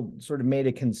Apple sort of made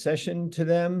a concession to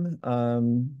them,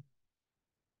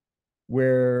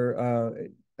 where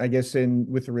I guess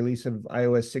with the release of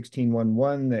iOS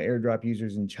 16.1.1, the AirDrop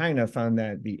users in China found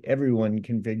that the everyone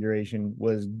configuration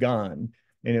was gone,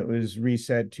 and it was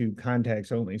reset to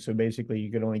contacts only. So basically,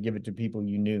 you could only give it to people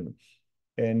you knew.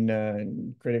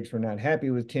 And critics were not happy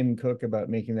with Tim Cook about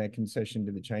making that concession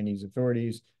to the Chinese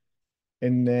authorities.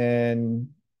 And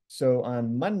then, so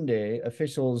on Monday,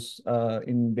 officials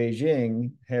in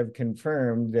Beijing have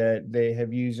confirmed that they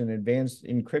have used an advanced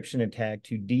encryption attack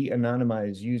to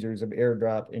de-anonymize users of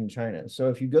AirDrop in China. So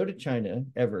if you go to China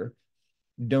ever,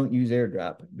 don't use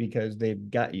AirDrop because they've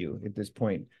got you at this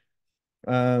point.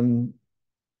 So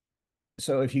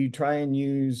if you try and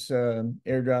use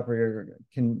AirDrop or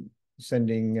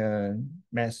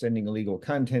mass sending illegal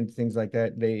content, things like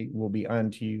that, they will be on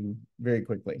to you very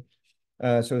quickly.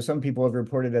 So some people have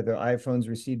reported that their iPhones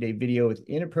received a video with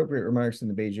inappropriate remarks in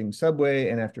the Beijing subway,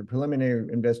 and after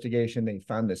preliminary investigation, they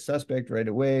found the suspect right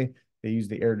away. They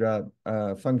used the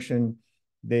AirDrop function.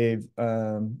 They've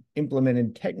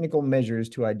implemented technical measures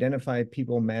to identify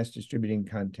people mass distributing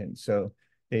content. So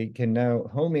they can now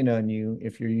home in on you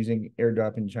if you're using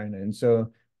AirDrop in China. And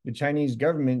so the Chinese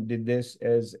government did this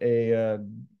as a,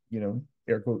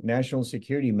 air quote, national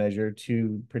security measure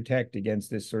to protect against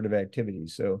this sort of activity.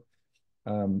 So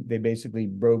they basically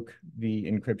broke the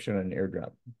encryption on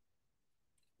AirDrop.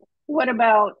 What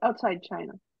about outside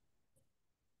China?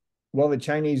 Well, the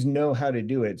Chinese know how to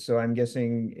do it. So I'm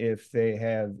guessing if they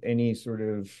have any sort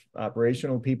of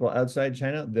operational people outside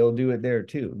China, they'll do it there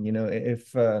too. You know,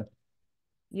 if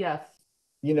yes,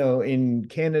 you know, in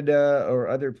Canada or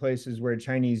other places where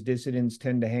Chinese dissidents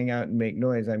tend to hang out and make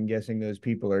noise, I'm guessing those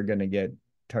people are going to get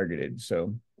targeted.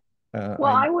 So well,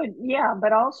 I would, yeah,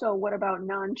 but also what about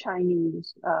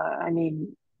non-Chinese? I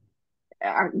mean,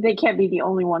 they can't be the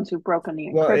only ones who've broken the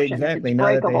encryption. Well, exactly. Now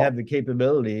that they have the breakable.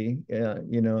 capability,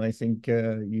 you know, I think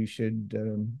you should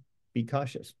be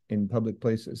cautious in public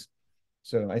places.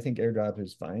 So I think AirDrop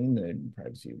is fine, the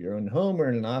privacy of your own home or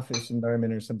in an office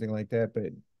environment or something like that.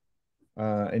 But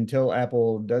until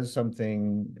Apple does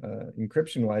something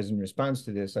encryption-wise in response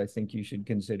to this, I think you should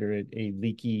consider it a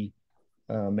leaky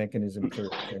mechanism for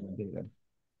sharing data.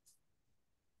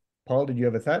 Paul, did you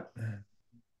have a thought?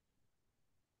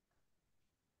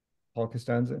 Paul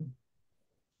Costanza?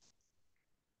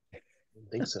 I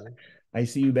think so. I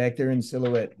see you back there in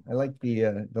silhouette. I like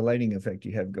the lighting effect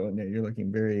you have going there. You're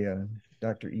looking very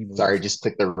Dr. Evil. Sorry, just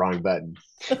clicked the wrong button.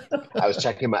 I was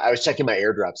checking my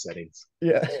AirDrop settings.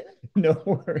 Yeah, no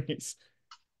worries.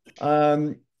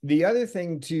 The other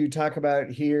thing to talk about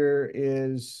here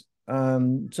is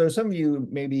so some of you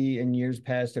maybe in years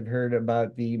past have heard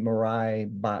about the Mirai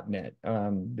botnet.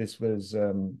 This was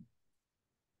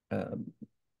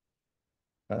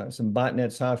some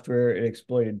botnet software. It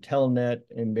exploited Telnet,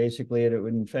 and basically it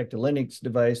would infect a Linux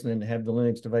device and then have the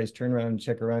Linux device turn around and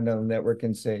check around on the network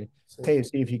and say, hey,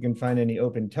 see if you can find any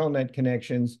open Telnet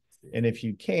connections. And if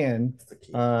you can,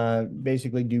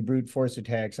 basically do brute force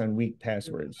attacks on weak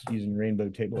passwords using Rainbow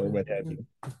Table or what have you.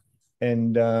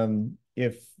 And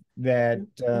if that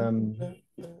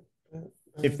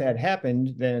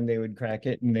happened, then they would crack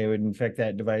it and they would infect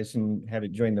that device and have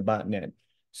it join the botnet.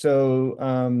 So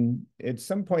at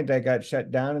some point that got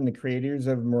shut down, and the creators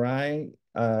of Mirai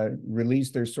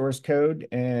released their source code,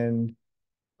 and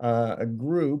a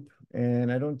group, and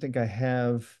I don't think I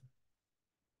have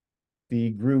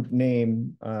the group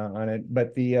name on it,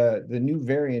 but the new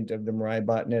variant of the Mirai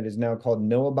botnet is now called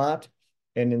NoahBot.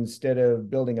 And instead of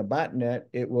building a botnet,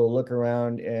 it will look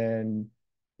around and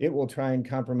it will try and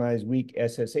compromise weak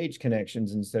SSH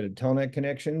connections instead of Telnet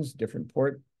connections, different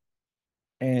port.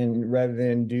 And rather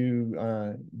than do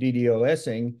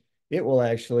DDoSing, it will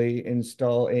actually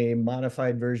install a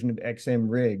modified version of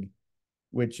XMRig,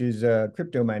 which is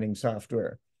crypto mining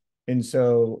software. And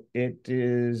so it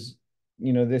is,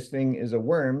 you know, this thing is a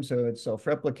worm, so it's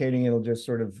self-replicating. It'll just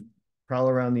sort of crawl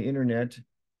around the internet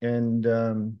and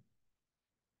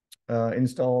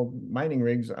install mining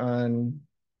rigs on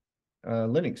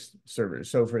Linux servers.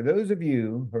 So for those of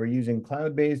you who are using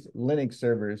cloud-based Linux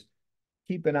servers,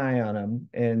 keep an eye on them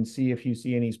and see if you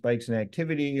see any spikes in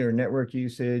activity or network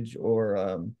usage or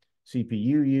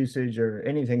CPU usage or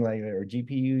anything like that, or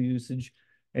GPU usage,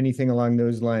 anything along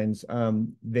those lines.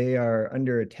 They are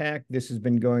under attack. This has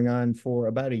been going on for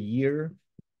about a year.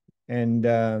 And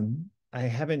I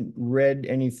haven't read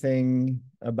anything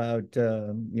about,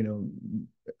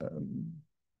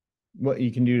 what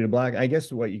you can do to block. I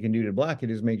guess what you can do to block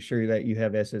it is make sure that you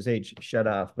have SSH shut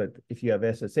off. But if you have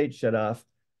SSH shut off,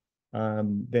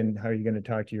 then how are you going to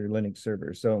talk to your Linux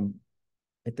server? So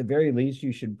at the very least,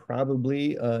 you should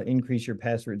probably increase your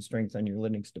password strength on your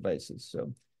Linux devices.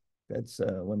 So that's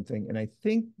one thing. And I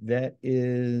think that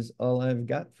is all I've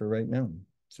got for right now.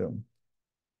 So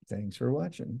thanks for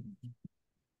watching.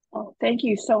 Well, thank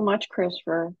you so much, Chris,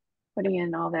 for putting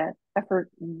in all that effort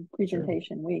and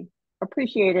presentation. Sure. We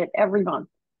appreciate it every month.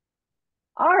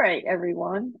 All right,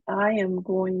 everyone. I am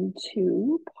going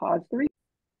to pause the recording.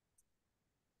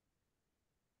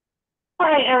 All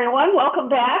right, everyone, welcome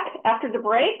back after the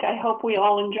break. I hope we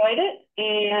all enjoyed it,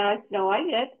 and I know I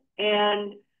did.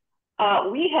 And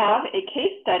we have a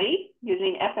case study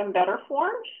using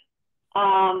FMBetterForms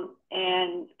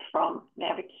and from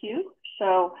NaviQ.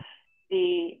 So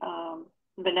the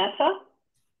Vanessa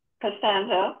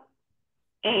Costanza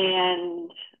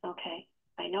and okay,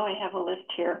 I know I have a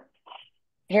list here.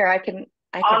 Here, I can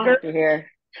help you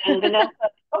here. And Vanessa,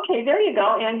 okay, there you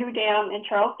go. Andrew Dam and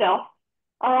Charles Delph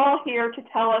are all here to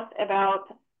tell us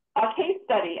about a case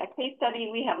study.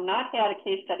 We have not had a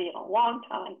case study in a long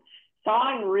time. So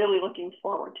I'm really looking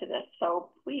forward to this. So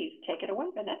please take it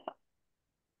away, Vanessa.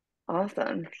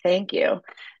 Awesome. Thank you.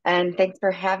 And thanks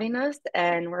for having us.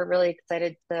 And we're really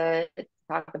excited to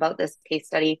talk about this case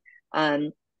study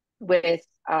with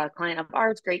a client of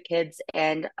ours, Great Kids,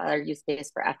 and our use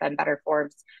case for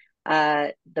FMBetterForms.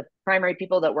 The primary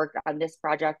people that worked on this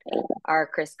project are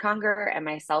Chris Conger and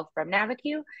myself from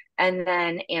NaviQ, and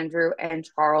then Andrew and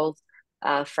Charles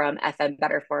from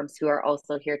FMBetterForms, who are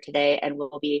also here today and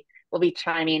will be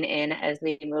chiming in as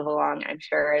we move along, I'm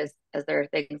sure, as there are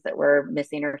things that we're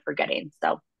missing or forgetting.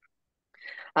 So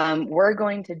we're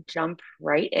going to jump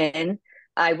right in.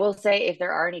 I will say, if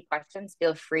there are any questions,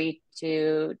 feel free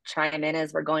to chime in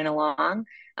as we're going along.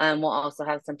 We'll also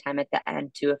have some time at the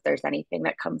end too, if there's anything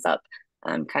that comes up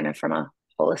kind of from a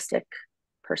holistic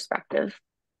perspective.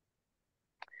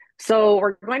 So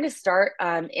we're going to start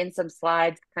in some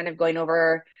slides, kind of going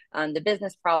over the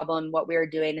business problem, what we're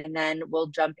doing, and then we'll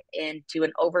jump into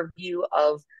an overview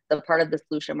of the part of the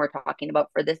solution we're talking about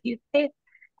for this use case.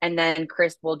 And then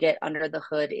Chris will get under the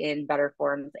hood in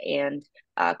BetterForms and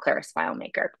Claris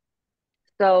FileMaker.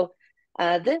 So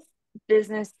this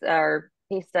business or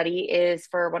case study is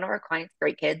for one of our clients,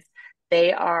 Great Kids.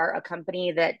 They are a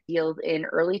company that deals in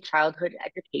early childhood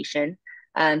education.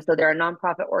 So they're a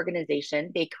nonprofit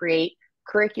organization. They create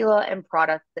curricula and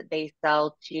products that they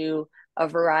sell to a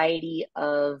variety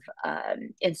of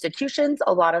institutions.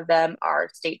 A lot of them are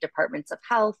state departments of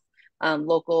health,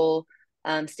 local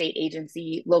state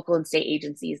agency, local and state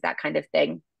agencies, that kind of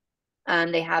thing.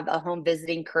 They have a home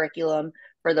visiting curriculum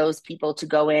for those people to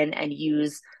go in and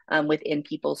use within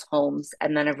people's homes,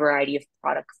 and then a variety of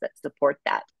products that support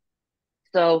that.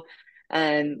 So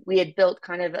we had built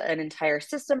kind of an entire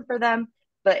system for them,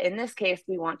 but in this case,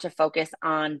 we want to focus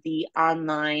on the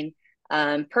online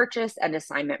purchase and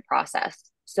assignment process.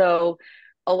 So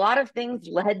a lot of things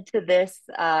led to this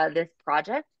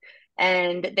project,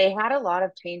 and they had a lot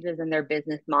of changes in their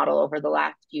business model over the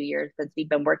last few years since we've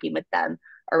been working with them.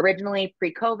 Originally,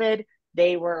 pre-COVID,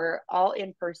 they were all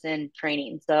in-person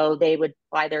training. So they would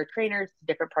fly their trainers to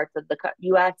different parts of the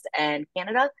US and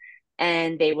Canada,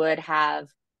 and they would have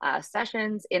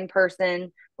sessions in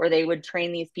person where they would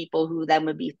train these people who then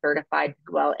would be certified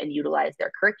to go out and utilize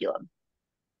their curriculum.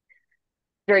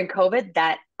 During COVID,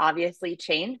 that obviously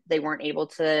changed. They weren't able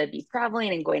to be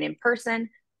traveling and going in person.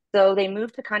 So they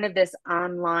moved to kind of this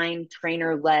online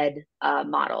trainer-led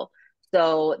model.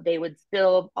 So they would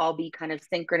still all be kind of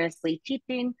synchronously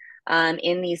teaching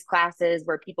in these classes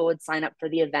where people would sign up for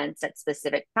the events at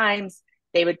specific times.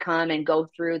 They would come and go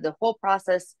through the whole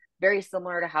process, very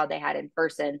similar to how they had in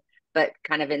person, but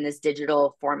kind of in this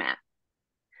digital format.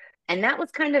 And that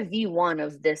was kind of V1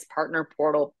 of this partner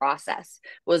portal process,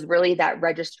 was really that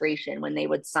registration when they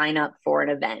would sign up for an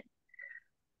event.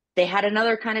 They had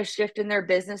another kind of shift in their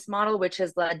business model, which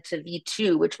has led to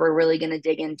V2, which we're really going to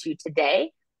dig into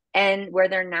today, and where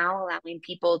they're now allowing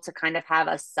people to kind of have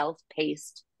a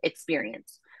self-paced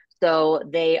experience. So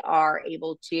they are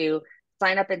able to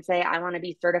sign up and say, I want to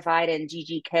be certified in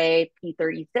GGK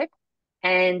P36,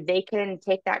 and they can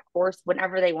take that course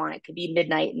whenever they want. It could be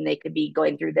midnight, and they could be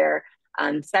going through their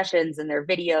sessions and their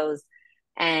videos.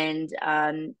 And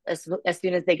as soon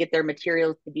as they get their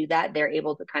materials to do that, they're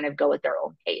able to kind of go at their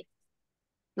own pace.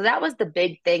 So that was the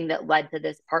big thing that led to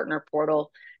this partner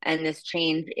portal and this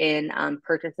change in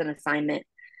purchase and assignment.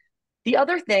 The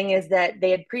other thing is that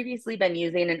they had previously been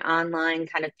using an online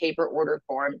kind of paper order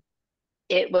form.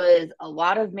 It was a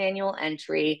lot of manual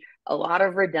entry, a lot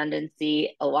of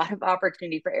redundancy, a lot of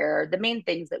opportunity for error, the main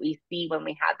things that we see when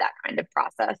we have that kind of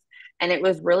process. And it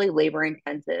was really labor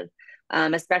intensive,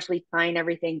 especially tying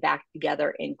everything back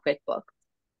together in QuickBooks.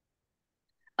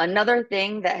 Another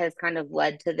thing that has kind of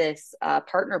led to this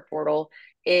partner portal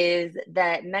is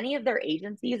that many of their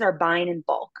agencies are buying in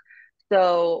bulk.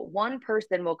 So one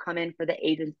person will come in for the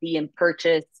agency and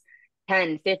purchase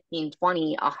 10, 15,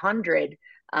 20, 100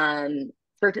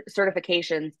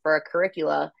 certifications for a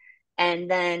curricula, and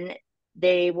then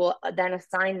they will then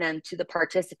assign them to the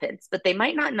participants, but they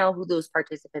might not know who those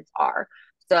participants are.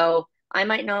 So I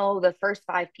might know the first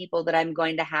 5 people that I'm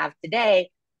going to have today,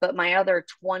 but my other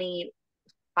 20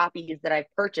 copies that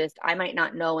I've purchased, I might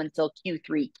not know until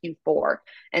Q3, Q4.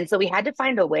 And so we had to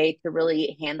find a way to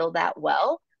really handle that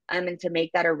well, and to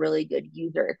make that a really good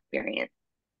user experience.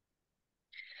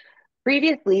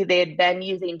 Previously, they had been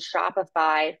using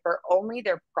Shopify for only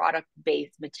their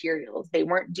product-based materials. They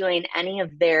weren't doing any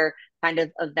of their kind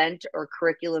of event or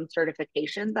curriculum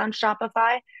certifications on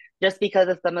Shopify, just because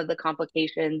of some of the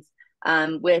complications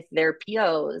with their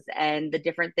POs and the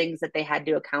different things that they had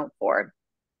to account for.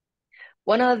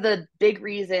 One of the big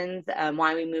reasons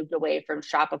why we moved away from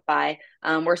Shopify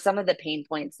were some of the pain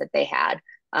points that they had.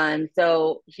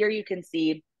 So here you can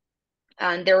see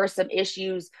there were some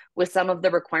issues with some of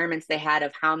the requirements they had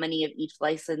of how many of each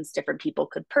license different people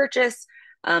could purchase.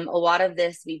 A lot of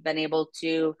this we've been able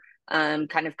to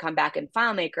kind of come back in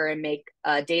FileMaker and make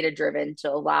data driven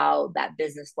to allow that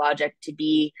business logic to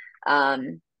be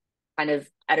kind of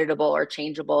editable or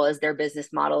changeable as their business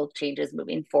model changes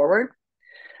moving forward.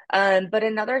 But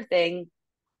another thing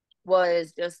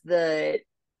was just the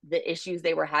issues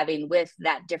they were having with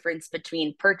that difference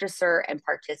between purchaser and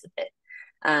participant.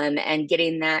 And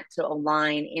getting that to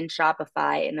align in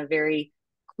Shopify in a very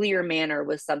clear manner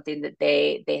was something that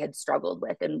they had struggled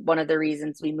with, and one of the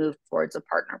reasons we moved towards a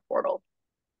partner portal.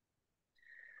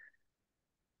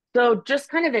 So just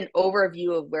kind of an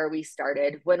overview of where we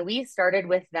started. When we started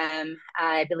with them,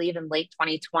 I believe in late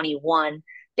 2021,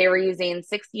 they were using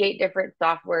 68 different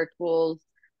software tools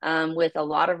with a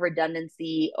lot of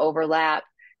redundancy, overlap,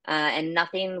 and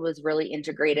nothing was really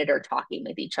integrated or talking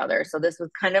with each other. So this was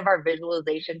kind of our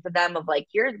visualization to them of like,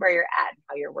 here's where you're at and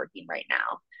how you're working right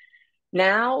now.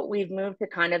 Now we've moved to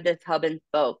kind of this hub and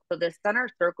spoke. So the center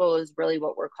circle is really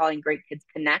what we're calling Great Kids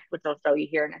Connect, which I'll show you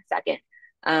here in a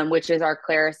second, which is our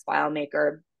Claris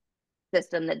FileMaker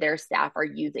system that their staff are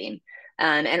using.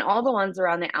 And all the ones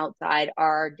around the outside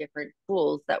are different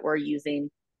tools that we're using,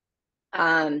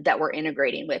 that we're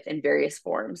integrating with in various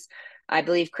forms. I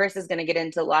believe Chris is going to get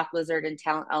into Lock Wizard and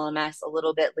Talent LMS a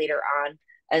little bit later on,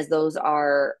 as those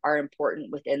are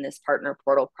important within this partner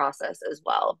portal process as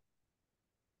well.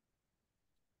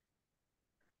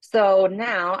 So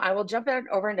now I will jump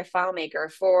over into FileMaker.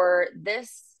 For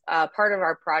this part of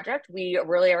our project, we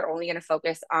really are only going to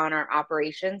focus on our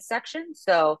operations section.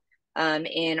 So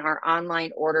in our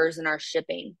online orders and our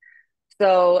shipping.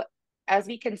 So as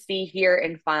we can see here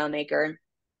in FileMaker,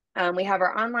 we have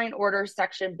our online orders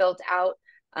section built out,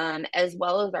 as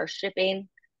well as our shipping.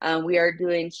 We are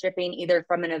doing shipping either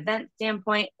from an event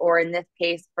standpoint, or in this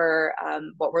case for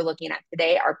what we're looking at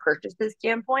today, our purchases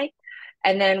standpoint.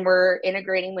 And then we're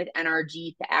integrating with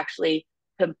NRG to actually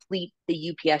complete the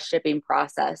UPS shipping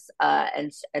process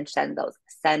and send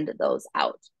those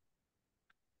out.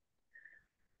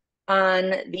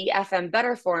 On the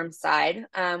FMDiSC side,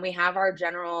 we have our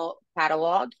general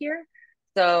catalog here.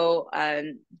 So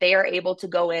they are able to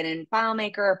go in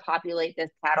FileMaker, populate this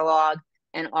catalog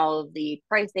and all of the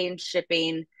pricing,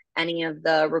 shipping, any of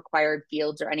the required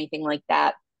fields or anything like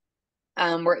that.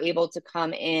 We're able to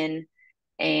come in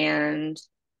and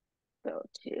go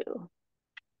to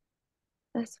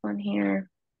this one here.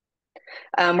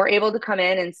 We're able to come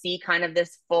in and see kind of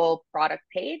this full product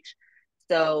page.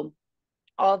 So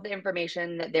all of the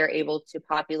information that they're able to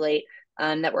populate,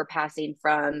 that we're passing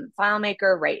from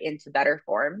FileMaker right into Better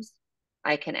Forms.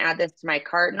 I can add this to my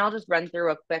cart, and I'll just run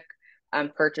through a quick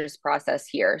purchase process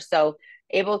here. So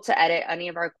able to edit any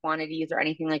of our quantities or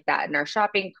anything like that in our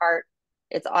shopping cart.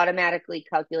 It's automatically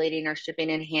calculating our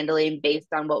shipping and handling based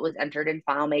on what was entered in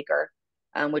FileMaker,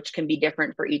 which can be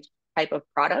different for each type of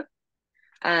product.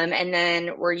 And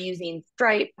then we're using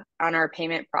Stripe on our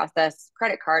payment process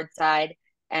credit card side,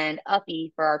 and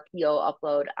Uppy for our PO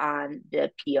upload on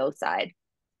the PO side.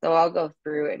 So I'll go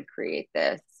through and create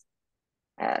this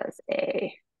as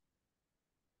a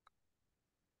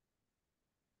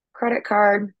credit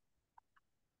card.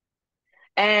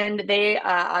 And they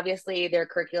obviously their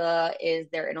curricula is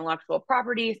their intellectual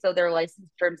property, so their license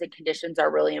terms and conditions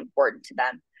are really important to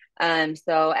them.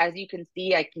 So as you can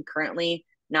see, I can currently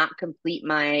not complete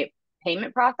my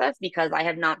payment process because I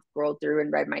have not scrolled through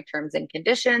and read my terms and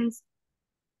conditions.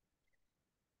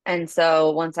 And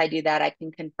so once I do that, I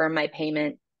can confirm my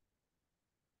payment,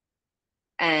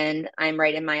 and I'm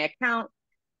right in my account,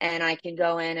 and I can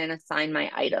go in and assign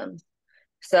my items.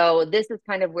 So this is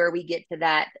kind of where we get to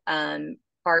that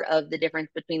part of the difference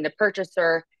between the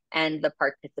purchaser and the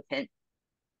participant.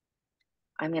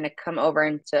 I'm going to come over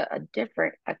into a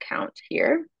different account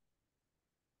here.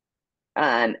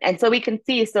 And so we can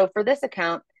see, so for this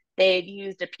account, they've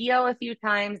used a PO a few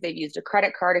times, they've used a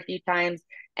credit card a few times,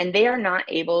 and they are not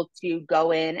able to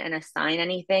go in and assign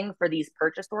anything for these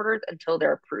purchase orders until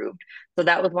they're approved. So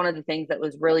that was one of the things that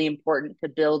was really important to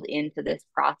build into this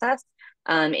process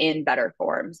in Better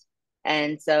Forms.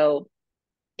 And so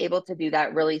able to do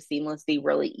that really seamlessly,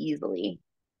 really easily.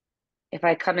 If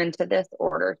I come into this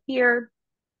order here,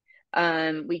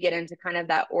 we get into kind of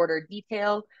that order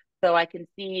detail. So I can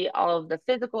see all of the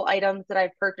physical items that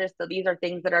I've purchased. So these are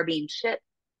things that are being shipped.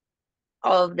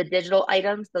 All of the digital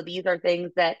items. So these are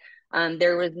things that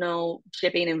there was no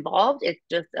shipping involved. It's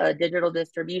just a digital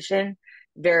distribution,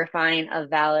 verifying a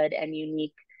valid and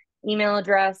unique email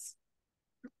address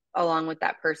along with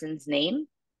that person's name.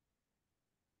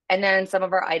 And then some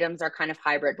of our items are kind of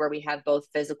hybrid, where we have both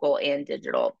physical and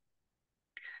digital.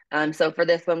 So for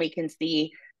this one, we can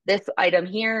see this item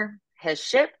here has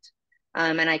shipped,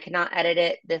 and I cannot edit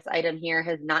it. This item here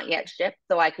has not yet shipped.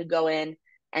 So I could go in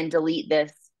and delete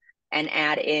this and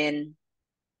add in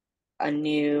a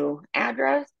new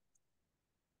address.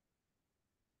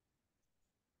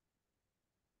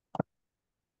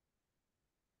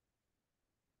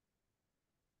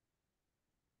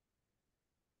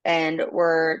 And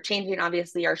we're changing,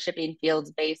 obviously, our shipping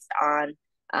fields based on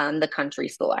the country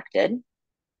selected.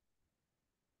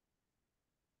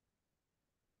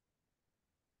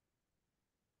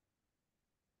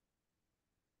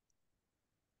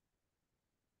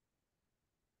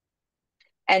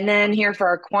 And then here for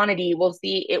our quantity, we'll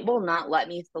see it will not let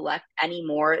me select any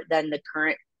more than the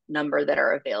current number that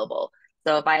are available.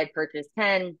 So if I had purchased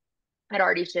 10, I'd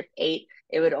already shipped 8,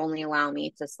 it would only allow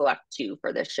me to select 2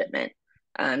 for this shipment.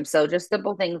 So just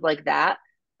simple things like that,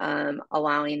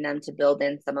 allowing them to build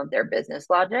in some of their business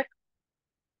logic.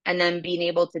 and then being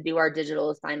able to do our digital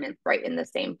assignments right in the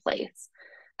same place.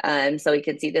 So we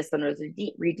can see this one was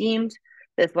redeemed.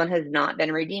 This one has not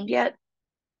been redeemed yet.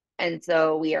 And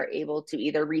so we are able to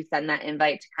either resend that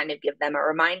invite to kind of give them a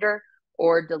reminder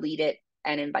or delete it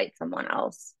and invite someone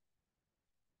else.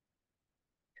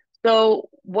 So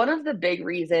one of the big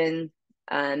reasons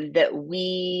that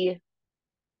we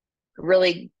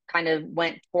really kind of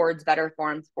went towards Better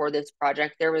Forms for this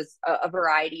project, there was a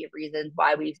variety of reasons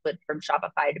why we switched from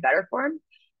Shopify to Better Forms.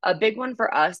 A big one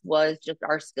for us was just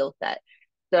our skill set.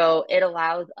 So it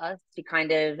allows us to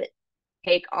kind of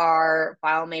take our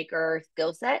FileMaker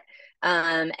skill set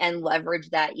and leverage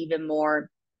that even more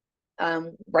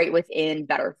right within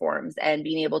Better Forms, and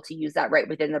being able to use that right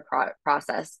within the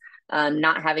process,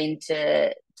 not having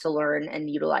to learn and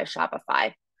utilize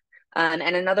Shopify. And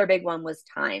another big one was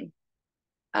time.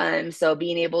 So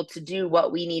being able to do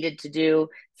what we needed to do,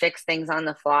 fix things on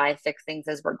the fly, fix things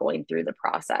as we're going through the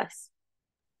process.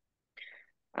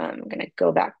 I'm going to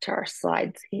go back to our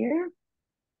slides here.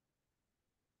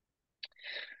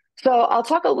 So I'll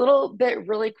talk a little bit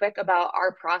really quick about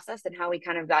our process and how we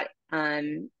kind of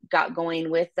got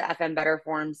going with the FM Better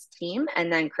Forms team,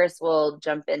 and then Chris will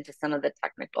jump into some of the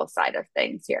technical side of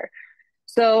things here.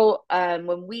 So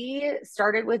when we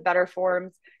started with Better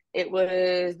Forms, it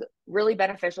was really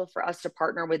beneficial for us to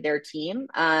partner with their team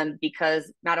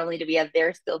because not only do we have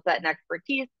their skill set and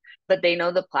expertise, but they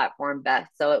know the platform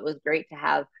best. So it was great to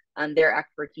have their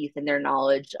expertise and their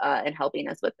knowledge in helping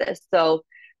us with this. So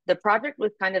the project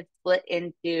was kind of split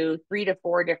into 3 to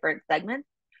 4 different segments.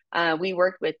 We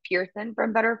worked with Pearson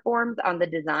from Better Forms on the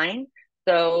design.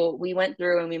 So we went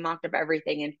through and we mocked up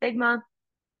everything in Figma,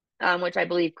 which I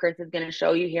believe Chris is going to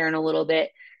show you here in a little bit.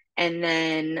 And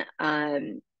then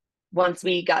once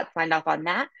we got signed off on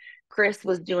that, Chris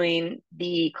was doing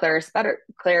the Claris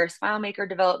FileMaker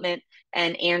development,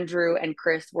 and Andrew and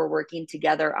Chris were working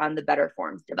together on the Better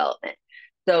Forms development.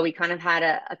 So we kind of had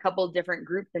a couple of different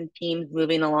groups and teams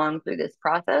moving along through this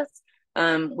process,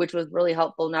 which was really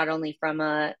helpful, not only from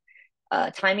a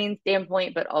timing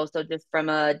standpoint, but also just from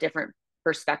a different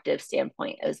perspective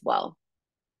standpoint as well.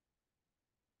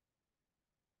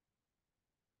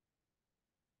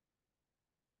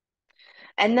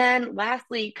 And then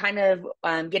lastly, kind of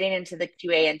getting into the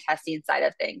QA and testing side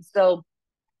of things. So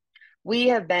we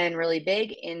have been really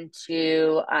big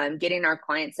into getting our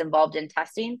clients involved in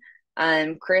testing.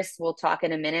 Chris will talk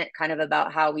in a minute kind of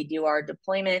about how we do our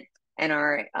deployment and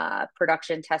our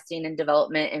production testing and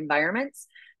development environments.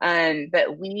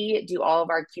 But we do all of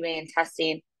our QA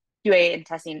and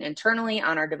testing internally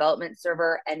on our development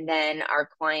server, and then our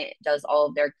client does all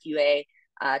of their QA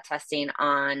testing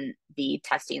on the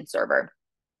testing server,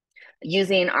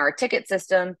 using our ticket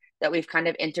system that we've kind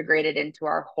of integrated into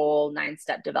our whole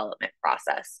 9-step development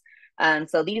process.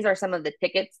 So these are some of the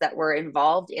tickets that were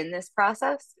involved in this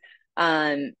process.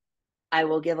 I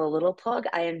will give a little plug.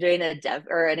 I am doing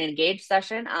an engage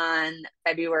session on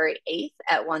February 8th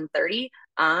at 1:30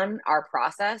 on our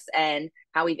process and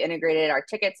how we've integrated our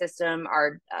ticket system,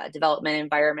 our development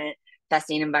environment,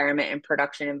 testing environment, and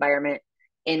production environment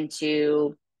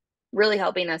into really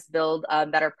helping us build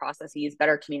better processes,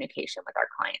 better communication with our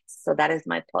clients. So that is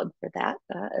my plug for that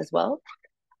as well.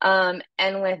 And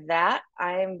with that,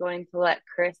 I'm going to let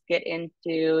Chris get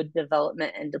into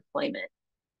development and deployment.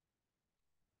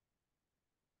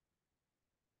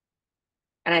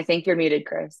 And I think you're muted,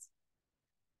 Chris.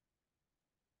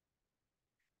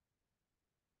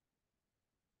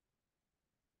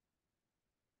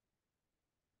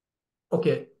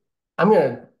 Okay, I'm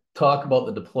going to talk about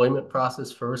the deployment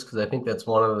process first, because I think that's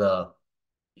one of the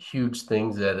huge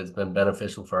things that has been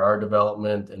beneficial for our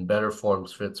development, and Better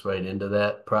Forms fits right into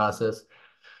that process.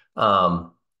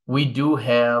 We do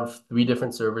have 3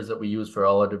 different servers that we use for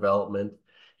all our development,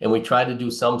 and we try to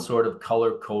do some sort of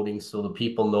color coding so the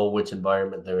people know which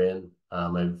environment they're in.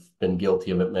 I've been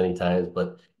guilty of it many times,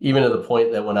 but even to the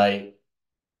point that when I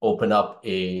open up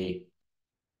a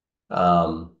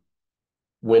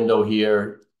window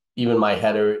here, even my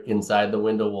header inside the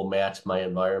window will match my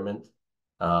environment.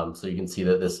 So you can see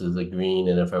that this is a green,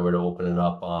 and if I were to open it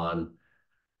up on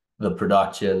the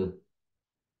production,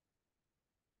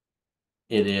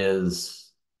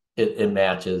 it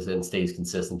matches and stays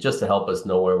consistent, just to help us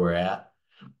know where we're at.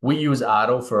 We use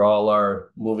Auto for all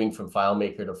our moving from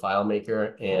FileMaker to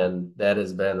FileMaker, and that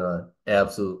has been an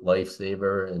absolute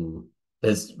lifesaver and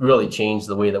has really changed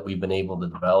the way that we've been able to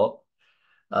develop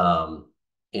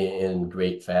in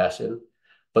great fashion.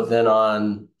 But then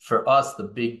for us, the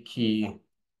big key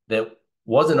that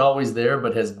wasn't always there,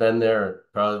 but has been there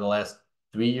probably the last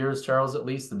 3 years, Charles, at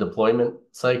least, the deployment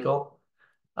cycle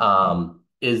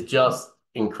is just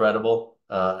incredible.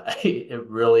 It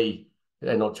really,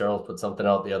 I know Charles put something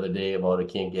out the other day about it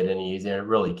can't get any easier. It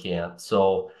really can't.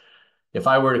 So if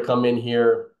I were to come in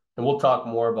here, and we'll talk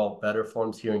more about better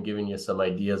forms here and giving you some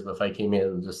ideas, but if I came in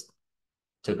and just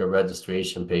took a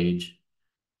registration page,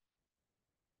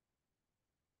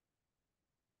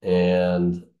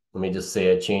 and let me just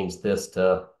say I changed this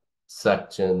to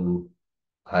section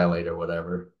highlight or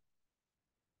whatever,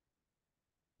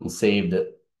 and saved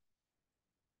it.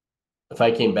 If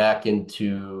I came back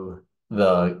into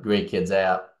the Great Kids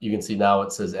app, you can see now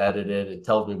it says edited. It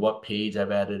tells me what page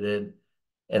I've edited.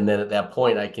 And then at that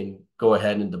point, I can go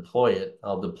ahead and deploy it.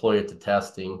 I'll deploy it to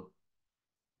testing,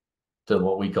 to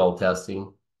what we call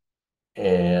testing,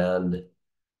 and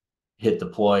hit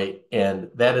deploy. And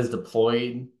that is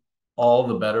deployed all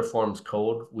the better forms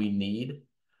code we need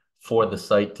for the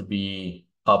site to be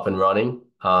up and running.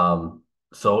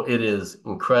 So it is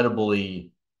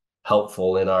incredibly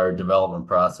helpful in our development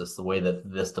process, the way that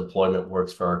this deployment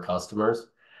works for our customers.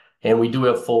 And we do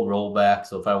have full rollback.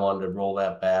 So if I wanted to roll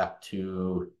that back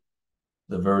to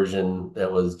the version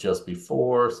that was just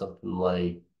before, something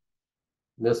like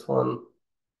this one,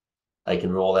 I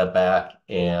can roll that back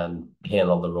and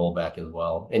handle the rollback as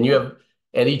well. And you have,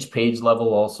 at each page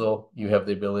level also, you have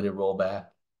the ability to roll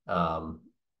back.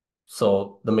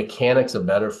 So the mechanics of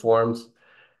better forms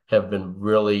have been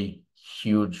really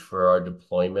huge for our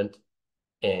deployment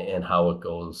and how it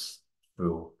goes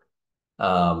through.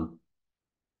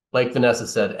 Like Vanessa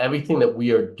said, everything that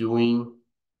we are doing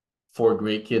for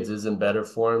Great Kids is in better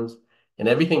forms, and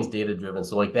everything's data driven.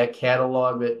 So like that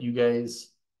catalog that you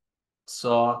guys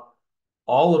saw,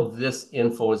 all of this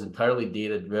info is entirely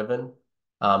data driven.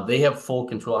 They have full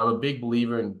control. I'm a big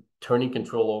believer in turning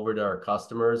control over to our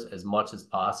customers as much as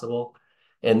possible.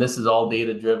 And this is all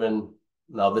data driven.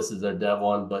 Now this is their dev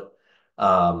one, but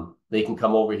they can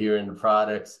come over here into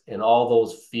products, and all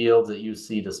those fields that you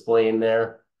see displaying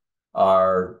there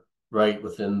are right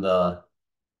within the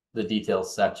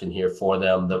details section here for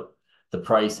them. The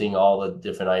pricing, all the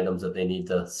different items that they need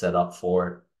to set up for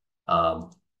it,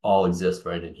 all exist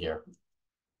right in here.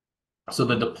 So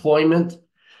the deployment,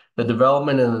 the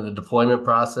development and the deployment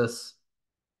process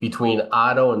between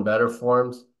Auto and Better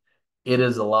Forms, it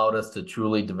has allowed us to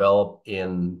truly develop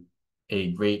in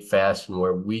a great fashion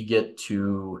where we get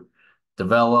to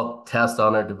develop, test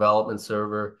on our development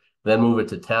server, then move it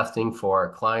to testing for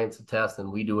our clients to test,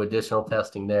 and we do additional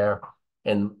testing there.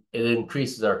 And it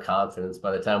increases our confidence.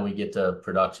 By the time we get to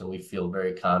production, we feel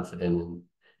very confident in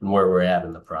where we're at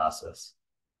in the process.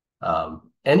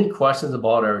 Any questions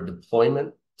about our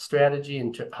deployment strategy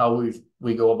and how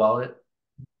we go about it?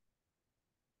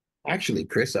 Actually,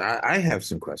 Chris, I have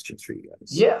some questions for you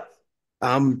guys. Yeah.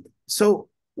 So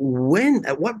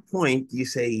at what point do you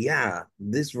say, yeah,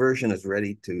 this version is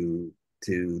ready to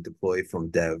deploy from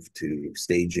dev to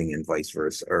staging and vice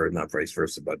versa, or not vice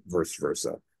versa, but vice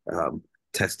versa,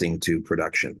 testing to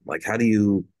production? Like,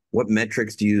 what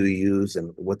metrics do you use,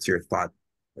 and what's your thought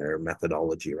or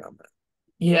methodology around that?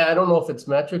 Yeah, I don't know if it's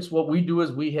metrics. What we do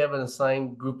is we have an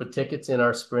assigned group of tickets in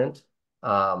our sprint,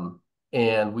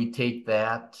 and we take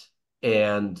that,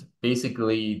 and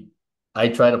basically I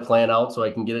try to plan out so I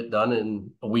can get it done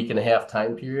in a week and a half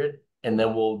time period. And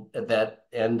then we'll, at that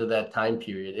end of that time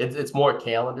period, it's more a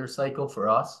calendar cycle for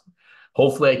us.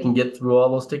 Hopefully I can get through all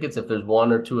those tickets. If there's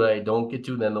one or two I don't get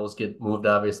to, then those get moved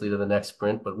obviously to the next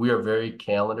sprint. But we are very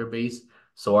calendar based,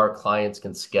 so our clients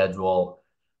can schedule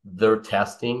their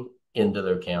testing into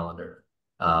their calendar.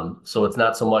 So it's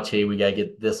not so much, hey, we got to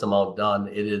get this amount done.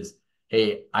 It is,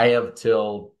 hey, I have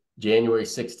till January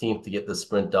 16th to get the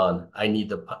sprint done. I need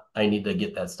to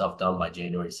get that stuff done by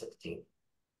January 16th.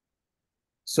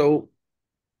 So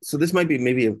this might be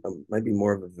might be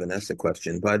more of a Vanessa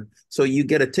question, but so you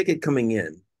get a ticket coming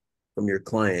in from your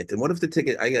client, and what if the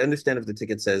ticket? I understand if the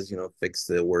ticket says, fix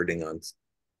the wording on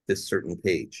this certain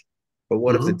page, but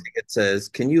what if the ticket says,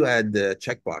 can you add the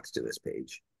checkbox to this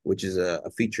page, which is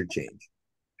a feature change?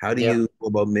 How do you go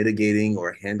about mitigating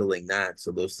or handling that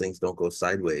so those things don't go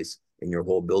sideways in your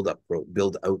whole build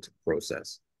out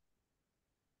process?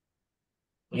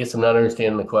 I guess I'm not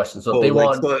understanding the question. So if they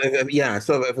want,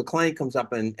 so if a client comes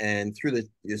up and through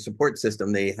the support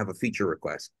system, they have a feature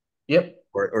request,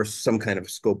 or some kind of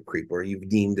scope creep, or you've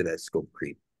deemed it as scope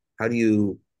creep. How do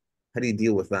you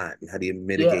deal with that, and how do you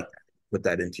mitigate that, put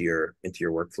that into your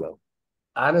workflow?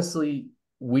 Honestly,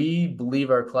 we believe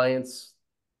our clients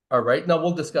are right. Now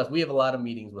we'll discuss. We have a lot of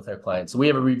meetings with our clients. So we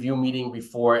have a review meeting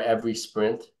before every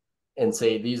sprint and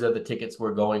say, these are the tickets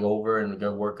we're going over and we're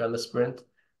going to work on the sprint.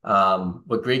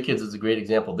 But Great Kids is a great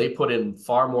example. They put in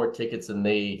far more tickets than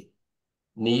they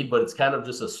need, but it's kind of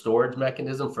just a storage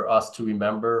mechanism for us to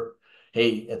remember,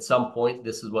 hey, at some point,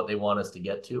 this is what they want us to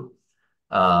get to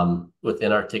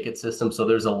within our ticket system. So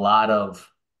there's a lot of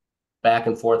back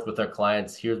and forth with our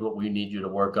clients. Here's what we need you to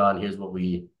work on. Here's what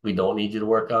we don't need you to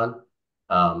work on.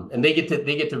 And they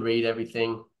get to rate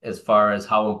everything as far as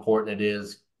how important it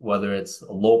is, whether it's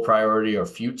a low priority or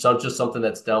future, just something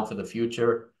that's down for the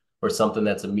future, or something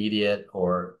that's immediate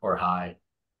or high.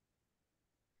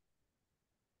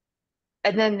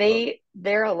 And then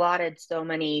they're allotted so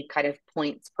many kind of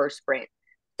points per sprint.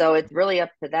 So it's really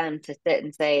up to them to sit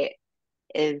and say,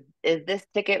 is this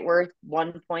ticket worth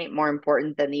 1 point more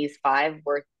important than these 5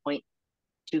 worth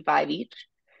 0.25 each,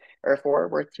 or 4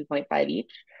 worth 2.5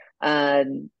 each?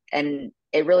 And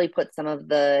it really puts some of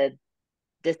the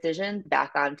decisions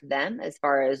back onto them as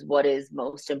far as what is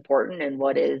most important and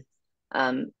what is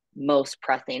most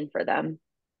pressing for them.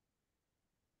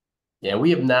 Yeah, we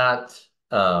have not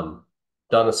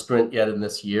done a sprint yet in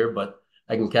this year, but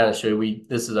I can kind of show you,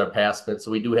 this is our past sprint.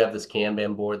 So we do have this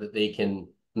Kanban board that they can,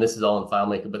 and this is all in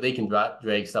FileMaker, but they can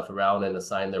drag stuff around and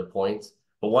assign their points.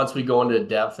 But once we go into the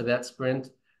dev for that sprint,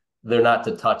 they're not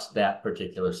to touch that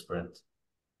particular sprint.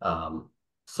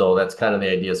 So that's kind of the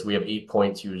idea. So we have 8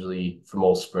 points usually for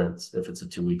most sprints if it's a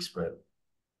 2-week sprint.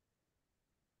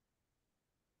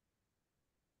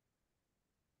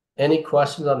 Any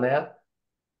questions on that?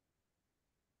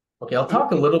 Okay, I'll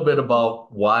talk a little bit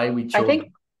about why we chose.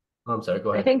 I'm sorry,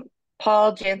 go ahead. I think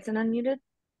Paul Jansen unmuted.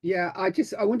 Yeah, I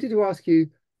wanted to ask you,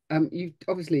 you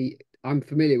obviously, I'm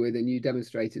familiar with, and you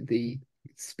demonstrated the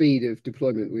speed of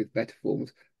deployment with better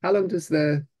forms. How long does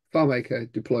the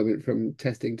FileMaker deployment from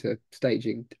testing to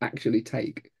staging actually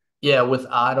take? Yeah, with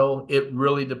auto, it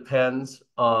really depends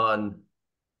on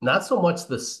not so much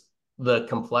the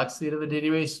complexity of the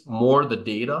database, more the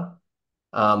data,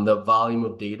 the volume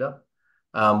of data.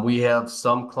 We have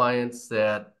some clients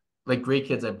that, like Great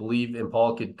Kids, I believe, and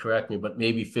Paul could correct me, but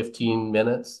maybe 15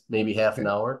 minutes, maybe half an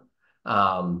hour.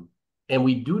 And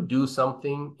we do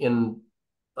something in,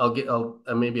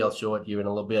 maybe I'll show it here in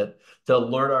a little bit, to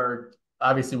alert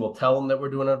obviously we'll tell them that we're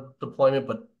doing a deployment,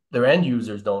 but their end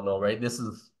users don't know, right? This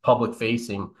is public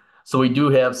facing. So we do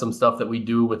have some stuff that we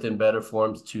do within Better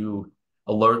Forms to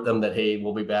alert them that, hey,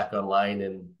 we'll be back online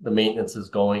and the maintenance is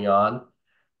going on.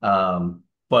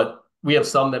 But we have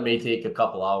some that may take a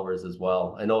couple hours as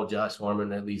well. I know Josh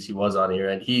Warman, at least he was on here,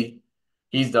 and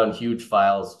he's done huge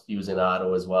files using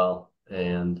Auto as well.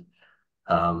 And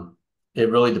it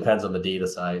really depends on the data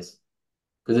size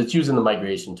because it's using the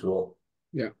migration tool.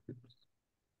 Yeah.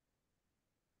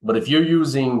 But if you're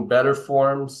using Better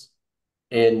Forms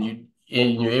and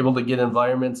you're able to get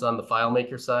environments on the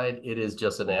FileMaker side, it is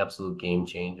just an absolute game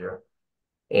changer.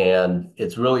 And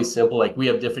it's really simple. Like we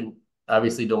have different,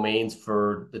 obviously, domains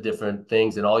for the different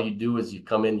things. And all you do is you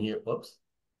come in here. Whoops.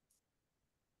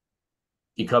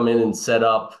 You come in and set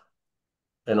up,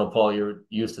 I know, Paul, you're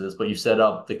used to this, but you set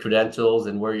up the credentials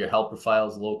and where your helper file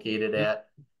is located at.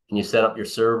 And you set up your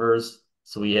servers.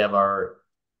 So we have our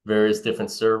various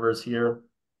different servers here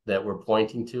that we're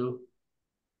pointing to.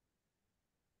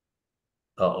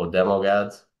 Demo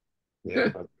gods. Yeah,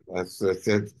 that's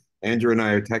it. Andrew and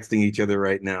I are texting each other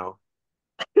right now,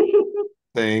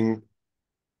 saying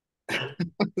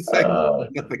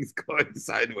nothing's going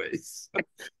sideways.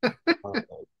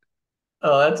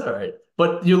 Oh, that's all right.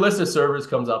 But your list of servers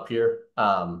comes up here.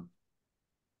 Sorry,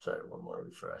 one more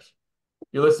refresh.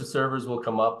 Your list of servers will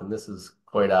come up, and this is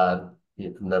quite odd.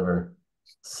 You've never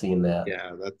seen that.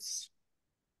 Yeah, that's.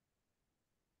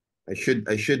 I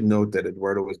should note that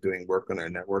Eduardo was doing work on our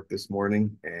network this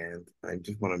morning, and I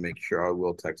just want to make sure I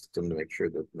will text him to make sure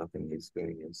that nothing he's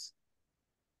doing is.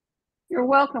 You're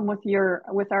welcome with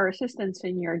our assistance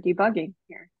in your debugging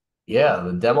here. Yeah,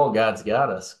 the demo gods got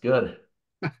us. Good.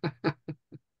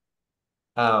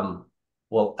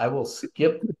 Well, I will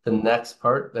skip the next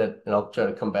part and I'll try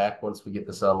to come back once we get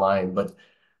this online. But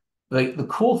the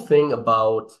cool thing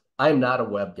about, I'm not a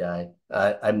web guy.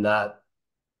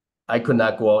 I could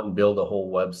not go out and build a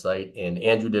whole website, and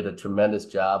Andrew did a tremendous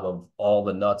job of all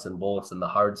the nuts and bolts and the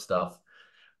hard stuff.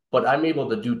 But I'm able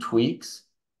to do tweaks.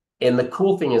 And the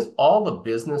cool thing is all the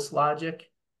business logic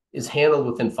is handled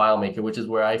within FileMaker, which is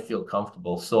where I feel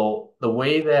comfortable. So the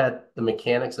way that the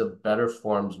mechanics of Better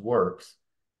Forms works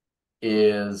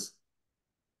is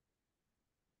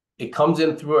it comes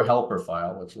in through a helper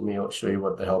file, which let me show you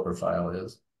what the helper file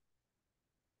is.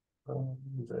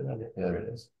 There it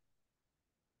is.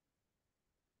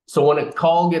 So when a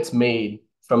call gets made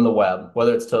from the web,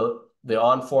 whether it's to the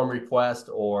on-form request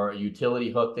or a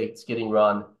utility hook that's getting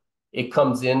run, it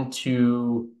comes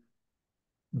into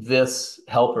this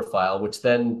helper file, which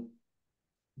then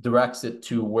directs it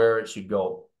to where it should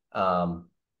go.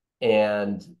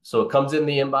 And so it comes in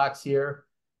the inbox here.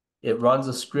 It runs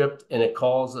a script and it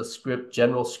calls a script,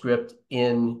 general script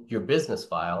in your business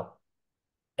file.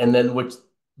 And then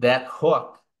that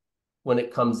hook, when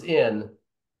it comes in,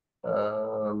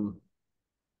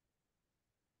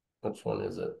 which one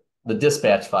is it? The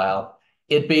dispatch file.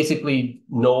 It basically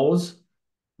knows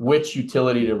which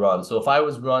utility to run. So if I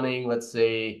was running, let's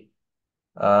say,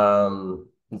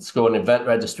 let's go an event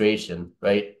registration,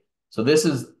 right? So this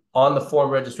is on the form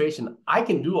registration. I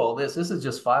can do all this. This is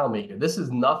just FileMaker. This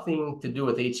is nothing to do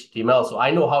with HTML. So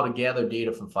I know how to gather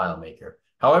data from FileMaker.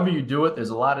 However you do it,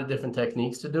 there's a lot of different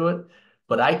techniques to do it,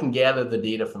 but I can gather the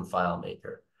data from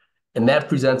FileMaker. And that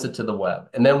presents it to the web.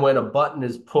 And then when a button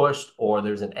is pushed or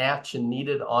there's an action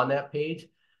needed on that page,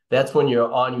 that's when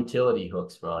your on utility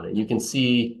hooks run. And you can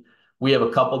see we have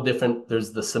a couple different,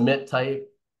 there's the submit type.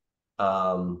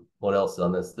 What else is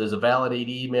on this? There's a validate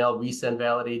email, resend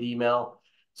validate email.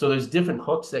 So there's different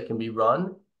hooks that can be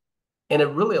run. And it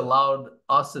really allowed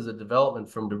us as a development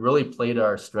firm to really play to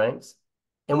our strengths.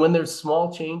 And when there's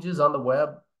small changes on the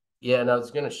web, yeah, and I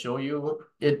was going to show you,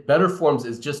 Better Forms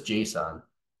is just JSON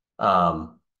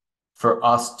for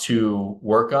us to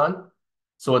work on.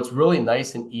 So it's really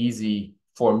nice and easy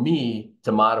for me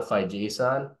to modify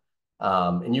JSON.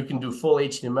 And you can do full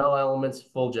HTML elements,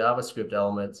 full JavaScript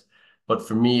elements. But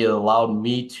for me, it allowed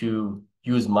me to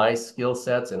use my skill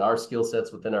sets and our skill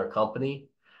sets within our company,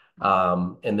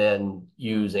 and then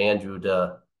use Andrew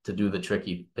to do the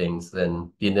tricky things,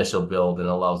 then the initial build, and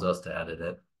allows us to edit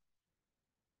it.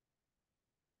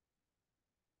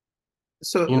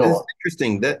 So it's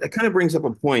interesting. That kind of brings up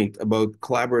a point about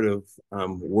collaborative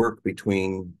work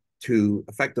between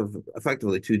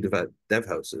effectively two dev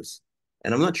houses.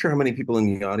 And I'm not sure how many people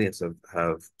in the audience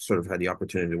have sort of had the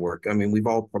opportunity to work. I mean, we've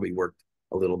all probably worked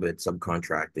a little bit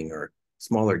subcontracting or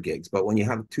smaller gigs, but when you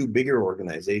have two bigger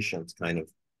organizations kind of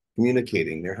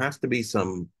communicating, there has to be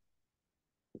some,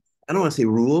 I don't want to say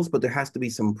rules, but there has to be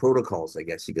some protocols, I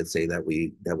guess you could say, that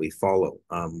we follow.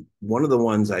 One of the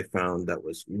ones I found that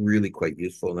was really quite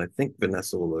useful, and I think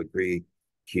Vanessa will agree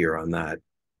here on that,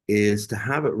 is to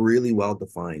have it really well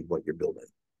defined what you're building.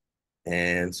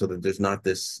 And so that there's not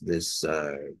this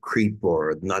creep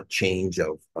or not change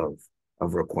of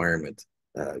requirement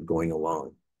going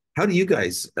along. How do you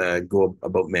guys go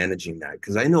about managing that?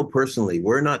 Because I know personally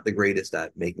we're not the greatest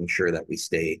at making sure that we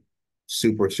stay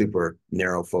super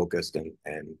narrow focused,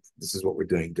 and this is what we're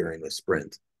doing during the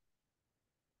sprint.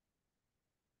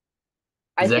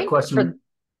 Is that question?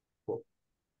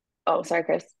 Oh, sorry,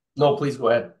 Chris. No, please go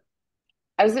ahead.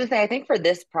 I was going to say, I think for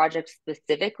this project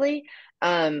specifically,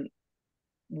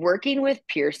 working with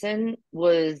Pearson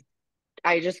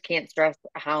I just can't stress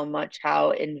how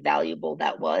invaluable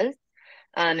that was.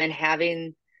 And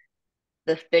having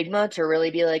the Figma to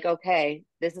really be like, okay,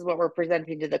 this is what we're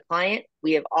presenting to the client.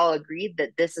 We have all agreed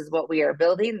that this is what we are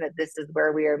building, that this is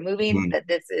where we are moving, that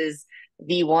this is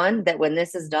V1, that when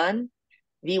this is done,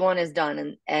 V1 is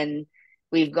done. And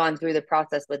we've gone through the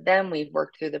process with them. We've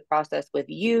worked through the process with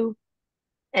you.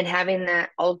 And having that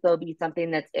also be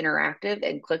something that's interactive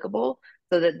and clickable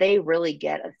so that they really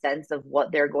get a sense of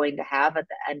what they're going to have at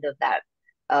the end of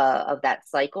that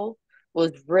cycle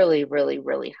was really, really,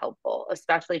 really helpful,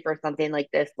 especially for something like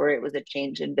this where it was a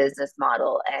change in business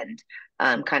model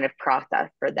and kind of process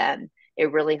for them.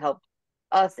 It really helped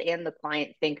us and the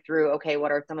client think through, okay,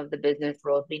 what are some of the business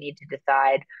rules we need to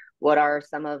decide? What are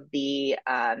some of the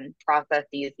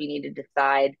processes we need to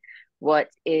decide? When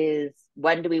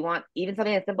do we want, even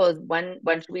something as simple as when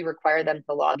should we require them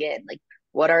to log in? Like,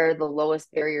 what are the lowest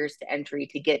barriers to entry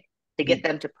to get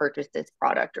them to purchase this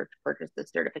product or to purchase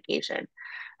this certification?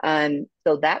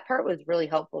 So that part was really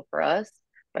helpful for us.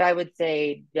 But I would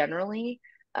say generally,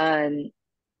 the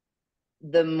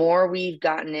more we've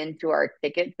gotten into our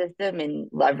ticket system and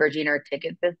leveraging our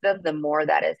ticket system, the more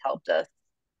that has helped us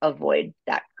avoid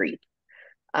that creep.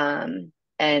 And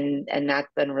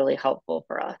that's been really helpful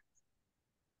for us.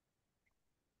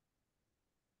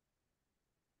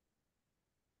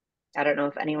 I don't know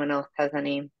if anyone else has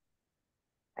any.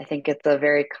 I think it's a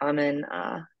very common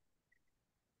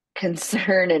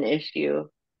concern and issue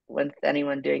with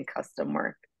anyone doing custom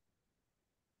work.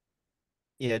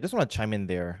 Yeah, I just want to chime in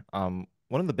there. One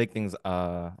of the big things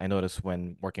I noticed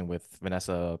when working with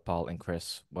Vanessa, Paul, and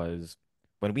Chris was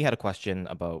when we had a question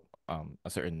about a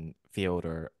certain field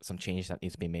or some change that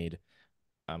needs to be made,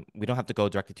 we don't have to go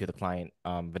directly to the client.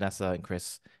 Vanessa and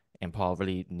Chris and Paul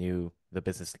really knew the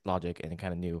business logic and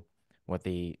kind of knew what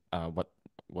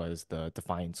was the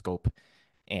defined scope.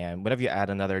 And whenever you add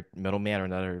another middleman or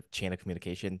another chain of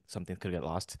communication, something could get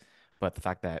lost. But the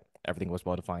fact that everything was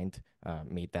well defined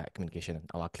made that communication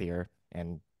a lot clearer.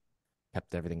 And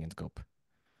kept everything in scope.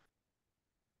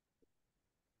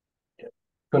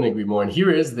 Couldn't agree more. And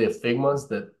here is the Figmas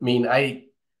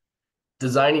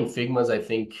designing Figmas, I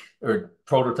think, or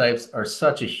prototypes are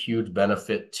such a huge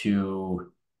benefit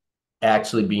to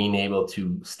actually being able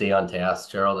to stay on task,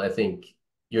 Charles. I think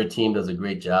your team does a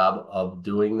great job of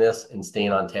doing this and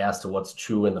staying on task to what's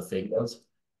true in the Figmas.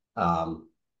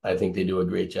 I think they do a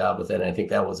great job with it. And I think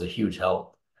that was a huge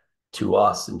help to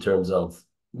us in terms of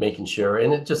making sure,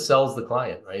 and it just sells the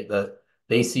client, right? That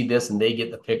they see this and they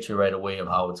get the picture right away of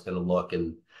how it's going to look.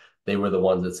 And they were the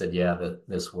ones that said, yeah, that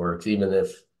this works, even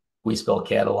if we spell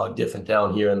catalog different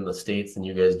down here in the States than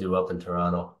you guys do up in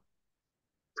Toronto.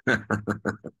 We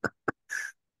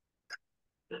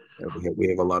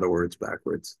have a lot of words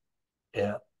backwards.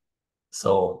 Yeah.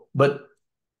 So, but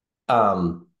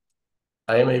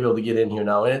I am able to get in here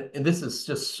now. And this is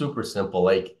just super simple.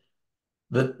 Like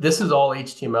this is all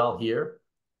HTML here,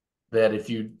 that if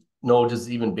you know just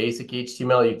even basic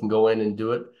HTML, you can go in and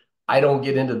do it. I don't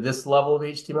get into this level of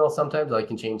HTML sometimes. I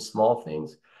can change small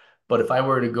things. But if I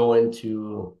were to go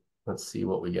into, let's see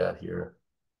what we got here.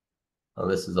 Oh,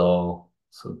 this is all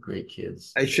so great,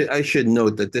 kids. I should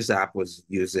note that this app was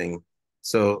using,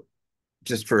 so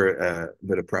just for a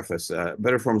bit of preface,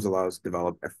 Better Forms allows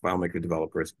FileMaker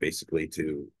developers basically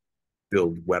to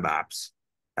build web apps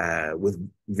with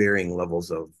varying levels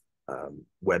of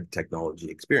web technology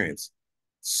experience.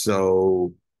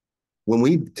 So when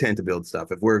we tend to build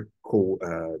stuff, if we're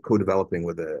co-developing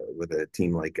with a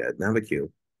team like Naviq,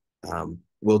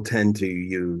 we'll tend to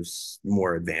use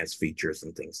more advanced features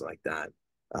and things like that.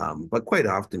 But quite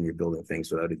often you're building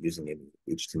things without using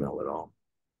any HTML at all.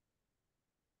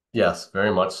 Yes,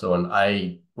 very much so.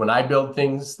 And when I build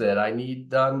things that I need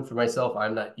done for myself,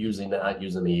 I'm not using the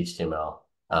HTML.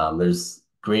 There's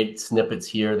great snippets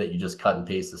here that you just cut and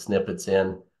paste the snippets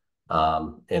in.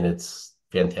 And it's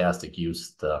fantastic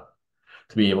use to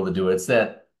be able to do it. It's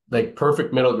that like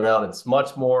perfect middle ground. It's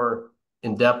much more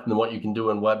in depth than what you can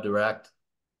do in WebDirect,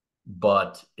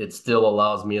 but it still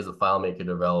allows me as a FileMaker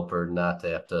developer not to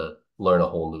have to learn a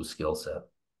whole new skill set.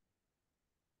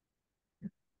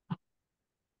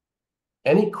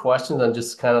 Any questions on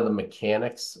just kind of the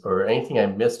mechanics or anything I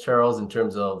missed, Charles, in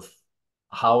terms of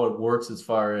how it works as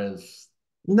far as?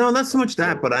 No, not so much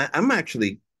that, but I'm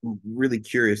actually really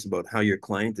curious about how your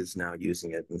client is now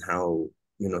using it and how,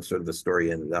 sort of the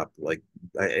story ended up. Like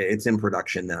it's in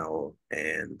production now,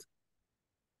 and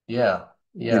yeah.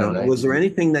 Was there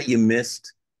anything that you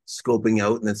missed scoping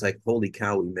out and it's like, holy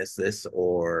cow, we missed this,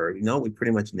 or we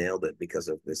pretty much nailed it because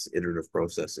of this iterative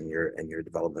process in your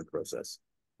development process?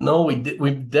 No, we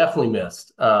definitely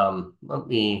missed. Let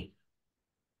me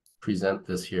present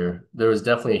this here. There was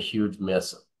definitely a huge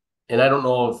miss. And I don't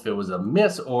know if it was a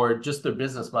miss or just their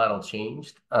business model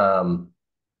changed. Give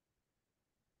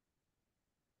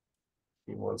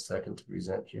me 1 second to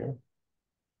present here.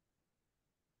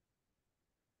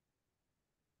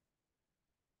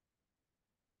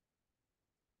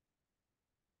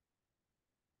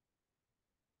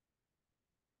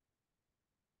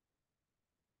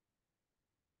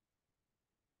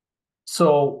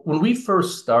 So when we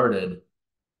first started,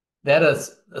 that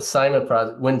assignment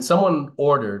project, when someone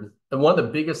ordered, and one of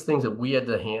the biggest things that we had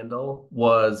to handle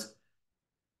was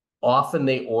often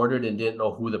they ordered and didn't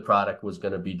know who the product was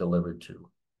going to be delivered to,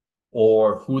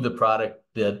 or who the product,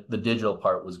 the digital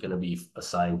part was going to be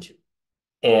assigned to.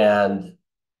 And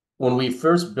when we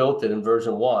first built it in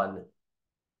version 1,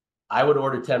 I would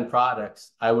order 10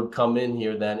 products. I would come in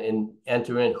here then and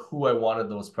enter in who I wanted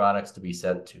those products to be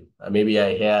sent to. Maybe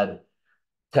I had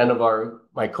 10 of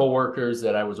my coworkers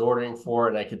that I was ordering for,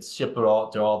 and I could ship it all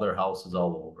to all their houses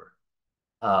all over.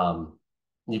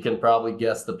 You can probably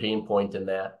guess the pain point in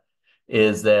that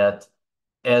is that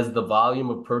as the volume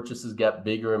of purchases got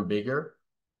bigger and bigger,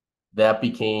 that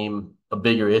became a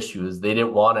bigger issue. Is they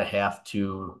didn't want to have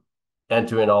to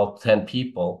enter in all 10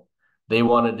 people. They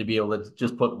wanted to be able to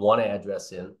just put one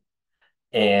address in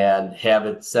and have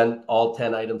it send all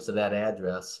 10 items to that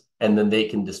address, and then they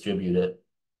can distribute it.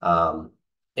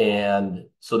 And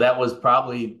so that was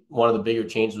probably one of the bigger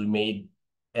changes we made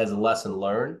as a lesson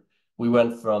learned. We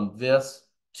went from this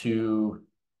to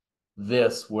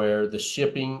this, where the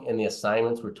shipping and the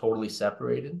assignments were totally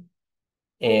separated.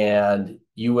 And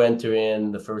you enter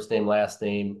in the first name, last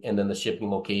name, and then the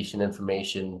shipping location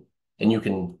information. And you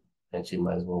can, actually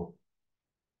might as well.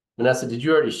 Vanessa, did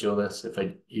you already show this?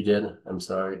 You did, I'm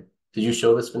sorry. Did you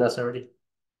show this, Vanessa, already?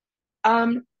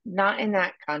 Not in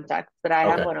that context, but I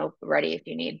have one open ready if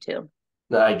you need to.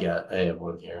 No, I have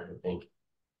one here, I think.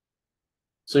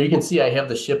 So you can see I have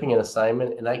the shipping and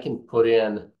assignment, and I can put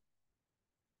in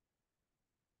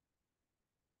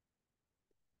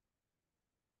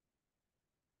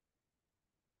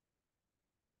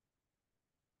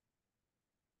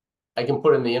I can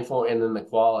put in the info and then the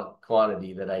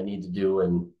quantity that I need to do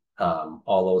and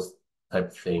all those type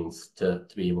of things to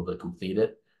be able to complete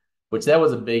it, which that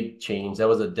was a big change. That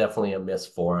was definitely a miss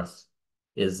for us,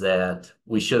 is that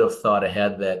we should have thought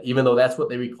ahead that even though that's what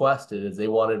they requested, is they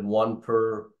wanted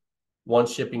one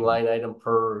shipping line item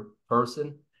per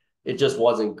person. It just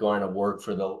wasn't going to work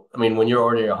for I mean, when you're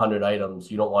ordering 100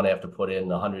 items, you don't want to have to put in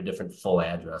 100 different full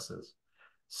addresses.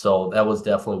 So that was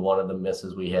definitely one of the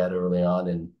misses we had early on,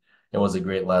 and it was a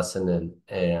great lesson,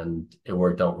 and it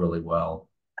worked out really well.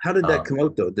 How did that come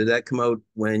out though? Did that come out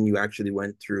when you actually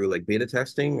went through like beta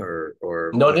testing or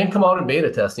No, it didn't come out in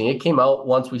beta testing. It came out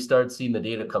once we started seeing the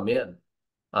data come in.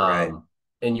 Right.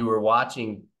 And you were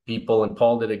watching people, and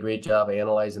Paul did a great job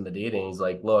analyzing the data. And he's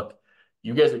like, look,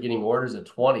 you guys are getting orders at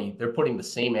 20. They're putting the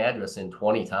same address in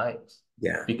 20 times.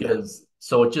 Yeah. Because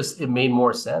so it made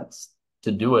more sense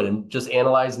to do it, and just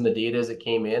analyzing the data as it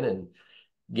came in and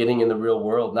getting in the real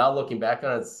world. Now looking back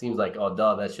on it, it seems like, oh,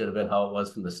 duh, that should have been how it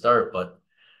was from the start. But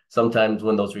sometimes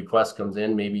when those requests comes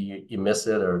in, maybe you miss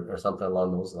it or something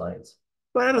along those lines.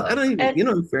 But I don't even, you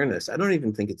know, in fairness, I don't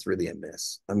even think it's really a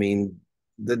miss. I mean,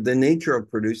 the nature of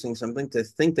producing something, to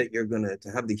think that you're going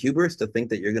to have the hubris to think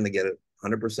that you're going to get it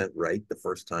 100% right the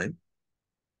first time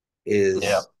is,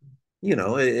 you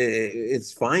know,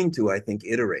 it's fine to, I think,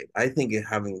 iterate. I think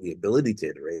having the ability to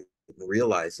iterate and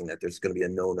realizing that there's going to be a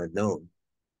known unknown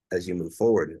as you move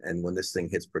forward. And when this thing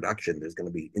hits production, there's going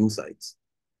to be insights.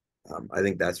 I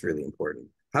think that's really important.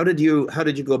 How did you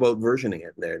go about versioning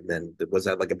it there then? Was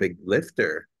that like a big lift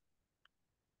or?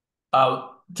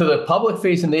 To the public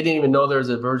facing, they didn't even know there was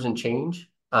a version change.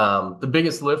 The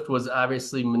biggest lift was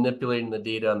obviously manipulating the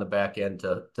data on the back end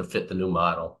to fit the new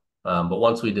model. But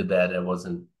once we did that, it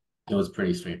was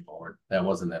pretty straightforward. That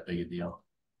wasn't that big a deal.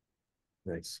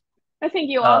 Nice. I think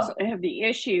you also have the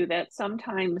issue that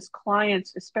sometimes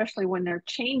clients, especially when they're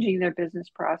changing their business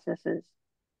processes,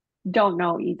 don't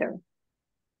know either.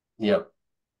 Yep.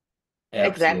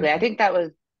 Exactly. I think that was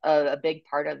a big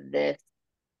part of this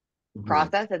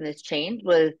process and this change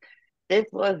was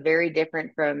very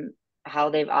different from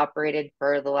how they've operated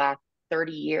for the last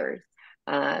 30 years.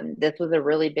 This was a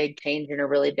really big change and a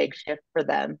really big shift for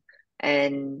them.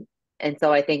 And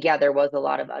so I think, yeah, there was a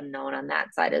lot of unknown on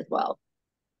that side as well.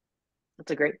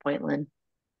 That's a great point, Lynn.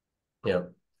 Yeah.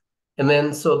 And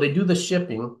then, so they do the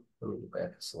shipping. Let me go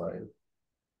back a slide.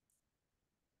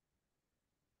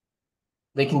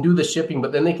 They can do the shipping,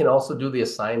 but then they can also do the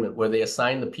assignment where they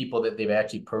assign the people that they've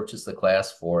actually purchased the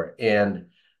class for. And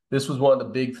this was one of the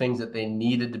big things that they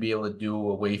needed to be able to do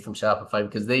away from Shopify,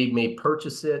 because they may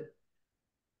purchase it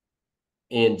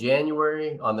in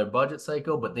January on their budget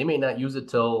cycle, but they may not use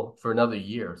it for another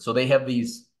year. So they have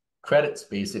these credits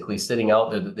basically sitting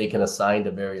out there that they can assign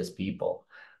to various people.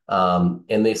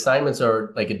 And the assignments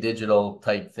are like a digital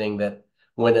type thing that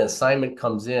when an assignment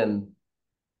comes in,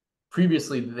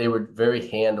 previously they were very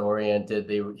hand oriented.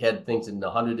 They had things in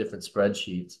 100 different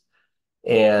spreadsheets.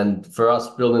 And for us,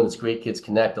 building this Great Kids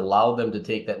Connect allowed them to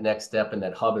take that next step in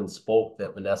that hub and spoke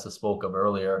that Vanessa spoke of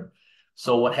earlier.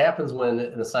 So what happens when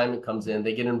an assignment comes in,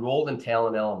 they get enrolled in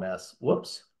Talent LMS,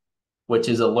 which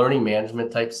is a learning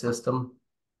management type system,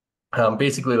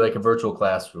 basically like a virtual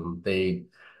classroom.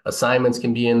 Assignments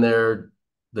can be in there.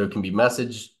 There can be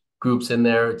message groups in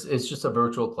there. It's just a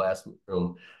virtual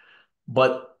classroom.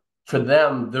 But for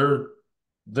them,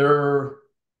 their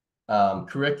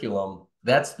curriculum,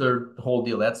 that's their whole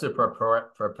deal. That's their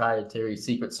proprietary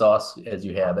secret sauce, as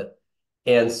you have it.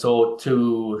 And so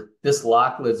this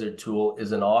Lock Lizard tool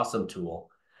is an awesome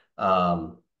tool.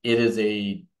 It is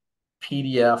a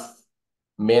PDF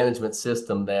management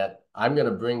system that I'm going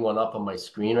to bring one up on my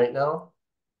screen right now.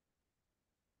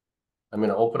 I'm going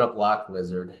to open up Lock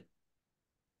Lizard.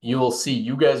 You will see,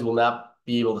 you guys will not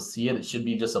be able to see it. It should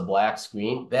be just a black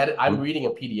screen. I'm reading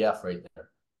a PDF right there.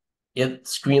 It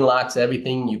screen locks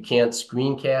everything. You can't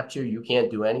screen capture. You can't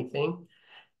do anything.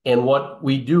 And what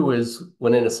we do is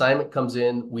when an assignment comes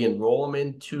in, we enroll them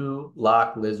into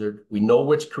Lock Lizard. We know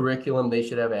which curriculum they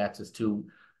should have access to.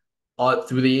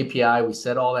 Through the API, we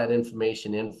set all that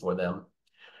information in for them.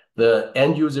 The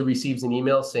end user receives an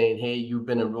email saying, hey, you've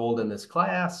been enrolled in this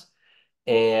class,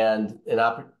 and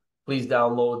please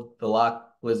download the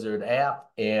Lock Lizard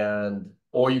app,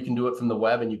 or you can do it from the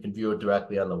web and you can view it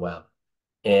directly on the web.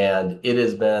 And it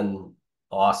has been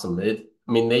awesome.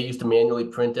 I mean, they used to manually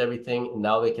print everything, and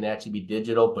now they can actually be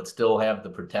digital, but still have the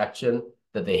protection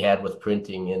that they had with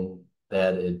printing, and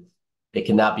that it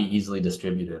cannot be easily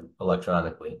distributed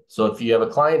electronically. So if you have a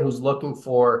client who's looking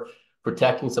for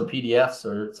protecting some PDFs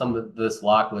or some of this,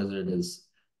 Lock Lizard is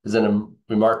a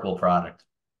remarkable product.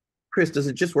 Chris, does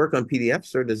it just work on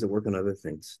PDFs or does it work on other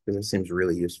things? Because it seems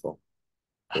really useful.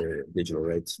 their digital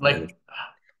rights Like, management?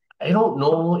 I don't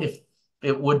know if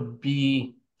it would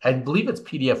be, I believe it's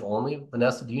PDF only.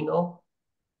 Vanessa, do you know?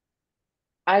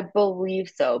 I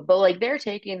believe so, but like they're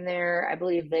taking their, I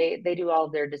believe they do all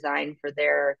of their design for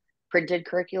their printed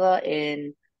curricula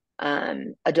in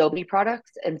Adobe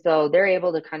products, and so they're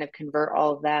able to kind of convert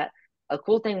all of that. A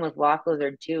cool thing with Lock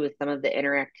Lizard too is some of the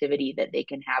interactivity that they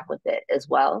can have with it as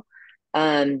well.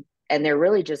 And they're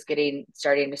really just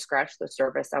starting to scratch the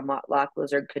surface on what Lock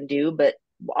Lizard can do, but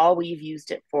all we've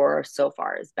used it for so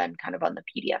far has been kind of on the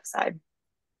PDF side.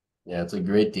 Yeah, it's a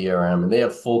great DRM, and they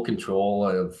have full control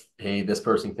of, hey, this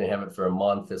person can have it for a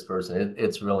month, this person.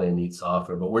 It's really a neat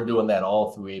software, but we're doing that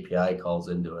all through API calls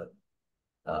into it.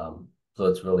 So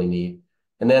it's really neat.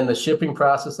 And then the shipping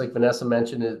process, like Vanessa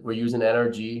mentioned, we're using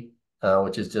NRG,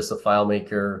 which is just a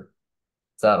FileMaker.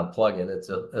 It's not a plugin. It's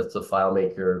a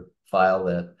FileMaker file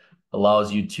that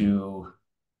allows you to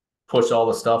push all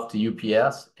the stuff to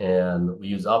UPS, and we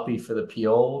use Uppy for the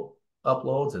PO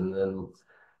uploads, and then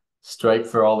Stripe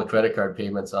for all the credit card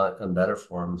payments on better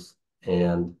forms.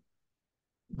 And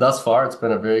thus far, it's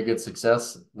been a very good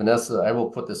success. Vanessa, I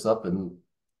will put this up, and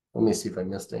let me see if I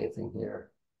missed anything here.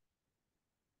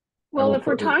 Well, if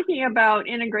we're talking about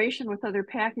integration with other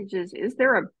packages, is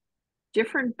there a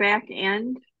different back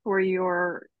end for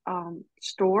your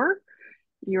store,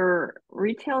 your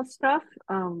retail stuff?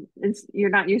 You're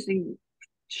not using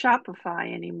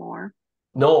Shopify anymore.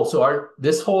 No, so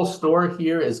this whole store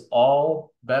here is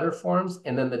all better forms,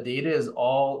 and then the data is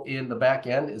all in the back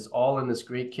end, is all in this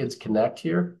Great Kids Connect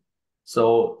here.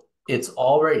 So it's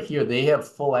all right here. They have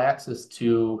full access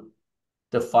to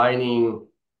defining,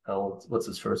 what's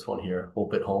this first one here?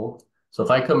 Hope at Home. So if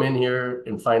I come in here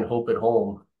and find Hope at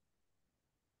Home,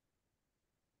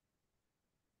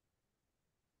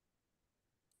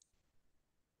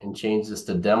 and change this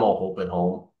to demo Hope at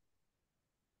Home.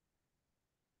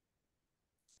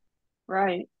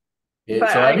 Right. Yeah, but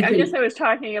so I everything, guess I was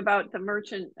talking about the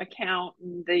merchant account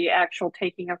and the actual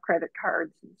taking of credit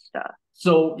cards and stuff.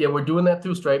 so yeah, we're doing that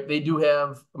through Stripe. They do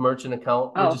have a merchant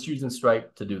account. We're just using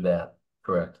Stripe to do that.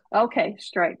 Correct. Okay,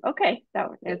 Stripe. Okay, that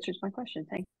answers my question.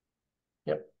 Thank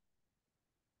you. Yep.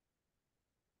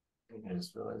 I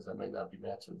just realized I might not be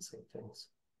matching the same things.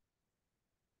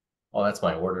 Oh, that's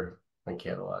my order, my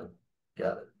catalog.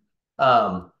 Got it.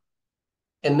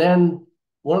 And then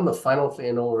one of the final things,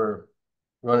 I know we're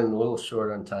running a little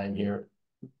short on time here.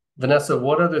 Vanessa,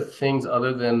 what other things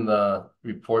other than the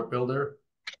report builder?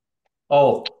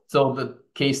 Oh, so the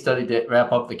case study, to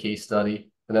wrap up the case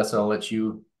study. Vanessa, I'll let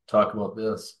you talk about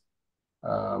this.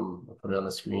 I'll put it on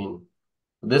the screen.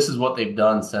 This is what they've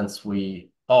done since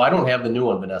I don't have the new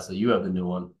one, Vanessa. You have the new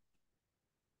one.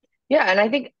 Yeah, and I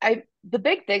think the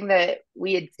big thing that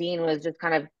we had seen was just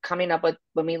kind of coming up with,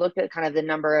 when we looked at kind of the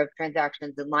number of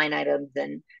transactions and line items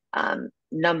and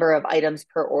number of items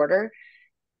per order,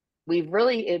 it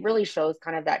really shows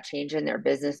kind of that change in their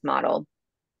business model,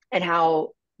 and how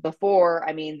before,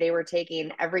 I mean, they were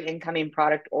taking every incoming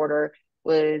product order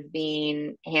was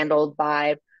being handled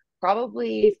by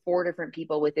probably 4 different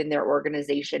people within their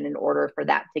organization in order for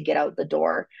that to get out the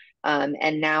door.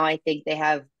 And now I think they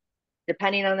have,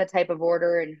 depending on the type of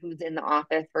order and who's in the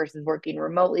office versus working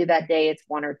remotely that day, it's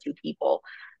 1 or 2 people.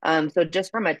 So just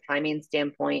from a timing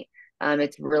standpoint,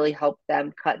 it's really helped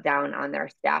them cut down on their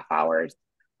staff hours.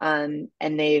 And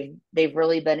they've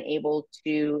really been able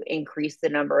to increase the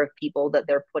number of people that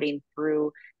they're putting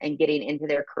through and getting into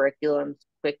their curriculums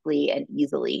quickly and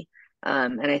easily.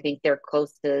 And I think they're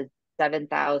close to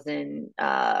 7,000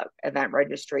 event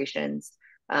registrations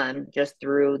just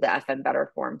through the FM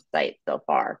Better Forms site so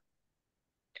far.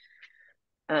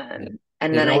 And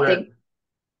then I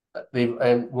think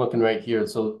I'm looking right here.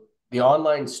 So the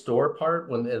online store part,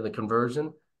 when the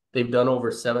conversion, they've done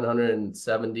over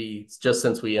 770 just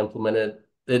since we implemented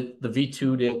it. The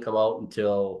V2 didn't come out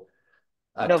until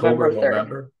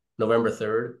October, November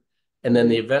 3rd. And then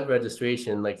the event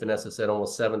registration, like Vanessa said,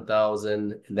 almost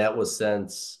 7,000. And that was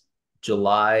since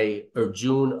July or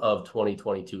June of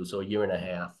 2022. So a year and a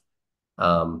half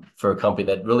for a company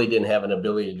that really didn't have an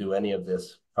ability to do any of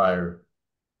this prior.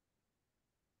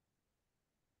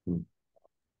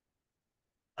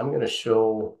 I'm going to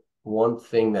show one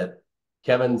thing that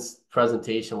Kevin's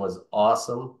presentation was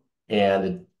awesome, and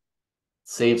it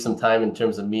saved some time in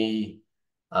terms of me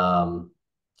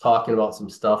talking about some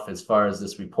stuff as far as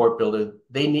this report builder.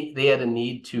 They had a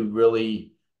need to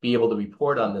really be able to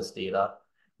report on this data.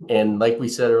 And like we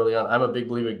said early on, I'm a big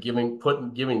believer giving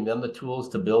them the tools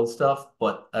to build stuff,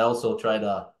 but I also try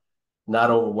to not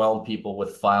overwhelm people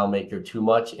with FileMaker too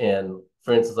much. And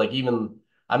for instance, like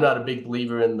I'm not a big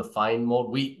believer in the find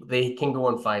mode. They can go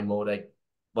in find mode,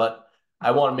 but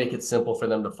I want to make it simple for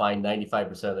them to find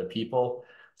 95% of their people.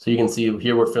 So you can see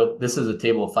here this is a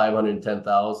table of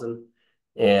 510,000.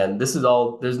 And this is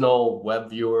all, there's no web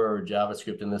viewer or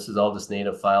JavaScript, and this is all just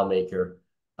native FileMaker,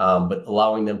 but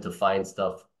allowing them to find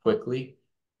stuff quickly.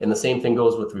 And the same thing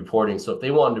goes with reporting. So if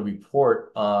they wanted to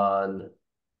report on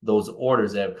those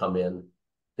orders that have come in,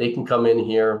 they can come in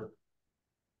here,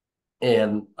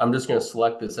 and I'm just going to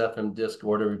select this FMDiSC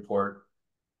order report.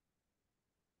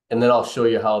 And then I'll show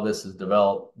you how this is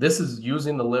developed. This is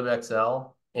using the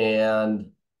LibXL and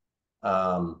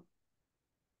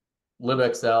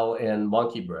LibXL and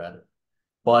Monkey Bread,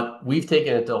 but we've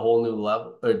taken it to a whole new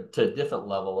level, or to a different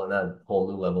level, and not a whole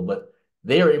new level, but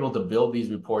they are able to build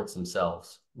these reports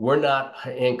themselves. We're not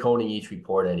hand coding each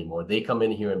report anymore. They come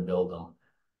in here and build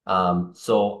them.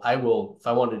 So I will, if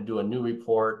I wanted to do a new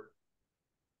report,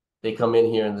 they come in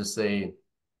here and just say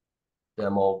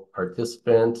demo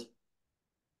participant,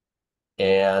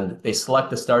 and they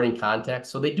select the starting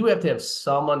context. So they do have to have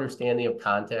some understanding of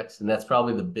context, and that's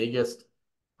probably the biggest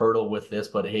hurdle with this.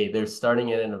 But hey, they're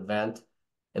starting at an event,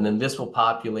 and then this will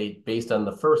populate based on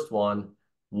the first one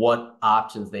what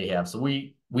options they have. So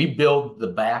we build the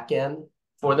back end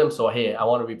for them. So hey, I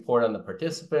want to report on the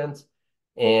participants,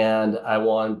 and I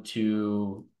want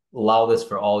to allow this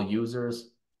for all users.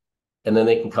 And then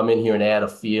they can come in here and add a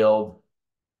field,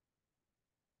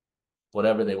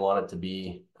 whatever they want it to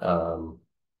be.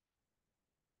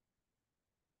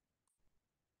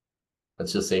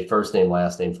 Let's just say first name,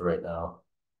 last name for right now.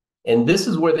 And this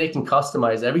is where they can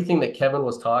customize everything that Kevin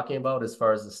was talking about as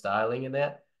far as the styling and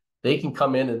that. They can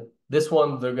come in, and this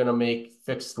one they're going to make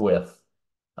fixed width.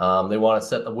 They want to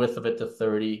set the width of it to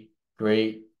 30.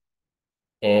 Great.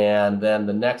 And then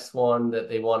the next one that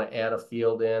they want to add a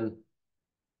field in,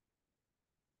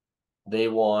 they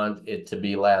want it to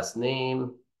be last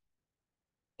name.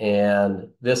 And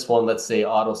this one, let's say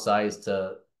auto size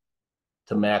to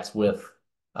max width.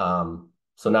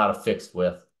 So not a fixed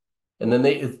width. And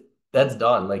then that's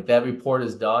done. Like that report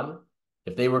is done.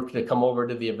 If they were to come over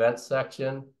to the events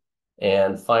section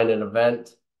and find an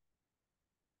event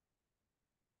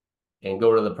and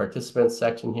go to the participants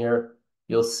section here,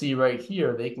 you'll see right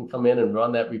here, they can come in and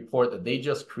run that report that they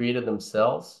just created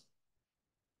themselves.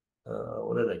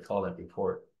 What did I call that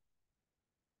report?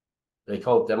 They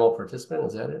call it demo participant,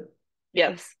 is that it?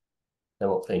 Yes.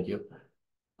 Demo, thank you.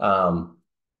 And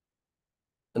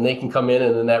they can come in,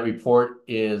 and then that report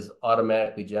is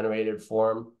automatically generated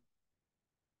for them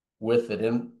with it.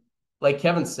 And like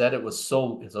Kevin said, it was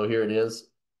so here it is.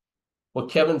 What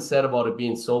Kevin said about it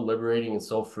being so liberating and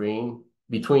so freeing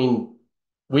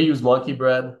we use Monkey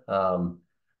Bread.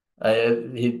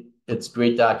 It's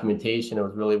great documentation. It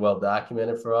was really well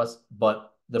documented for us,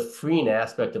 but the freeing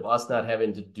aspect of us not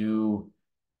having to do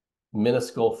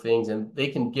minuscule things, and they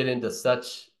can get into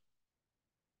such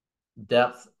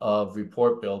depth of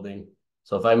report building.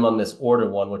 So if I'm on this order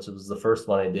one, which was the first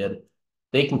one I did,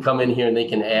 they can come in here and they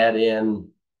can add in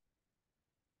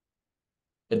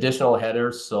additional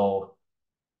headers. So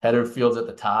header fields at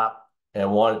the top, and I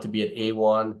want it to be at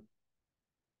A1.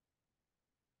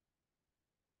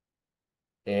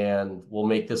 And we'll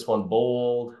make this one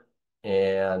bold,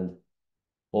 and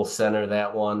we'll center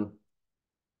that one.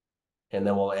 And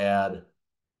then we'll add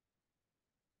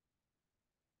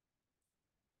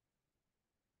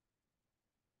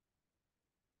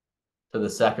to the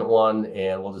second one,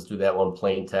 and we'll just do that one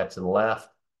plain text and left.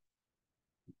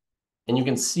 And you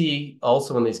can see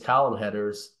also in these column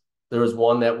headers, there was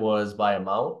one that was by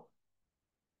amount.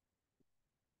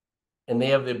 And they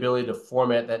have the ability to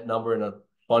format that number in a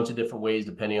bunch of different ways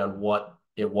depending on what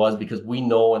it was, because we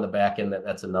know in the back end that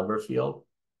that's a number field.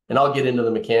 And I'll get into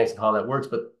the mechanics of how that works,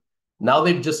 but now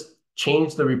they've just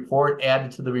changed the report,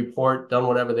 added to the report, done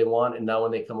whatever they want. And now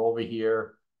when they come over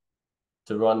here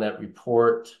to run that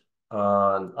report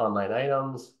on online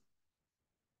items,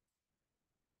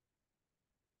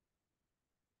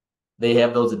 they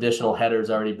have those additional headers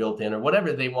already built in, or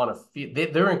whatever they want to feed.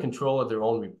 They're in control of their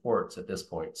own reports at this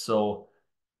point. So,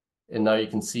 and now you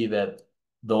can see that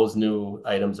those new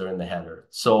items are in the header.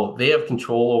 So they have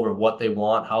control over what they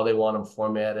want, how they want them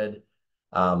formatted.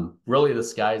 Really, the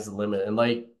sky's the limit. And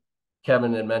like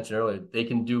Kevin had mentioned earlier, they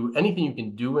can do anything you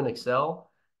can do in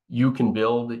Excel, you can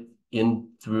build in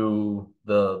through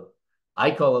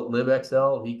I call it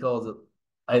LibXL. He calls it,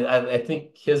 I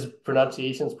think his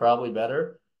pronunciation is probably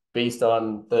better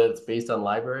it's based on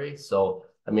library. So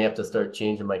I may have to start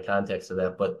changing my context of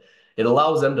that, but it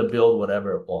allows them to build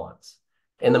whatever it wants.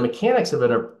 And the mechanics of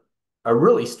it are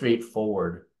really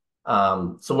straightforward.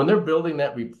 So when they're building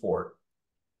that report,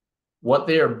 what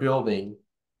they are building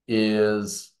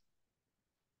is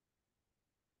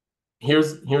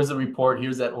here's the report,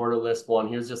 here's that order list one,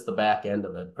 here's just the back end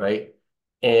of it, right?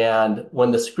 And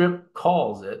when the script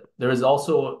calls it, there is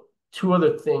also two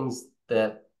other things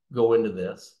that go into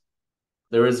this.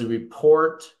 There is a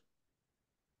report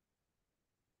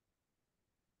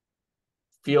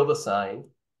field assigned,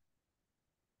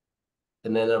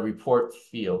 and then a report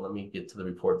field. Let me get to the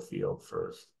report field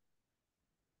first.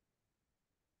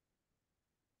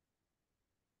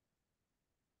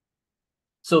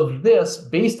 So this,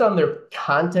 based on their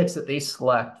context that they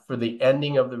select for the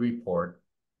ending of the report,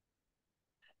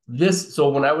 so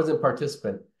when I was in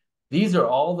participant, these are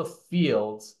all the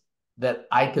fields that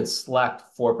I could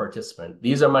select for participant.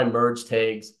 These are my merge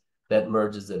tags that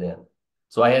merges it in.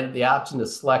 So I had the option to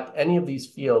select any of these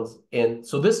fields. And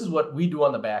so this is what we do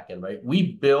on the back end, right?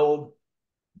 We build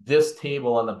this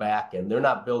table on the back end. They're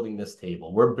not building this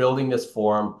table. We're building this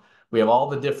form. We have all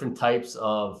the different types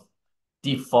of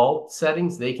default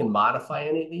settings. They can modify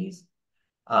any of these.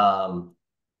 And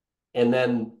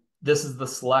then this is the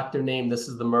selector name. This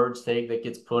is the merge tag that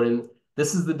gets put in.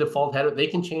 This is the default header. They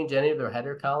can change any of their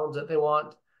header columns that they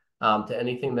want to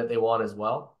anything that they want as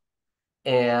well.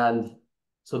 And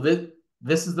so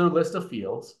this is their list of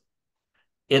fields.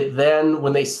 It then,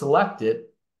 when they select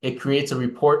it, it creates a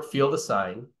report field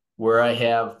assign where I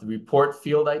have the report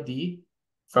field ID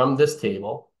from this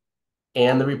table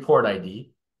and the report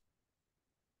ID.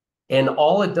 And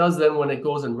all it does then when it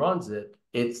goes and runs it,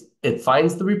 it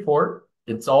finds the report.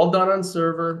 It's all done on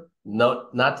server,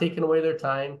 not taking away their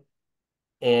time.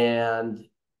 And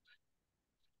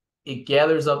it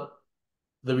gathers up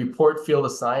the report field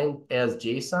assigned as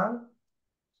JSON.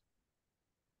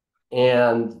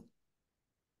 And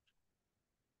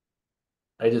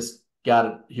I just got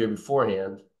it here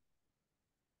beforehand.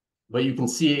 But you can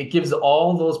see it gives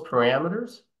all those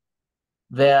parameters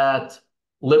that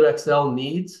LibXL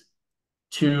needs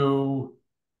to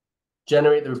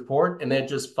generate the report, and then it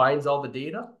just finds all the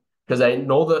data. Because I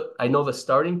know the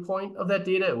starting point of that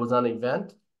data. It was on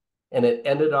event, and it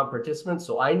ended on participant.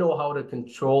 So I know how to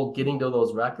control getting to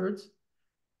those records.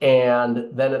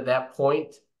 And then at that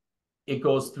point, it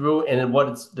goes through, and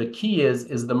the key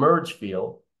is the merge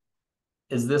field,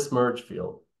 is this merge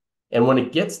field. And when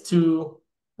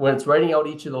it's writing out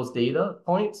each of those data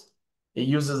points, it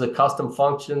uses a custom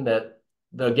function that,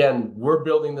 again, we're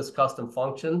building this custom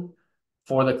function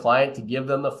for the client to give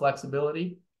them the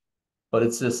flexibility, but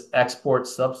it's this export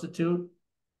substitute.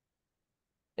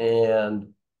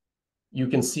 And you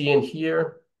can see in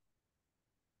here,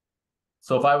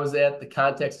 so if I was at the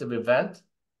context of event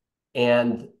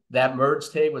and that merge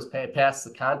tag was past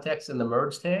the context in the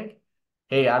merge tag,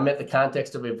 hey, I'm at the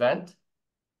context of event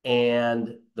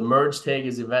and the merge tag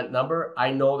is event number,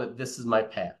 I know that this is my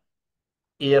path.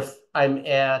 If I'm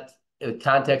at the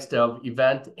context of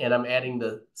event and I'm adding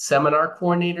the seminar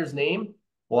coordinator's name,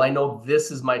 well, I know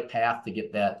this is my path to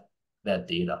get that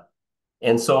data.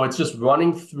 And so it's just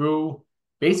running through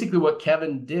basically what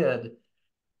Kevin did,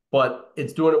 but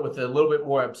it's doing it with a little bit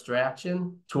more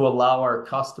abstraction to allow our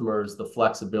customers the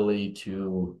flexibility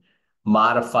to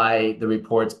modify the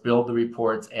reports, build the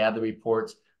reports, add the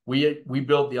reports. We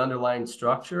build the underlying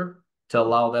structure to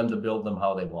allow them to build them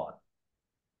how they want.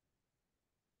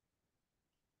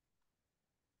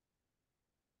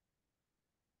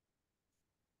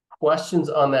 Questions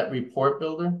on that report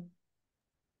builder?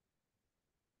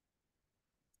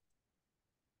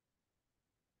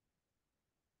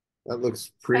 That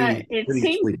looks pretty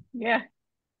sweet. Yeah.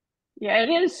 Yeah, it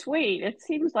is sweet. It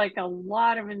seems like a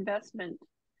lot of investment.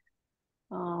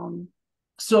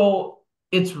 So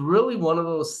it's really one of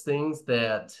those things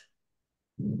that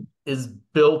is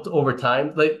built over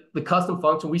time. Like the custom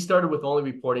function, we started with only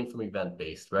reporting from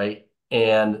event-based, right?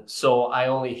 And so I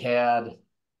only had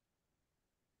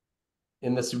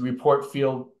in this report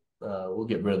field, we'll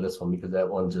get rid of this one because that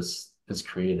one just is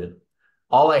created.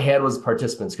 All I had was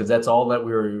participants because that's all that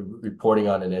we were reporting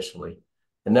on initially.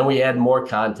 And then we add more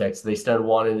context. They started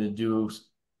wanting to do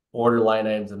order line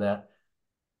items and that.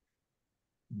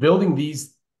 Building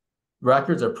these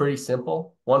records are pretty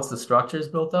simple. Once the structure is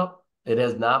built up, it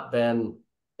has not been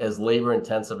as labor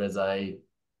intensive as I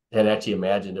had actually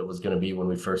imagined it was going to be when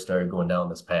we first started going down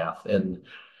this path. And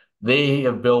they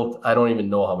have built, I don't even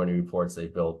know how many reports they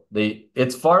built.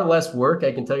 It's far less work,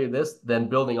 I can tell you this, than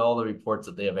building all the reports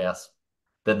that they have asked,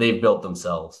 that they've built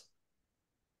themselves.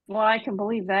 Well, I can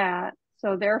believe that.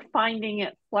 So they're finding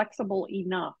it flexible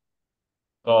enough.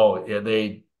 Oh, yeah,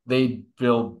 they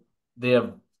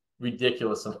have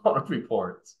ridiculous amount of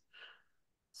reports.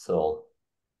 So.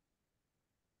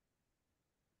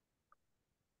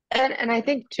 And I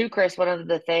think too, Chris, one of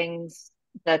the things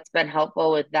that's been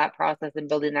helpful with that process and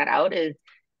building that out is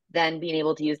then being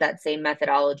able to use that same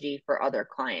methodology for other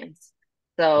clients.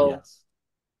 So Yes.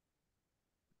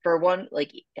 for one,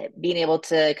 like being able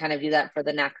to kind of do that for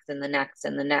the next and the next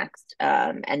and the next,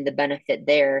 and the benefit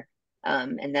there,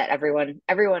 and that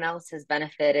everyone else has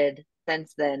benefited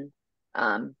since then,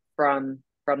 from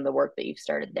the work that you've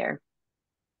started there.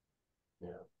 Yeah.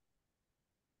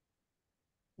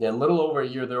 Yeah, in a little over a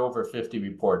year, there are over 50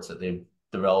 reports that they've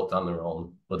developed on their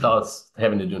own without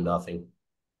having to do nothing.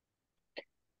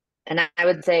 And I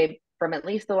would say from at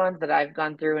least the ones that I've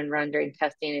gone through and run during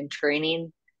testing and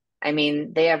training, I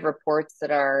mean, they have reports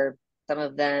that are, some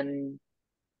of them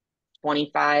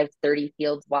 25, 30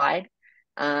 fields wide,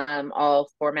 all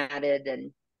formatted,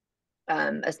 and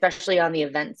especially on the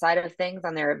event side of things,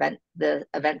 on the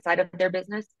event side of their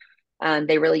business,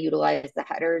 they really utilize the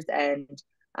headers and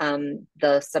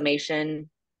the summation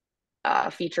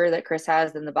feature that Chris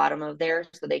has in the bottom of there,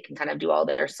 so they can kind of do all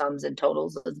their sums and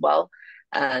totals as well,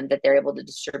 that they're able to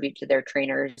distribute to their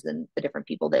trainers and the different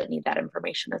people that need that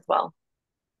information as well.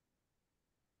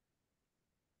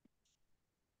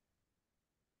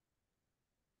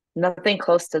 Nothing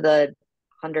close to the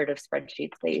 100 of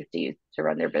spreadsheets they used to use to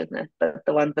run their business, but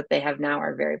the ones that they have now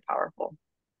are very powerful.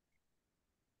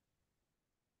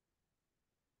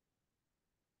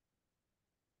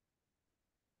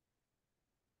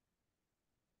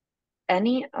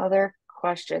 Any other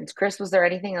questions? Chris, was there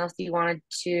anything else you wanted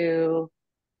to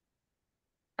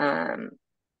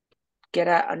get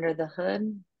at under the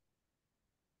hood?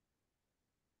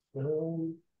 I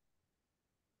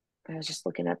was just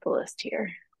looking at the list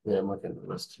here. Yeah, I'm looking at the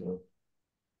list too.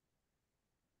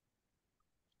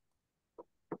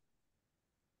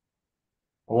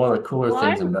 One of the cooler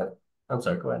things about, I'm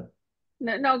sorry, go ahead.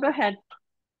 No, go ahead.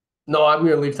 No, I'm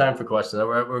going to leave time for questions.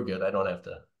 We're good. I don't have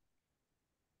to.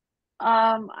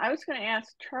 I was going to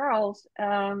ask Charles,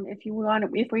 if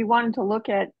we wanted to look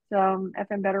at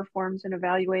FM Better Forms and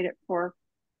evaluate it for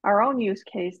our own use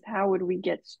case, how would we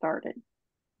get started?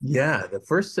 Yeah, the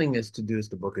first thing is to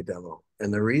book a demo.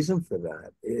 And the reason for that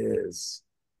is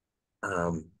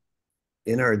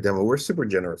in our demo, we're super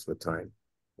generous with time,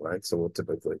 right? So we'll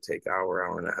typically take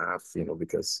hour and a half,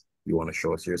 because you want to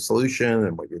show us your solution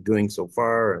and what you're doing so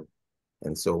far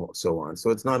and so on.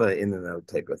 So it's not an in and out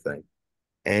type of thing.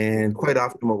 And quite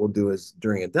often what we'll do is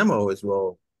during a demo is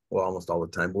well, almost all the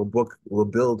time, we'll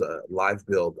build a live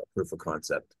build, a proof of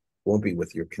concept. Won't be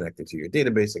with you connected to your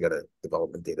database. I got a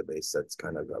development database that's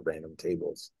kind of got random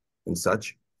tables and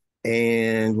such.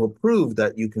 And we'll prove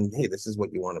that you can, hey, this is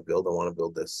what you want to build. I want to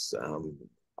build this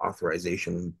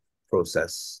authorization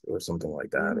process or something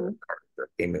like that, or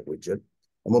payment widget.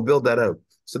 And we'll build that out.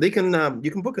 So they can,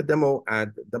 you can book a demo at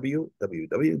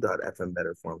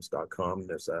www.fmbetterforms.com.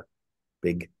 There's a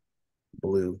big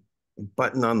blue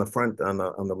button on the front on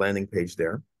the landing page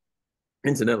there.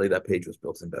 Incidentally, that page was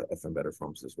built into FM Better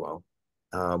Forms as well.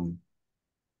 And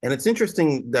it's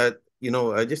interesting that,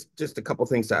 just a couple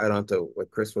things to add on to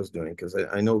what Chris was doing, because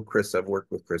I know Chris, I've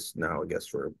worked with Chris now, I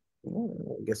guess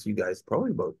you guys probably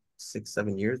about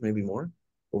 6-7 years, maybe more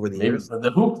over the years.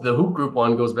 The hoop group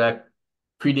one goes back,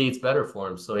 predates Better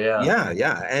Forms. So yeah.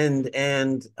 Yeah. And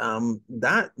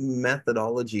that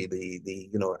methodology,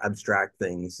 the abstract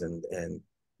things and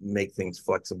make things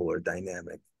flexible or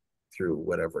dynamic through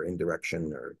whatever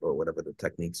indirection or whatever the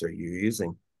techniques are you're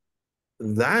using,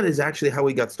 that is actually how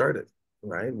we got started,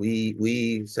 right?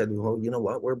 We said, well, you know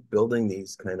what, we're building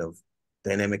these kind of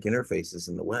dynamic interfaces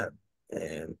in the web,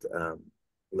 and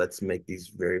let's make these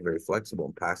very, very flexible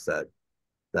and pass that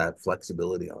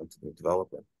flexibility on to the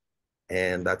developer.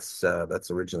 And that's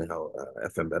originally how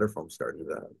FM Better Forms started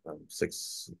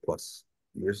 6+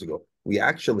 years ago. We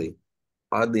actually,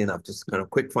 oddly enough, just kind of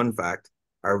quick fun fact,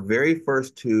 our very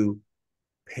first 2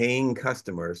 paying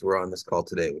customers were on this call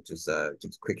today, which is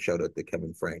just a quick shout out to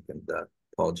Kevin Frank and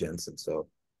Paul Jensen. So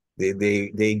they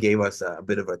gave us a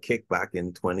bit of a kickback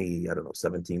in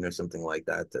 2017 or something like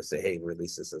that to say, hey,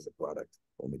 release this as a product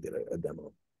when we did a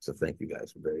demo. So thank you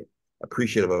guys. We're very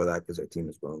appreciative of that because our team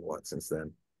has grown a lot since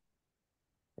then.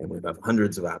 And we have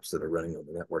hundreds of apps that are running on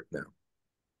the network now.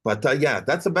 But yeah,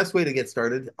 that's the best way to get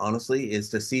started, honestly, is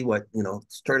to see what,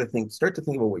 start to think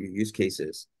about what your use case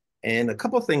is. And a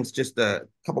couple of things, just a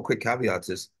couple quick caveats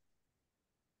is,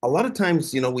 a lot of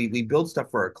times, we build stuff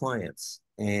for our clients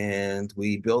and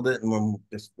we build it and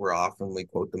we're off and we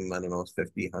quote them, I don't know, it's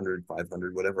 50, 100,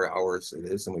 500, whatever hours it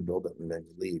is, and we build it and then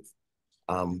we leave.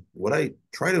 What I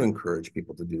try to encourage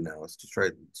people to do now is to try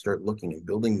to start looking and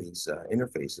building these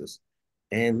interfaces,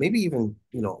 and maybe even,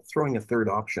 throwing a third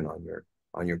option on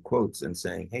your quotes and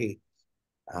saying, hey,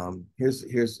 here's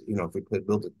if we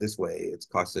build it this way, it's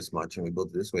cost this much, and we build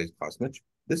it this way, it's cost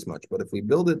this much. But if we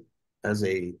build it as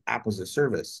a app as a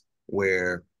service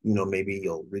where, you know, maybe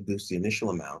you'll reduce the initial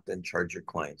amount and charge your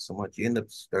client so much. You end up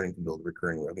starting to build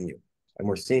recurring revenue. And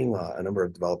we're seeing a number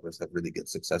of developers have really good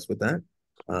success with that.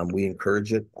 We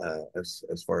encourage it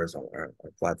as far as our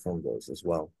platform goes as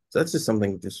well. So that's just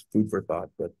something, just food for thought,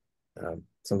 but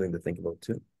something to think about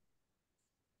too.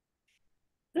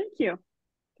 Thank you.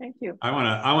 Thank you. I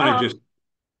want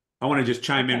to just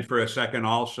chime in for a second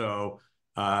also.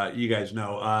 You guys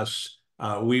know us.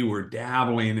 We were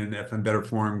dabbling in FMDiSC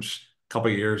forms a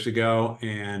couple of years ago,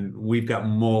 and we've got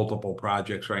multiple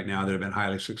projects right now that have been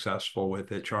highly successful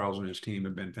with it. Charles and his team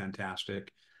have been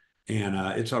fantastic. And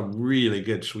it's a really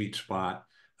good sweet spot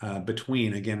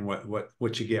between, again,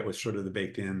 what you get with sort of the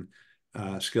baked in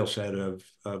skill set of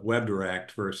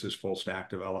WebDirect versus full stack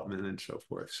development and so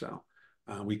forth. So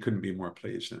we couldn't be more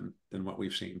pleased than what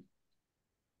we've seen.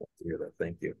 Hear that.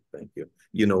 Thank you. Thank you.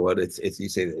 You know what? It's you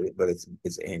say that, but it's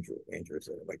Andrew. Andrew's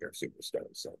like our superstar.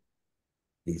 So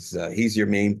he's your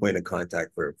main point of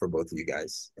contact for both of you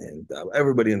guys. And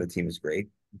everybody on the team is great,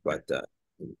 but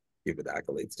give it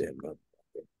accolades to him.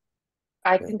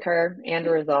 I concur.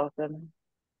 Andrew is awesome.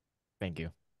 Thank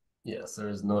you. Yes,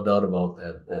 there's no doubt about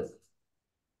that.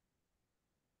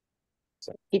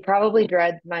 He probably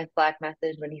dreads my Slack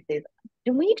message when he says,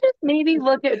 "Can we just maybe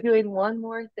look at doing one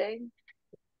more thing?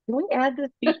 Can we add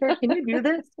this feature? Can you do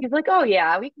this?" He's like, "Oh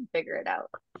yeah, we can figure it out."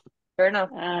 Sure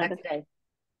enough, next day.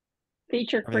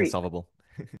 Feature Everything's creep. solvable.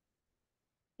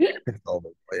 Yeah,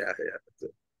 that's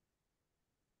it.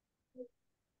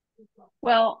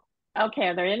 Well, okay.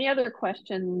 Are there any other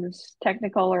questions,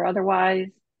 technical or otherwise,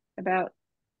 about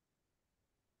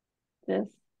this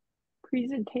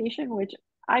presentation, which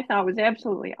I thought was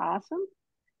absolutely awesome?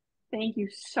 Thank you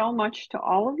so much to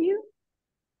all of you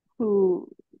who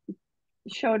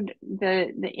showed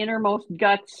the innermost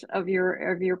guts of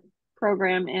your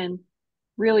program, and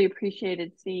really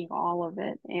appreciated seeing all of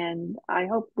it. And I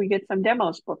hope we get some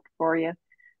demos booked for you.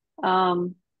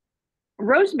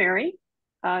 Rosemary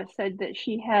said that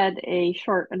she had a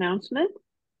short announcement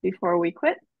before we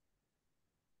quit.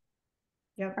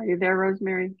 Yep. Are you there,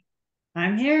 Rosemary?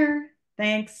 I'm here.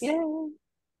 Thanks. Yay.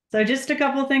 So just a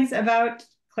couple things about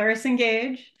Claris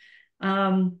Engage.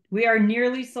 We are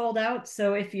nearly sold out.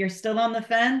 So if you're still on the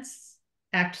fence,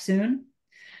 act soon.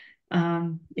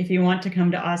 If you want to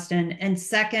come to Austin. And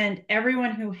second,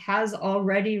 everyone who has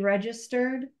already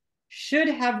registered should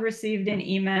have received an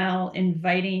email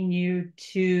inviting you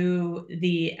to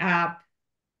the app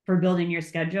for building your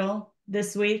schedule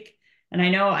this week. And I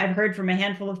know I've heard from a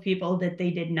handful of people that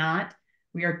they did not.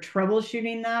 We are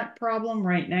troubleshooting that problem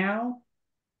right now.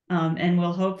 And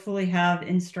we'll hopefully have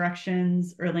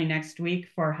instructions early next week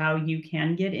for how you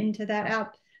can get into that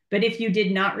app. But if you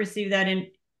did not receive that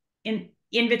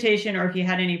invitation, or if you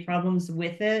had any problems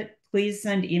with it, please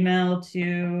send email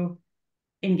to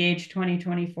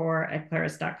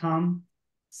engage2024@claris.com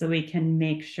so we can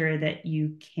make sure that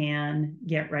you can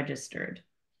get registered.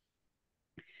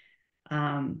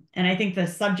 And I think the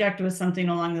subject was something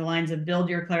along the lines of build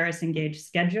your Claris Engage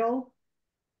schedule.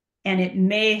 And it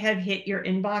may have hit your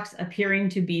inbox appearing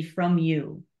to be from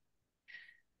you.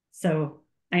 So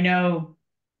I know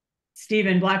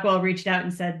Stephen Blackwell reached out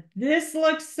and said, "This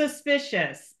looks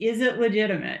suspicious. Is it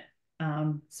legitimate?"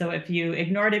 So if you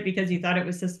ignored it because you thought it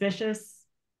was suspicious,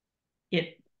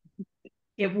 it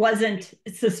wasn't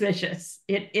suspicious.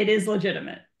 It is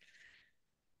legitimate.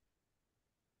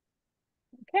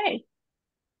 Okay.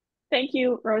 Thank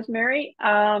you, Rosemary.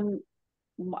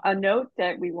 A note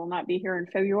that we will not be here in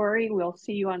February. We'll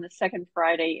see you on the second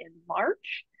Friday in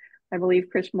March. I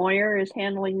believe Chris Moyer is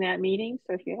handling that meeting.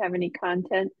 So if you have any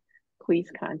content,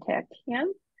 please contact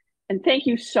him. And thank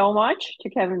you so much to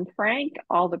Kevin Frank,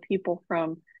 all the people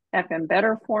from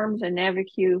FMDiSC Forms and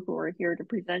Naviq who are here to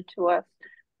present to us.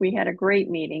 We had a great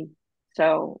meeting.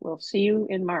 So we'll see you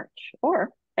in March or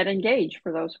at Engage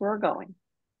for those who are going.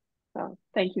 So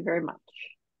thank you very much.